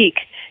every week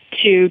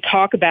to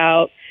talk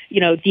about,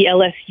 the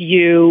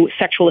LSU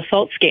sexual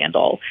assault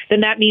scandal,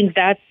 then that means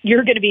that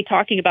you're going to be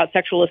talking about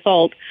sexual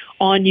assault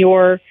on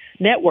your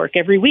network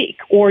every week,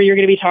 or you're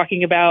going to be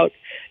talking about,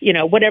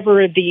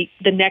 whatever the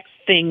next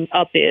thing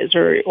up is,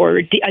 or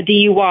a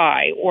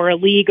DUI, or a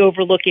league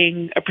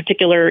overlooking a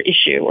particular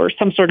issue, or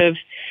some sort of,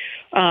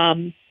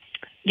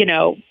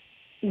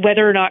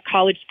 whether or not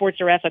college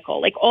sports are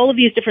ethical. All of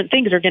these different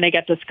things are going to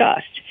get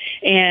discussed.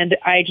 And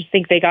I just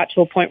think they got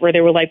to a point where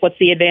they were like, what's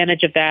the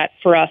advantage of that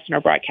for us and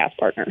our broadcast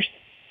partners?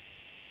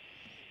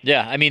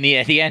 Yeah, I mean,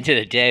 at the end of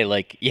the day,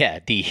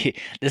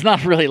 there's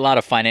not really a lot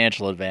of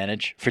financial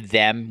advantage for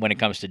them when it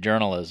comes to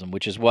journalism,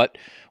 which is one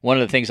of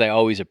the things I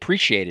always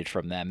appreciated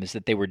from them is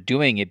that they were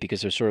doing it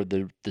because they're sort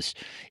of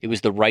it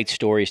was the right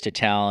stories to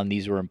tell, and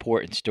these were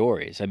important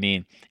stories. I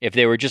mean, if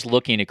they were just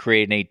looking to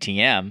create an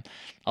ATM,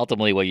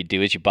 ultimately what you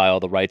do is you buy all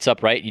the rights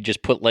up, right? You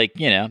just put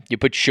you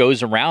put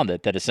shows around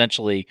it that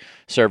essentially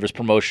serve as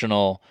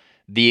promotional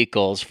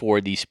vehicles for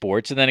these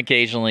sports, and then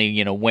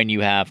occasionally, when you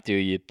have to,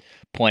 you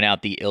point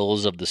out the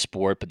ills of the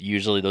sport, but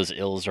usually those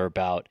ills are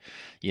about,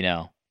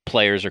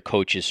 players or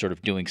coaches sort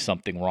of doing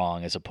something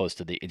wrong as opposed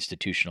to the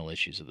institutional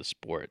issues of the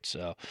sport.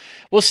 So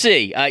we'll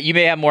see. You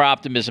may have more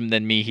optimism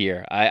than me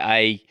here.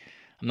 I'm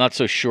not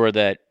so sure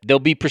that there'll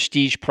be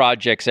prestige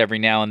projects every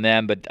now and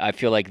then, but I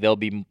feel like there'll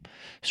be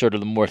sort of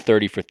the more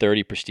 30 for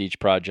 30 prestige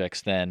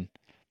projects than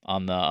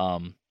on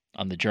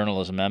the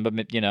journalism end, but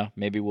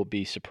maybe we'll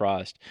be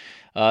surprised.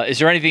 Is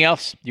there anything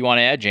else you want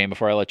to add, Jane,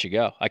 before I let you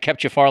go? I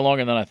kept you far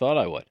longer than I thought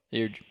I would.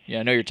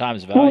 I know your time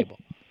is valuable.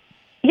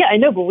 Yeah, I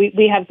know, but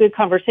we have good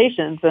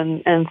conversations,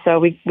 and so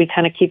we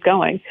kind of keep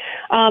going.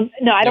 No, I don't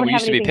have anything to add. We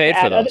used to be paid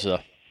for those, though.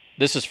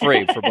 This is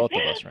free for both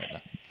of us right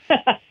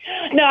now.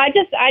 No, I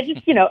just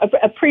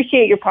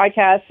appreciate your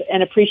podcast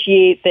and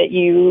appreciate that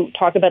you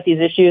talk about these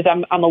issues.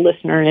 I'm a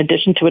listener in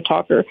addition to a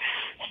talker,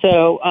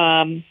 so.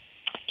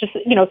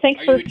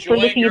 Thanks for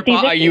looking at these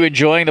issues. Are you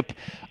enjoying the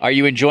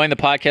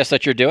podcast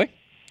that you're doing?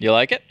 You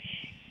like it?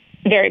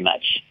 Very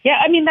much. Yeah,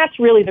 I mean, that's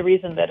really the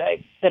reason that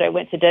I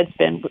went to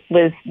Deadspin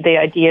was the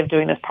idea of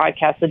doing this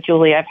podcast with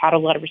Julie. I've had a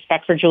lot of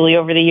respect for Julie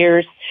over the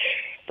years,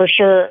 for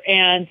sure,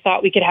 and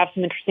thought we could have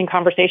some interesting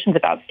conversations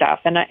about stuff.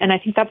 And I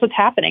think that's what's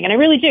happening. And I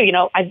really do.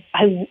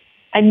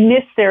 I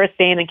miss Sarah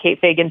Spain and Kate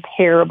Fagan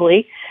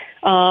terribly.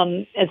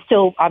 And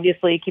still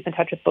obviously keep in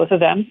touch with both of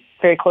them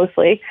very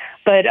closely.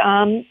 But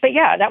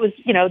yeah, that was,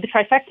 the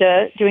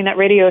trifecta doing that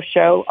radio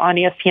show on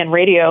ESPN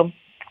Radio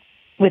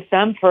with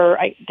them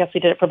I guess we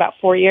did it for about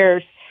 4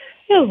 years.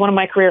 It was one of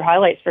my career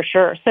highlights for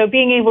sure. So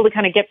being able to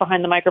kind of get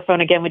behind the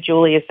microphone again with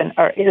Julie has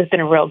been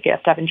a real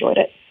gift. I've enjoyed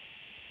it.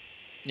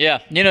 Yeah,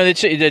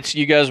 that's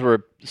you guys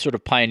were sort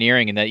of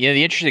pioneering in that.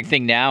 The interesting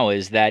thing now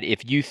is that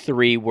if you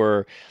three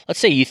were,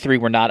 let's say you three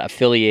were not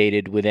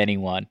affiliated with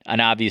anyone,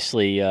 and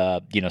obviously,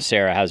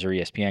 Sarah has her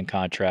ESPN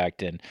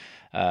contract, and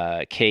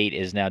Kate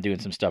is now doing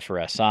some stuff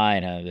for SI,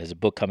 and there's a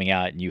book coming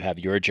out, and you have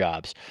your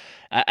jobs.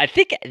 I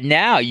think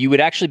now you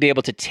would actually be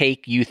able to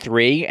take you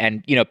three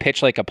and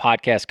pitch like a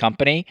podcast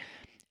company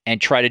and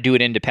try to do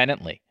it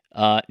independently.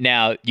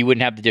 Now you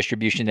wouldn't have the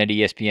distribution that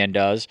ESPN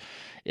does.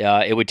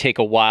 It would take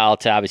a while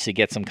to obviously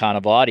get some kind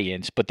of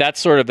audience, but that's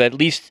sort of, at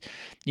least,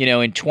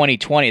 in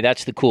 2020,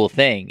 that's the cool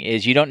thing,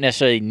 is you don't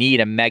necessarily need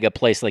a mega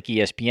place like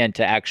ESPN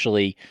to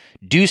actually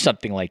do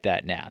something like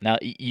that now. Now,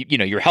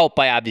 you're helped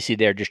by obviously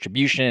their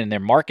distribution and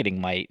their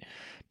marketing might,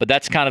 but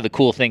that's kind of the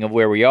cool thing of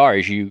where we are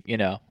is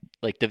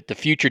like the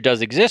future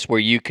does exist where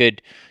you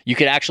could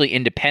actually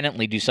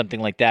independently do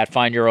something like that,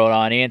 find your own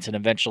audience, and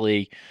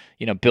eventually,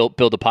 build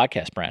a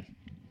podcast brand.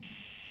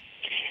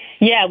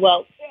 Yeah,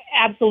 well,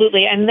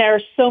 absolutely. And there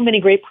are so many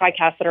great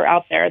podcasts that are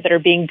out there that are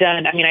being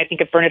done. I mean, I think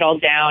of Burn It All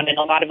Down and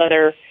a lot of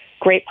other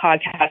great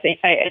podcasts.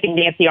 I think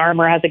Nancy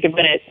Armour has a good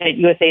one at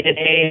USA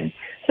Today. And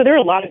so there are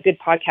a lot of good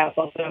podcasts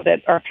also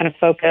that are kind of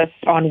focused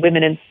on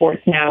women in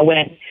sports now.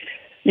 When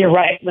you're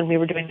right, when we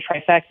were doing the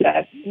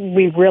trifecta,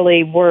 we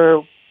really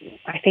were,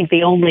 I think,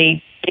 the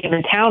only game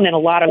in town in a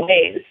lot of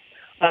ways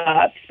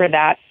for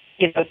that,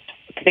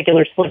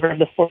 particular sliver of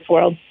the sports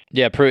world.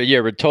 Yeah,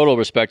 with total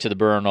respect to the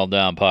Burn It All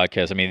Down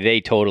podcast. I mean,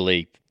 they're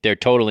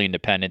totally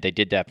independent. They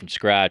did that from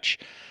scratch.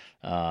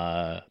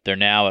 They're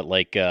now at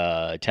like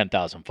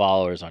 10,000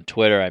 followers on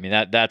Twitter. I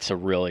mean, that's a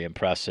really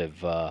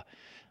impressive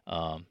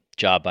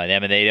job by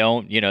them. And they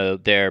don't,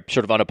 they're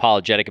sort of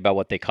unapologetic about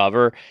what they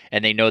cover,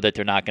 and they know that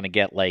they're not going to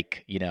get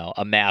like,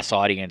 a mass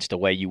audience the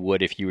way you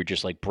would if you were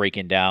just like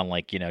breaking down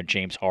like,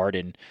 James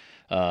Harden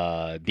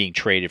being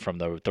traded from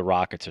the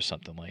Rockets or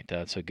something like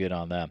that. So good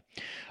on them.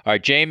 All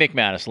right, Jane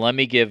McManus, let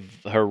me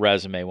give her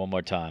resume one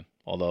more time.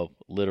 Although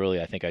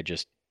literally, I think I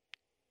just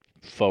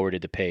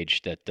forwarded the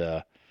page that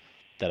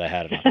I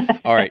had it on.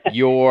 All right,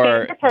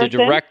 you're the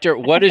director.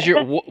 What is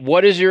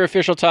your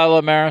official title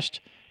at Marist?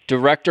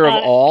 Director of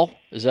all?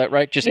 Is that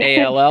right? Just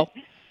ALL?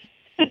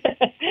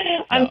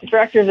 I'm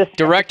director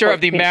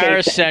of the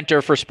Marist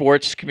Center for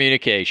Sports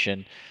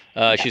Communication.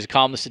 She's a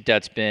columnist at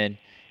Deadspin,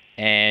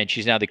 and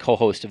she's now the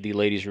co-host of the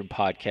Ladies Room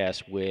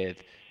podcast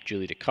with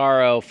Julie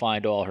DeCaro.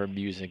 Find all her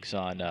musings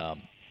on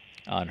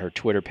her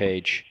Twitter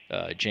page,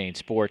 Jane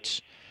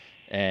Sports,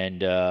 and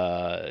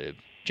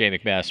Jane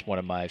McManus, one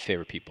of my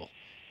favorite people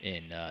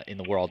in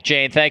the world.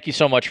 Jane, thank you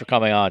so much for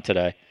coming on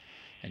today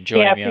and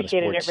joining me on the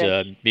Sports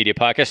Media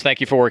Podcast.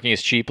 Thank you for working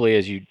as cheaply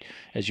as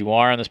you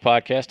are on this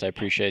podcast. I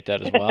appreciate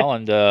that as well.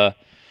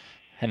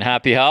 And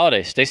happy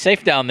holidays. Stay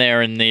safe down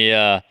there in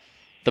the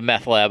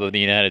meth lab of the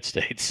United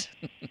States.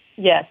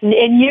 Yes,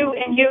 and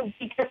you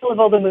be careful of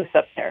all the moose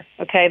up there.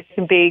 Okay,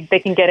 they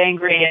can get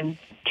angry and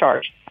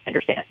charge. I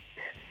understand.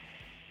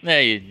 Yeah,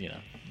 you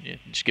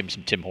just give them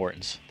some Tim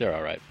Hortons. They're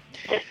all right.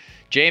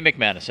 Jay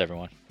McManus,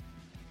 everyone.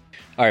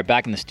 All right,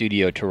 back in the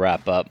studio to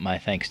wrap up. My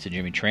thanks to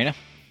Jimmy Traina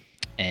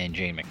and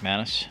Jay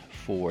McManus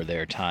for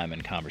their time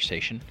and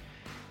conversation.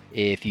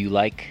 If you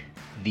like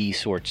these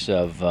sorts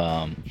of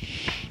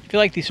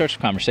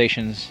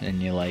conversations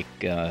and you like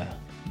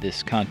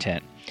this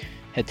content,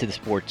 head to the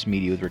Sports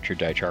Media with Richard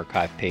Deitsch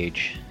archive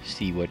page.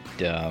 See what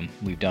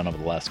we've done over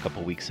the last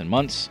couple weeks and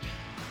months.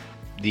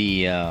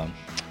 The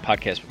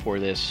podcast before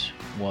this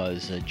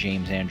was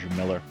James Andrew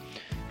Miller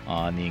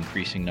on the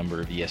increasing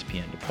number of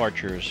ESPN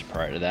departures.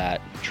 Prior to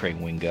that, Trey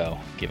Wingo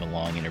gave a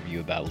long interview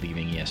about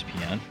leaving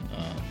ESPN.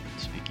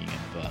 Speaking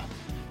of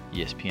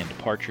ESPN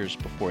departures,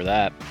 before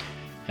that,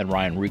 had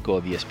Ryan Rucco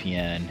of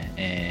ESPN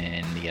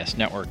and the S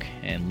Network,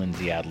 and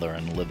Lindsay Adler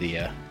and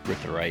Olivia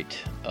Ritherite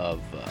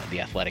of The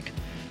Athletic,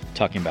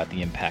 talking about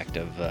the impact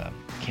of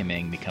Kim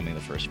Ng becoming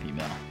the first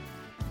female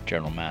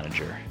general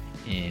manager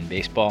in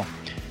baseball.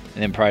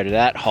 And then prior to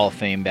that, Hall of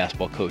Fame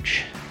basketball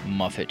coach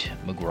Muffet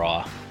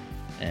McGraw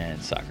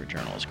and soccer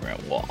journalist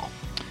Grant Wall.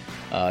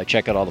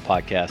 Check out all the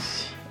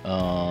podcasts.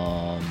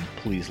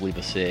 Please leave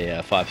us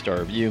a 5-star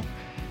review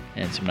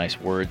and some nice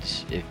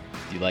words if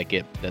you like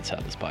it. That's how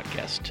this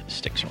podcast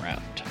sticks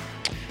around.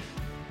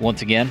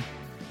 Once again,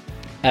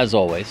 as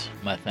always,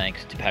 my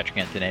thanks to Patrick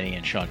Antonetti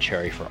and Sean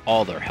Cherry for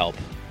all their help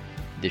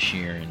this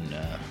year in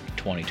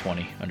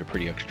 2020 under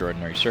pretty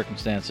extraordinary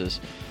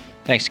circumstances.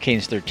 Thanks to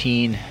Cadence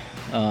 13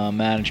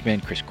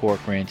 management, Chris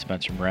Corcoran,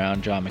 Spencer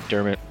Brown, John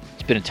McDermott.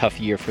 It's been a tough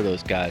year for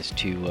those guys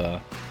to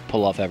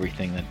pull off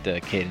everything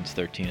that Cadence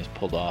 13 has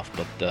pulled off,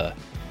 but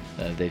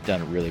they've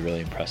done it really,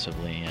 really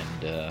impressively,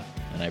 and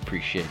I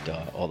appreciate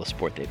all the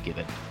support they've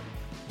given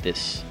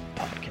this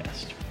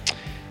podcast.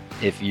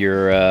 If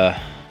you're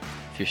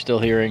still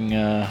hearing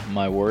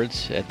my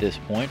words at this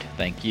point,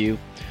 thank you.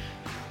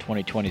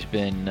 2020's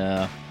been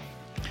an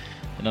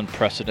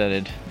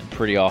unprecedented and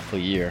pretty awful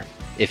year.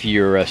 If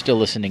you're still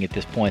listening at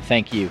this point,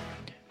 thank you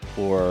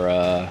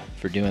for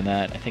doing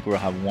that. I think we'll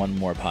have one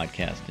more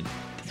podcast in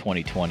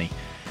 2020,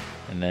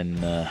 and then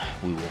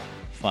we will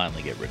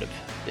finally get rid of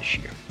this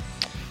year.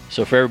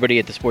 So for everybody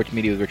at the Sports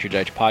Media with Richard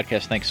Deitsch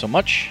podcast, thanks so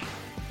much.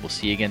 We'll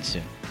see you again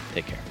soon.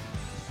 Take care.